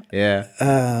 Yeah.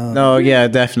 No, yeah,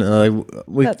 definitely.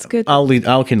 That's good.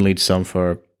 I can lead some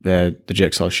for the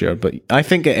Jigsaw share, but I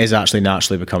think it is actually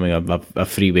naturally becoming a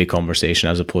three-way conversation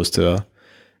as opposed to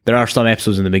there are some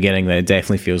episodes in the beginning that it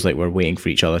definitely feels like we're waiting for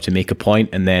each other to make a point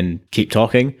and then keep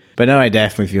talking. But now I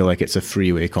definitely feel like it's a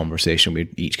three-way conversation. We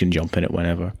each can jump in it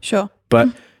whenever. Sure. But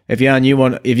if you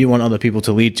want other people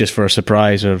to lead just for a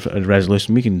surprise or a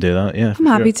resolution, we can do that. Yeah, I'm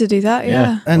happy to do that.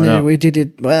 Yeah, and we did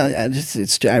it well.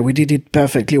 We did it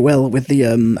perfectly well with the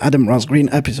Adam Ross Green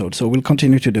episode, so we'll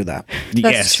continue to do that.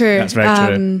 That's true. That's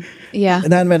very true. Yeah,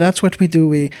 and that's what we do.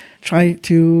 We try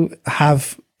to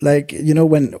have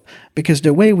because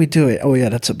the way we do it. Oh yeah,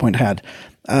 that's a point I had.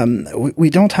 We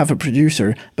don't have a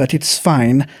producer, but it's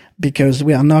fine because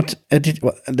we are not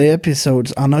the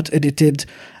episodes are not edited.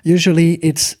 Usually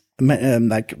it's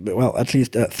at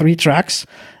least 3 tracks,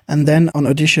 and then on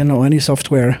Audition or any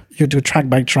software you do track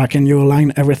by track and you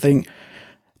align everything.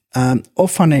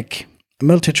 Auphonic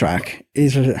Multitrack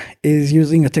is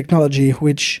using a technology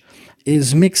which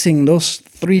is mixing those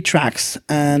 3 tracks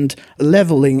and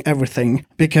leveling everything,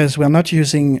 because we're not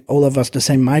using all of us the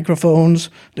same microphones.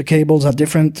 The cables are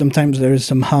different. Sometimes there is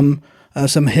some hum,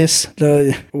 some hiss.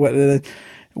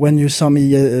 When you saw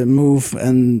me move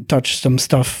and touch some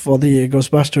stuff for the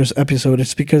Ghostbusters episode,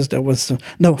 it's because there was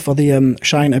for the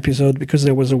Shine episode, because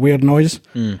there was a weird noise.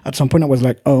 At some point I was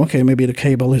like, oh, okay, maybe the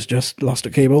cable is just lost a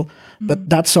cable. But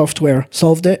that software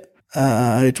solved it.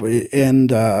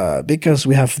 Because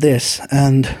we have this,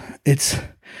 and it's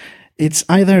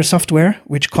either a software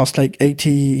which cost like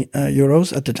 80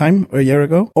 euros at the time, or a year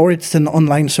ago, or it's an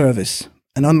online service.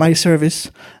 And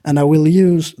I will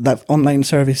use that online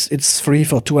service. It's free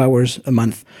for 2 hours a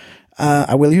month.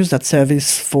 I will use that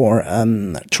service for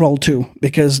Troll 2,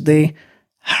 because they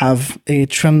have a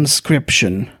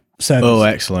transcription service. Oh,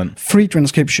 excellent. Free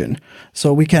transcription.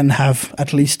 So we can have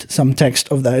at least some text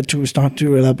of that to start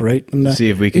to elaborate. And, see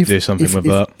if we could do something with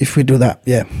that. If we do that,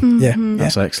 yeah.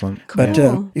 That's excellent. Cool. But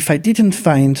if I didn't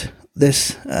find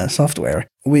this software,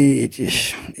 we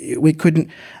couldn't.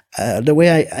 The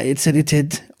way it's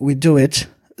edited, we do it.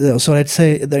 So let's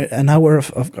say an hour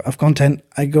of content,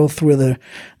 I go through the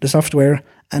software,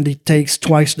 and it takes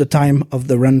twice the time of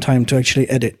the runtime to actually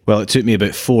edit. Well, it took me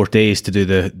about 4 days to do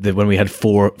the when we had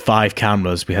 5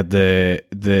 cameras. We had the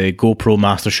GoPro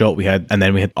Master Shot, and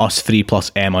then we had us 3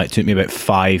 plus Emma. It took me about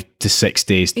 5 to 6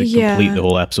 days to complete the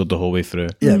whole episode the whole way through.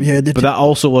 But that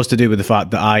also was to do with the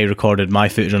fact that I recorded my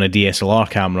footage on a DSLR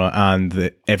camera,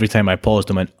 and every time I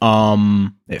paused, I went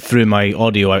it threw my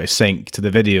audio out of sync to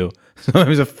the video. So it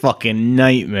was a fucking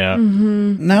nightmare.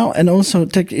 Now, and also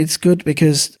it's good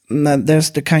because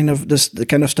there's the kind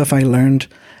of stuff I learned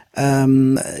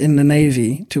in the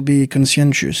Navy, to be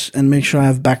conscientious and make sure I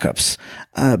have backups.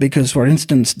 Because, for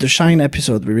instance, the Shine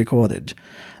episode we recorded,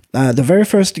 the very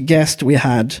first guest we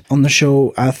had on the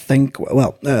show, I think,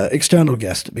 external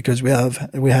guest, because we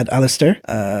had Alistair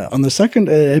on the second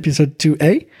episode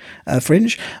 2A,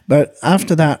 Fringe. But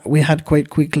after that, we had quite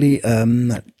quickly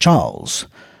Charles,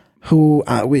 who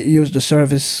we used a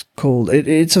service called,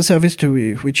 it's a service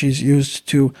which is used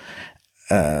to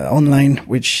online,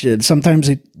 which sometimes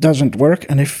it doesn't work,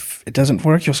 and if it doesn't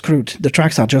work, you're screwed. The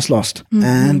tracks are just lost.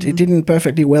 And it didn't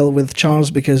perfectly well with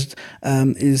Charles because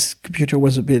his computer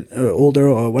was a bit older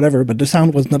or whatever, but the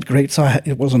sound was not great, so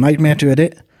it was a nightmare to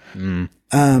edit.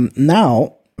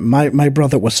 Now, my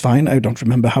brother was fine. I don't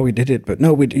remember how he did it, but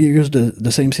no, we used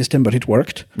the same system, but it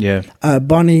worked. Yeah.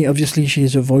 Bonnie, obviously,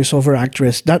 she's a voiceover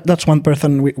actress. That's one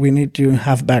person we need to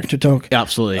have back to talk.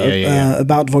 Absolutely,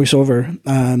 about voiceover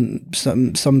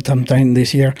sometime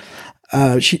this year.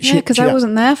 Because I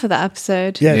wasn't there for that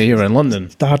episode. Yeah, you were in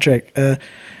London. Star Trek.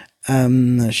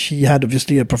 she had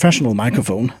obviously a professional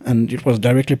microphone, and it was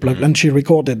directly plugged, and she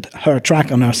recorded her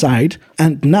track on her side.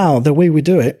 And now the way we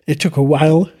do it, it took a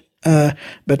while,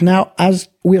 but now as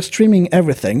we are streaming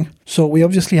everything, so we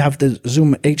obviously have the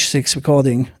Zoom H6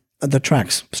 recording the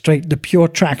tracks the pure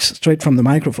tracks straight from the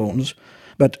microphones.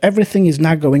 But everything is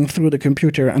now going through the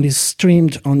computer and is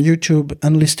streamed on YouTube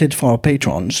and listed for our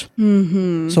patrons.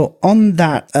 Mm-hmm. So on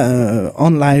that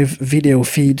on live video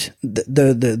feed,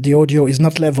 the audio is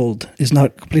not leveled, is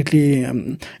not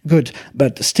completely good,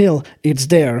 but still it's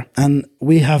there. And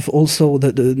we have also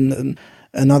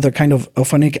another kind of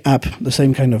Auphonic app, the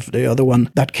same kind of the other one,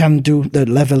 that can do the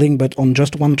leveling, but on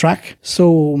just one track.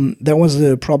 So there was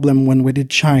a problem when we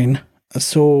did Shine.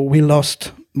 So we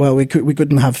lost. Well, we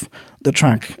couldn't have the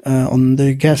track on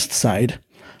the guest side,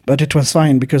 but it was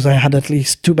fine because I had at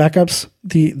least 2 backups: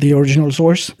 the original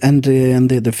source and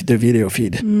the video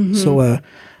feed. Mm-hmm. So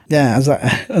yeah,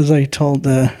 as I told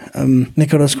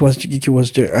Nicholas was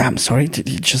I'm sorry,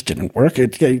 it just didn't work.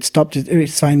 It stopped.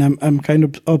 It's fine. I'm kind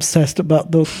of obsessed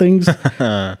about those things,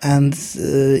 and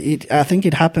I think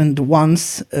it happened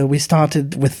once. We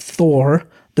started with Thor.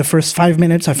 The first 5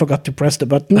 minutes, I forgot to press the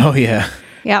button. Oh yeah.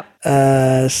 Yep.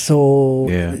 So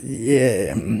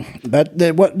yeah. But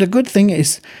the good thing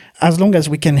is, as long as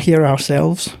we can hear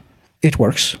ourselves, it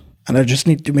works. And I just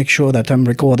need to make sure that I'm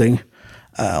recording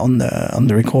on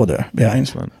the recorder behind.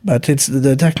 Excellent. But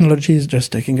the technology is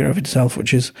just taking care of itself,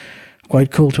 which is quite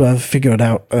cool to have figured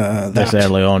out this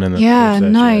early on in the process.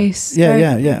 Nice.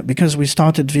 Yeah. Because we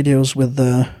started videos with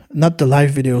not the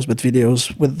live videos, but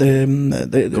videos with the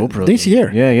GoPro this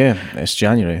year. Yeah. It's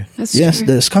January. That's yes, true.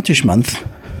 the Scottish month.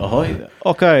 Ahoy!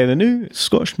 Okay, the new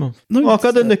Scottish month. No,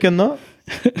 Ocha didn't kin that.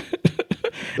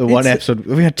 The one episode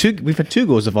we've had 2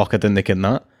 goes of Ocha didn't kin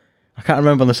that. I can't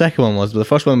remember when the second one was, but the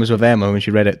first one was with Emma when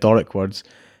she read it Doric words,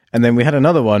 and then we had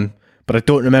another one, but I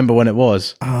don't remember when it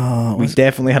was. We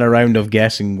definitely had a round of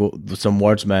guessing what some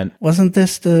words meant. Wasn't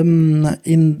this in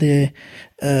the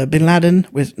Bin Laden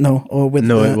with it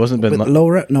wasn't Bin Laden.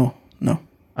 Laura? No.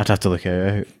 I'd have to look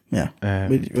it out. Yeah.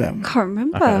 Can't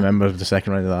remember. I can't remember the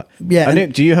second round of that. Yeah.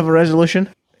 Anouk, do you have a resolution?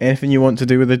 Anything you want to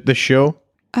do with the show?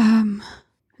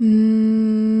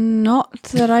 Not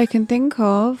that I can think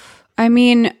of. I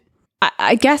mean,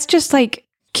 I guess just like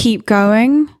keep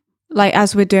going, like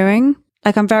as we're doing.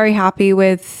 Like I'm very happy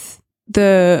with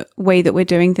the way that we're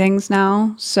doing things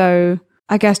now. So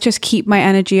I guess just keep my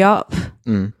energy up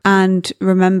and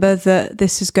remember that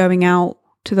this is going out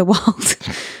to the world.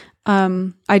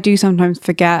 I do sometimes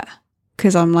forget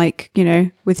because I'm like,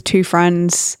 with 2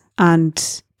 friends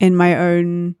and in my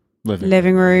own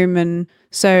living room. And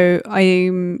so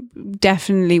I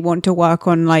definitely want to work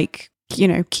on like,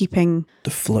 keeping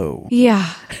the flow.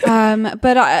 Yeah.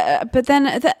 But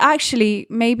then actually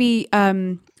maybe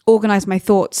organize my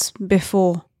thoughts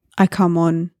before I come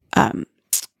on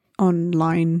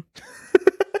online.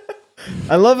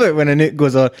 I love it when Anouk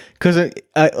goes on, because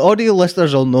audio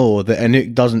listeners will know that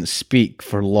Anouk doesn't speak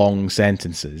for long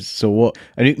sentences. So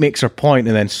Anouk makes her point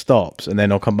and then stops, and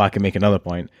then I'll come back and make another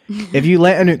point. If you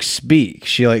let Anouk speak,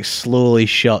 she like slowly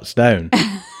shuts down.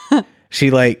 She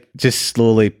like just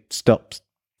slowly stops.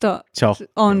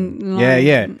 Online.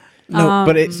 Yeah. No,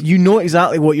 but it's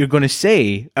exactly what you're going to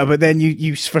say, but then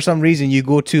you for some reason you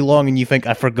go too long and you think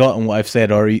I've forgotten what I've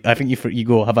said, or I think you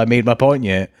go, have I made my point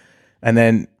yet? And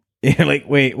then you're like,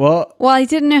 wait, what? Well, I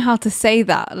didn't know how to say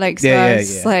that. Like, so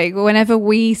it's like whenever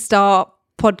we start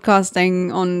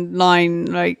podcasting online,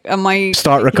 like,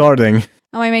 start recording?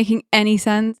 Am I making any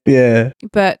sense? Yeah.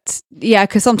 But yeah,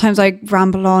 because sometimes I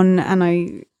ramble on and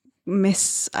I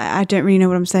I don't really know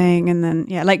what I'm saying, and then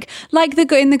like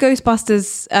in the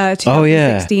Ghostbusters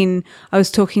 2016 I was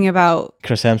talking about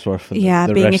Chris Hemsworth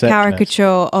being a caricature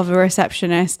of a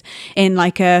receptionist in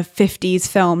like a 50s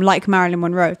film like Marilyn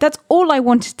Monroe. That's all I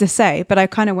wanted to say, but I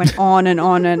kind of went on and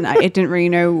I didn't really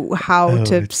know how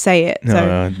to say it.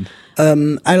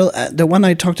 The one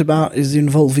I talked about is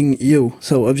involving you.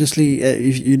 So obviously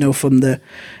if from the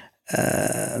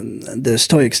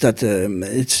Stoics that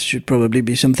it should probably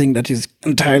be something that is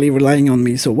entirely relying on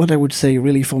me. So what I would say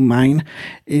really for mine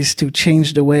is to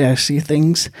change the way I see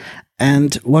things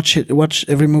and watch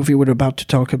every movie we're about to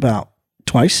talk about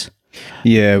twice.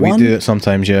 Yeah, we do it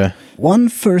sometimes, yeah. One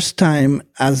first time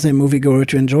as a moviegoer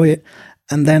to enjoy it,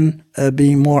 and then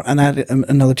being more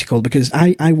analytical, because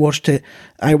I watched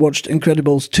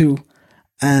Incredibles 2,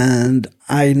 and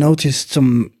I noticed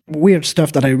some weird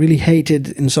stuff that I really hated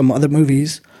in some other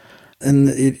movies. And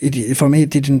it for me, it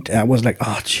didn't, I was like,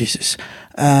 oh, Jesus.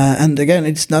 And again,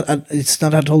 it's not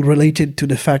at all related to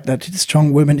the fact that it's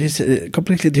strong women. It's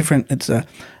completely different. It's a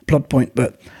plot point.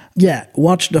 But Yeah,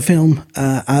 watch the film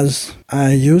as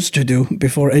I used to do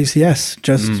before ACS.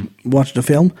 Just watch the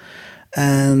film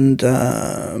and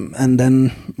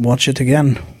then watch it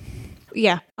again.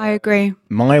 Yeah, I agree.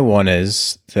 My one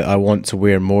is that I want to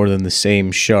wear more than the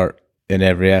same shirt in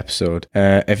every episode.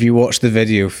 If you watch the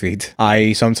video feed,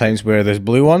 I sometimes wear this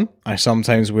blue one, I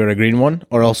sometimes wear a green one,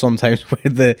 or I'll sometimes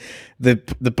wear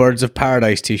the Birds of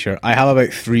Paradise t-shirt. I have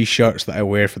about 3 shirts that I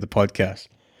wear for the podcast.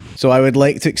 So I would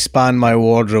like to expand my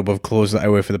wardrobe of clothes that I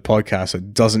wear for the podcast. So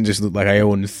it doesn't just look like I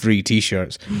own 3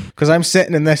 t-shirts. Because I'm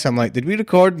sitting in this, I'm like, did we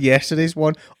record yesterday's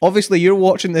one? Obviously, you're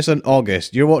watching this on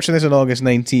August. You're watching this on August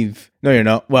 19th. No, you're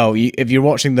not. Well, if you're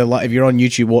watching if you're on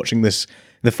YouTube watching this,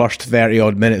 the first 30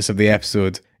 odd minutes of the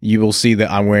episode, you will see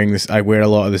that I'm wearing this. I wear a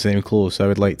lot of the same clothes, so I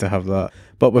would like to have that.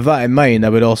 But with that in mind, I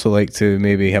would also like to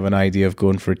maybe have an idea of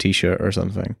going for a t-shirt or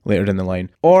something later down the line,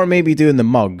 or maybe doing the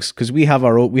mugs, because we have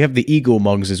the ego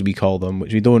mugs, as we call them,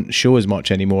 which we don't show as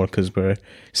much anymore because we're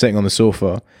sitting on the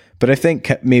sofa. But I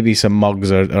think maybe some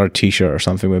mugs or a t-shirt or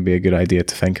something would be a good idea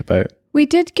to think about. We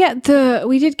did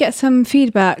get some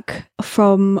feedback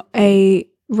from a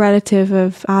relative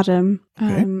of Adam.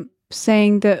 Okay.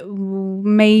 Saying that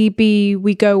maybe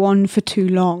we go on for too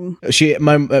long. It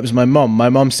was my mum. My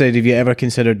mum said, have you ever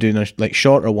considered doing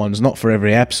shorter ones, not for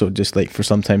every episode, just like for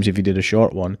sometimes if you did a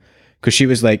short one? Because she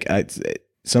was like,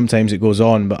 sometimes it goes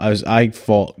on, but I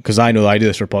thought, because I know I do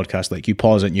this for podcasts, like you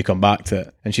pause it and you come back to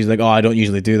it. And she's like, oh, I don't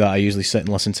usually do that. I usually sit and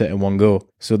listen to it in one go.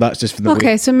 So that's just for the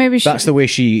way, so maybe that's the way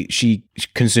she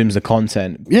consumes the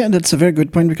content. Yeah, that's a very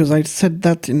good point, because I said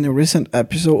that in a recent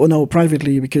episode,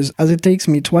 privately, because as it takes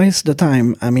me twice the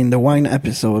time, I mean the wine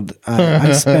episode,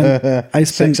 I spent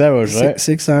 6 hours, right?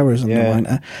 6 hours on the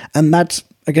wine. And that's,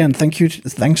 again, thanks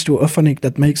to Ophonic,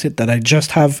 that makes it that I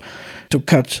just have to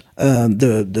cut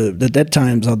the dead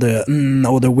times or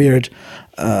the weird,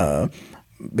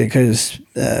 because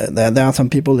there are some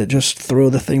people that just throw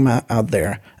the thing out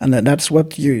there, and that's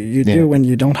what you do when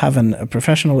you don't have a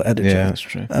professional editor. Yeah, that's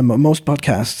true. Most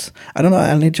podcasts, I don't know.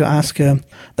 I'll need to ask.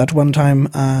 That one time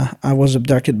I was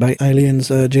abducted by aliens,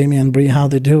 Jamie and Bree, how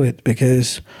they do it,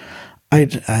 because I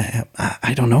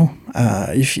don't know.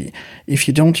 If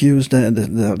you don't use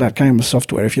that kind of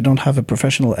software, if you don't have a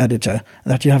professional editor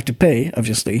that you have to pay,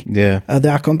 obviously. Yeah.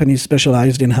 There are companies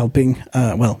specialized in helping.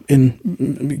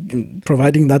 In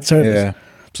providing that service. Yeah.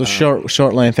 So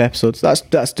short length episodes. That's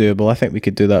doable. I think we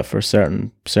could do that for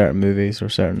certain movies or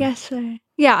certain. Yes.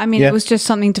 Yeah. I mean, it was just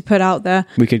something to put out there.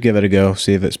 We could give it a go.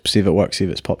 See if it works. See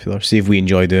if it's popular. See if we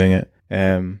enjoy doing it.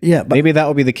 But maybe that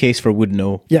will be the case for Would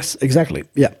Know. Yes. Exactly.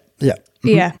 Yeah. Yeah.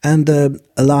 Mm-hmm. Yeah. And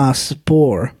Alas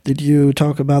Poor, did you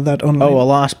talk about that online? Oh,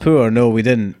 Alas Poor. No, we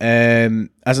didn't.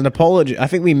 As an apology, I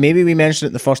think we mentioned it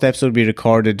in the first episode we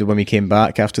recorded when we came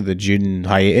back after the June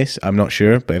hiatus. I'm not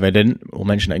sure, but if I didn't, we'll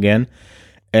mention it again.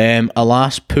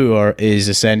 Alas Poor is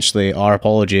essentially our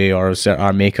apology or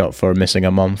our makeup for missing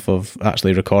a month of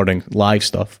actually recording live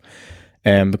stuff.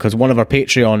 Because one of our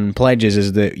Patreon pledges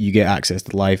is that you get access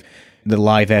to the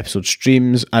live episode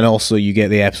streams, and also you get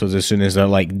the episodes as soon as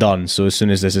they're done. So as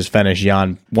soon as this is finished,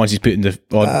 Jan, once he's put in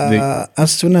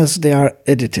as soon as they are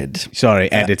edited.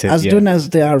 Sorry, edited. As soon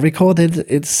as they are recorded,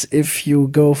 it's if you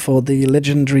go for the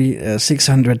legendary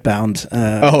 £600.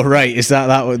 Oh right, is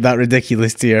that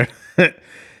ridiculous tier?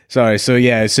 Sorry. So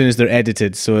yeah, as soon as they're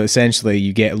edited, so essentially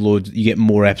you get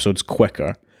more episodes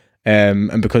quicker.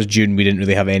 And because June we didn't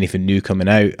really have anything new coming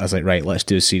out, I was like, right, let's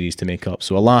do a series to make up.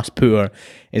 So Alas Poor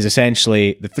is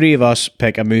essentially the 3 of us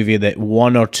pick a movie that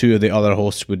 1 or 2 of the other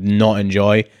hosts would not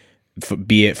enjoy,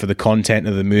 be it for the content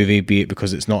of the movie, be it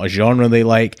because it's not a genre they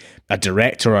like, a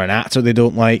director or an actor they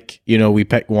don't like. We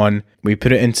pick one, we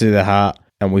put it into the hat,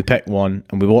 and we pick one,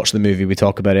 and we watch the movie, we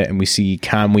talk about it, and we see,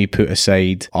 can we put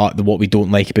aside what we don't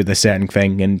like about this certain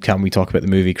thing, and can we talk about the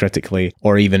movie critically,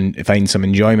 or even find some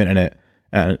enjoyment in it.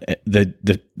 And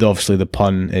obviously the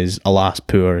pun is Alas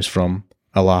Poor is from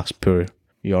Alas Poor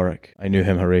Yorick. I knew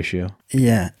him, Horatio.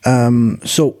 Yeah.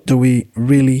 So do we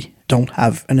really don't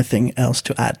have anything else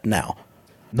to add now?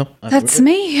 No. That's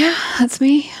me. Yeah, that's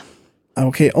me.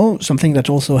 Okay. Oh, something that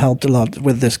also helped a lot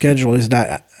with the schedule is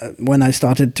that when I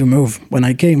started to move, when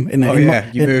I came in,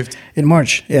 you moved in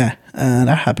March. Yeah,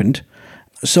 that happened.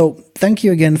 So thank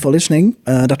you again for listening.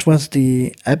 That was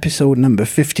the episode number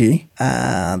 50,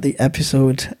 the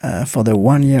episode for the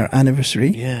 1 year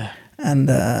anniversary. Yeah. And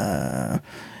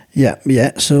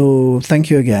so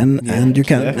thank you again. Yeah, and you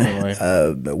can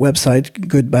website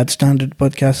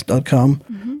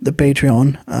goodbadstandardpodcast.com, the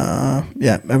Patreon.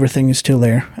 Everything is still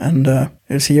there. And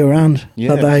I'll see you around.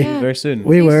 Yeah, bye-bye. Yeah. Very soon.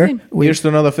 Here's to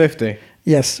another 50.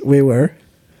 Yes, we were.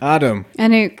 Adam.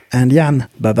 Anouk. And Jan.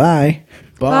 Bye-bye.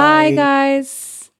 Bye, guys.